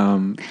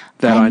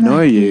that I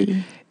know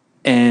you,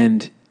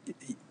 and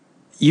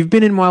you've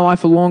been in my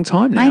life a long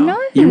time now. I know.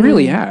 You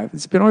really have.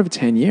 It's been over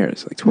 10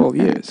 years, like 12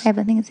 years. I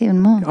think it's even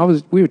more.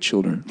 We were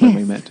children when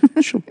we met.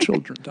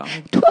 Children,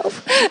 darling.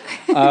 12.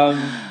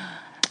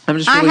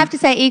 I have to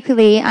say,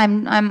 equally,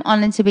 I'm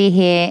honoured to be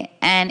here,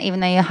 and even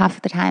though you're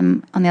half the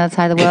time on the other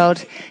side of the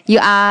world, you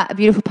are a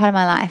beautiful part of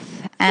my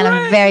life, and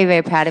I'm very,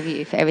 very proud of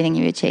you for everything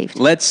you achieved.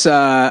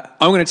 I'm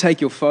going to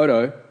take your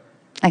photo,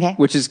 okay,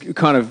 which is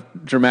kind of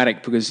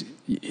dramatic because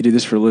you do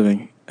this for a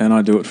living, and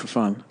I do it for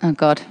fun. Oh,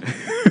 God.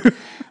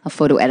 I'll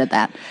photo edit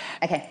that.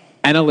 Okay.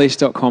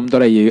 Annalise.com.au,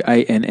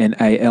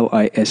 ANNALISE.com.au.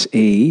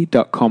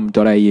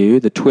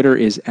 The Twitter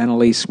is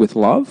Annalise with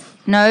Love.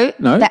 No?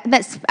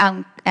 That's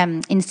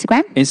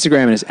Instagram.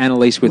 Instagram is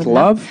Annalise with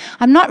Love.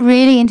 I'm not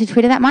really into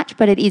Twitter that much,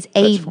 but it is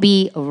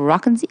AB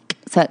Rockenzik.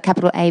 So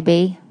capital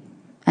AB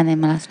and then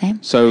my last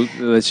name. So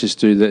let's just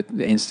do the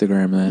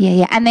Instagram then.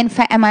 Yeah. And then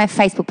and my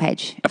Facebook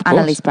page,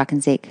 Annalise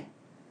Brockenzik.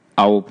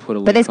 I will put a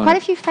link. But there's quite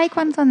a few fake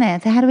ones on there.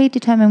 So how do we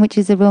determine which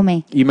is the real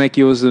me? You make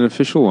yours an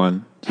official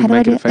one. How do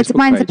I do it?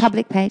 Mine's a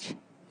public page.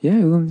 Yeah.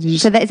 Well,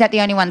 is that the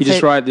only one? You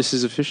just write, this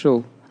is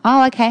official.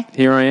 Oh, okay.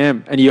 Here I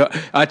am. And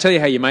I tell you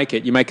how you make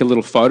it. You make a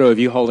little photo of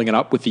you holding it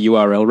up with the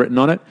URL written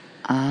on it.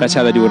 That's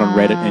how they do it on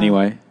Reddit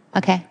anyway.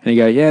 Okay. And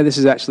you go, yeah, this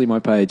is actually my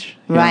page.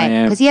 Here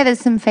right. Because, there's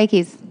some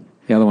fakies.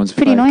 The other one's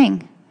pretty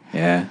annoying.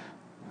 Yeah.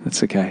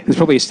 That's okay. There's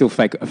probably still a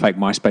fake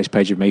MySpace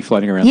page of me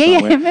floating around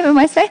somewhere. Yeah, remember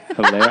MySpace?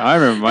 Hilarious. I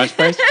remember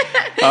MySpace.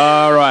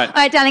 All right. All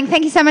right, darling.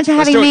 Thank you so much for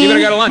having me. You're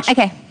going to go to lunch.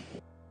 Okay.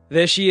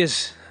 There she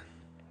is.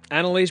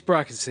 Annalise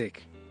Brockenzik.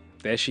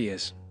 There she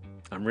is.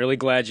 I'm really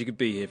glad you could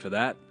be here for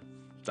that.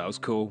 That was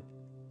cool.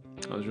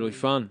 That was really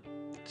fun.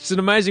 She's an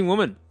amazing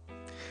woman.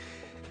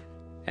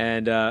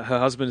 And her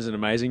husband is an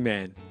amazing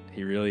man.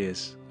 He really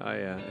is.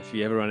 If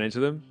you ever run into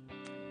them,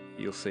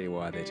 you'll see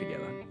why they're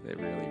together. They're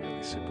really,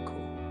 really super cool.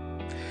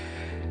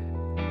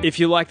 If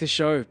you like the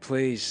show,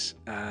 please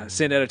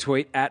send out a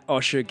tweet at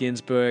Osher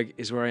Ginsberg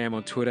is where I am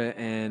on Twitter,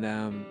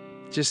 and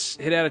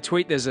just hit out a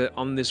tweet. There's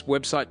on this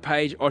website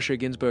page,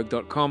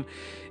 osherginsberg.com.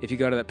 If you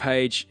go to that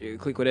page,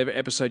 click whatever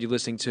episode you're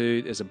listening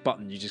to, there's a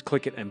button. You just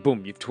click it and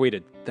boom, you've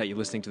tweeted that you're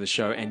listening to the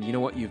show. And you know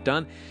what you've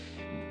done?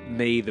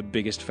 Me the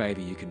biggest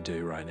favor you can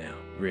do right now.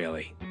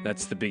 Really.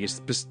 That's the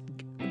biggest.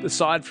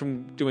 Aside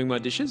from doing my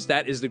dishes,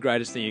 that is the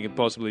greatest thing you can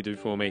possibly do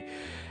for me.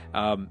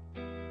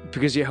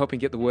 Because you're helping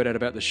get the word out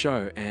about the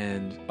show.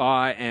 And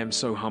I am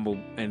so humbled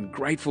and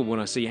grateful when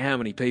I see how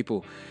many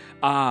people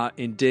are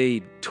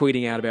indeed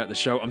tweeting out about the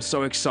show. I'm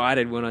so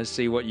excited when I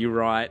see what you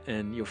write,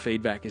 and your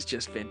feedback is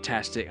just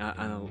fantastic.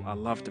 I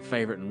love to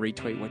favorite and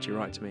retweet what you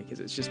write to me because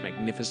it's just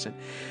magnificent.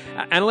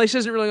 Annalise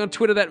isn't really on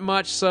Twitter that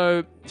much,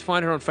 so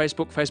find her on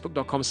Facebook,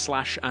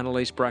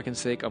 facebook.com/Annalise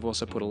Brockenzik. I've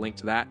also put a link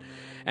to that.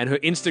 And her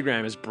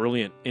Instagram is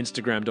brilliant,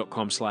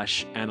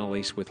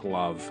 instagram.com/Annalise with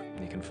Love.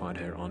 You can find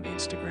her on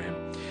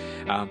Instagram.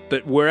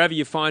 But wherever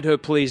you find her,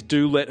 please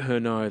do let her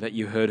know that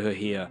you heard her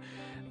here.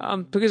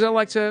 Because I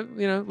like to,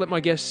 let my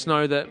guests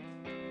know that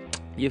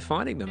you're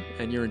finding them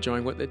and you're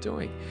enjoying what they're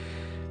doing.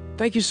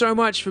 Thank you so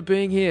much for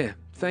being here.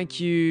 Thank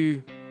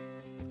you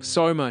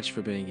so much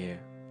for being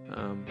here.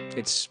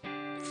 It's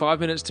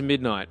 5 minutes to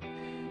midnight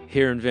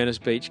here in Venice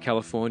Beach,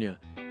 California.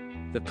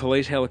 The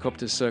police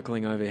helicopter's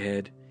circling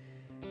overhead,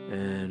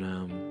 and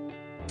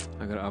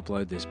I got to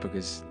upload this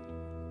because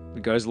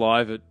it goes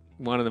live at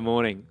 1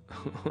 a.m.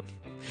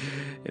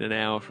 in an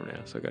hour from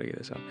now, so I got to get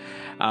this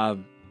up.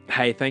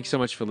 Hey, thanks so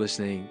much for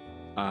listening.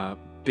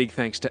 Big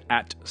thanks to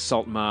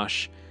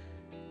 @Saltmarsh,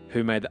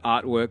 who made the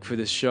artwork for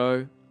this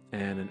show,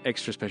 and an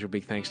extra special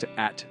big thanks to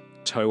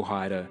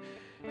 @Toehider,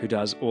 who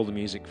does all the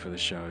music for the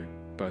show.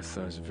 Both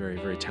those are very,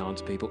 very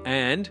talented people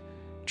and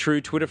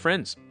true Twitter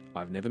friends.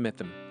 I've never met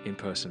them in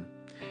person,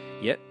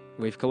 yet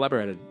we've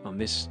collaborated on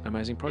this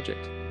amazing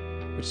project,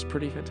 which is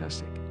pretty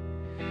fantastic.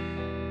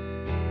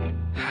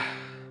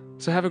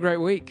 So have a great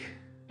week.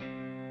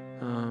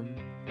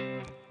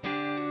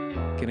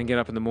 Gonna get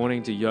up in the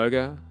morning, do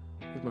yoga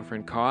with my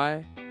friend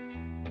Kai,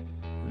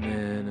 and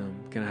then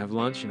I'm gonna have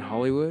lunch in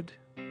Hollywood,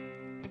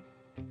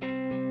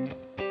 and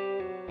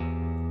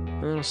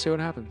then I'll see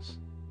what happens.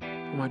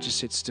 I might just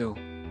sit still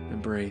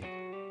and breathe.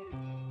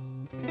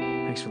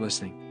 Thanks for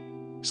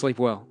listening. Sleep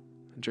well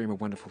and dream of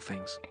wonderful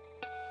things.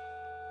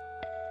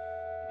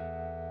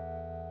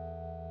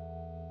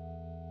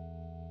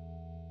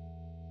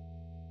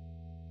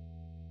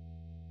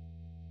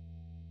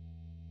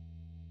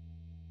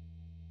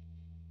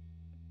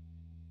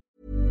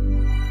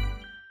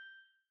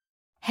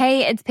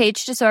 Hey, it's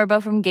Paige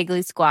DeSorbo from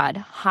Giggly Squad.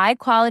 High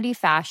quality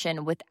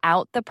fashion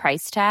without the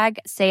price tag.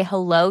 Say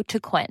hello to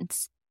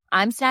Quince.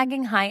 I'm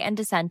snagging high-end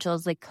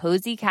essentials like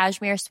cozy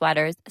cashmere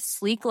sweaters,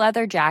 sleek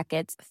leather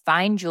jackets,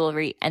 fine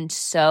jewelry, and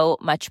so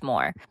much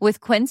more.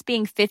 With Quince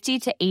being 50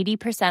 to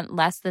 80%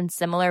 less than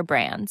similar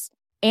brands.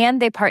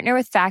 And they partner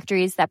with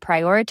factories that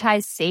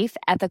prioritize safe,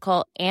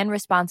 ethical, and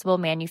responsible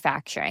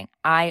manufacturing.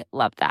 I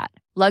love that.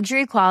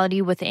 Luxury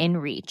quality within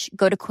reach.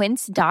 Go to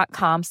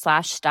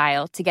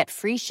quince.com/style to get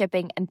free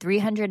shipping and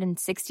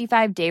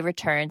 365-day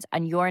returns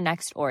on your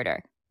next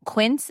order.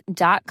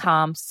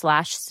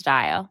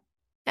 Quince.com/style.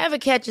 Ever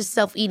catch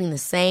yourself eating the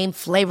same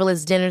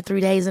flavorless dinner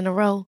 3 days in a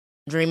row?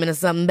 Dreaming of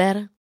something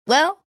better?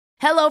 Well,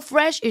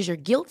 HelloFresh is your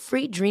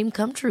guilt-free dream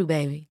come true,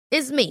 baby.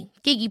 It's me,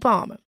 Keke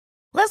Palmer.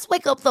 Let's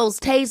wake up those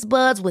taste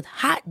buds with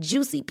hot,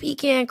 juicy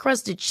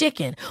pecan-crusted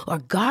chicken or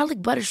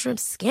garlic butter shrimp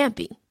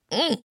scampi.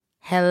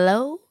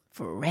 Hello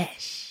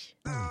Fresh.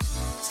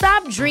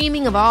 Stop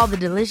dreaming of all the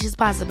delicious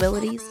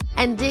possibilities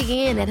and dig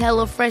in at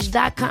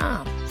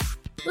HelloFresh.com.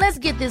 Let's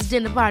get this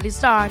dinner party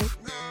started.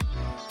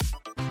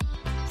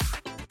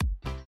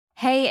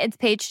 Hey, it's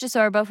Paige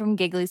DeSorbo from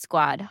Giggly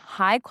Squad.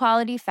 High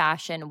quality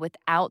fashion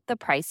without the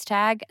price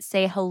tag.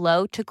 Say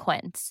hello to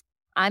Quince.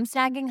 I'm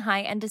snagging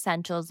high-end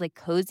essentials like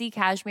cozy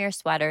cashmere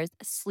sweaters,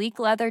 sleek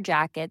leather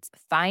jackets,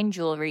 fine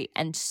jewelry,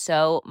 and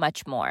so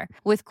much more.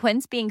 With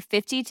Quince being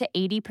 50 to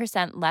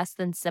 80% less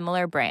than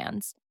similar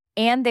brands.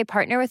 And they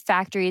partner with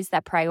factories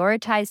that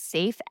prioritize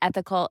safe,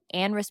 ethical,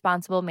 and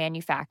responsible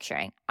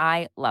manufacturing.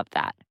 I love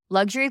that.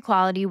 Luxury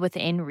quality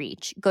within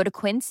reach. Go to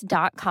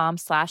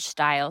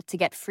quince.com/style to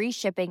get free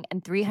shipping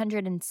and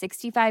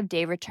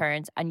 365-day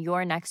returns on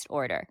your next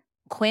order.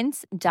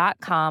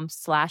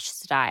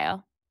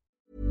 Quince.com/style.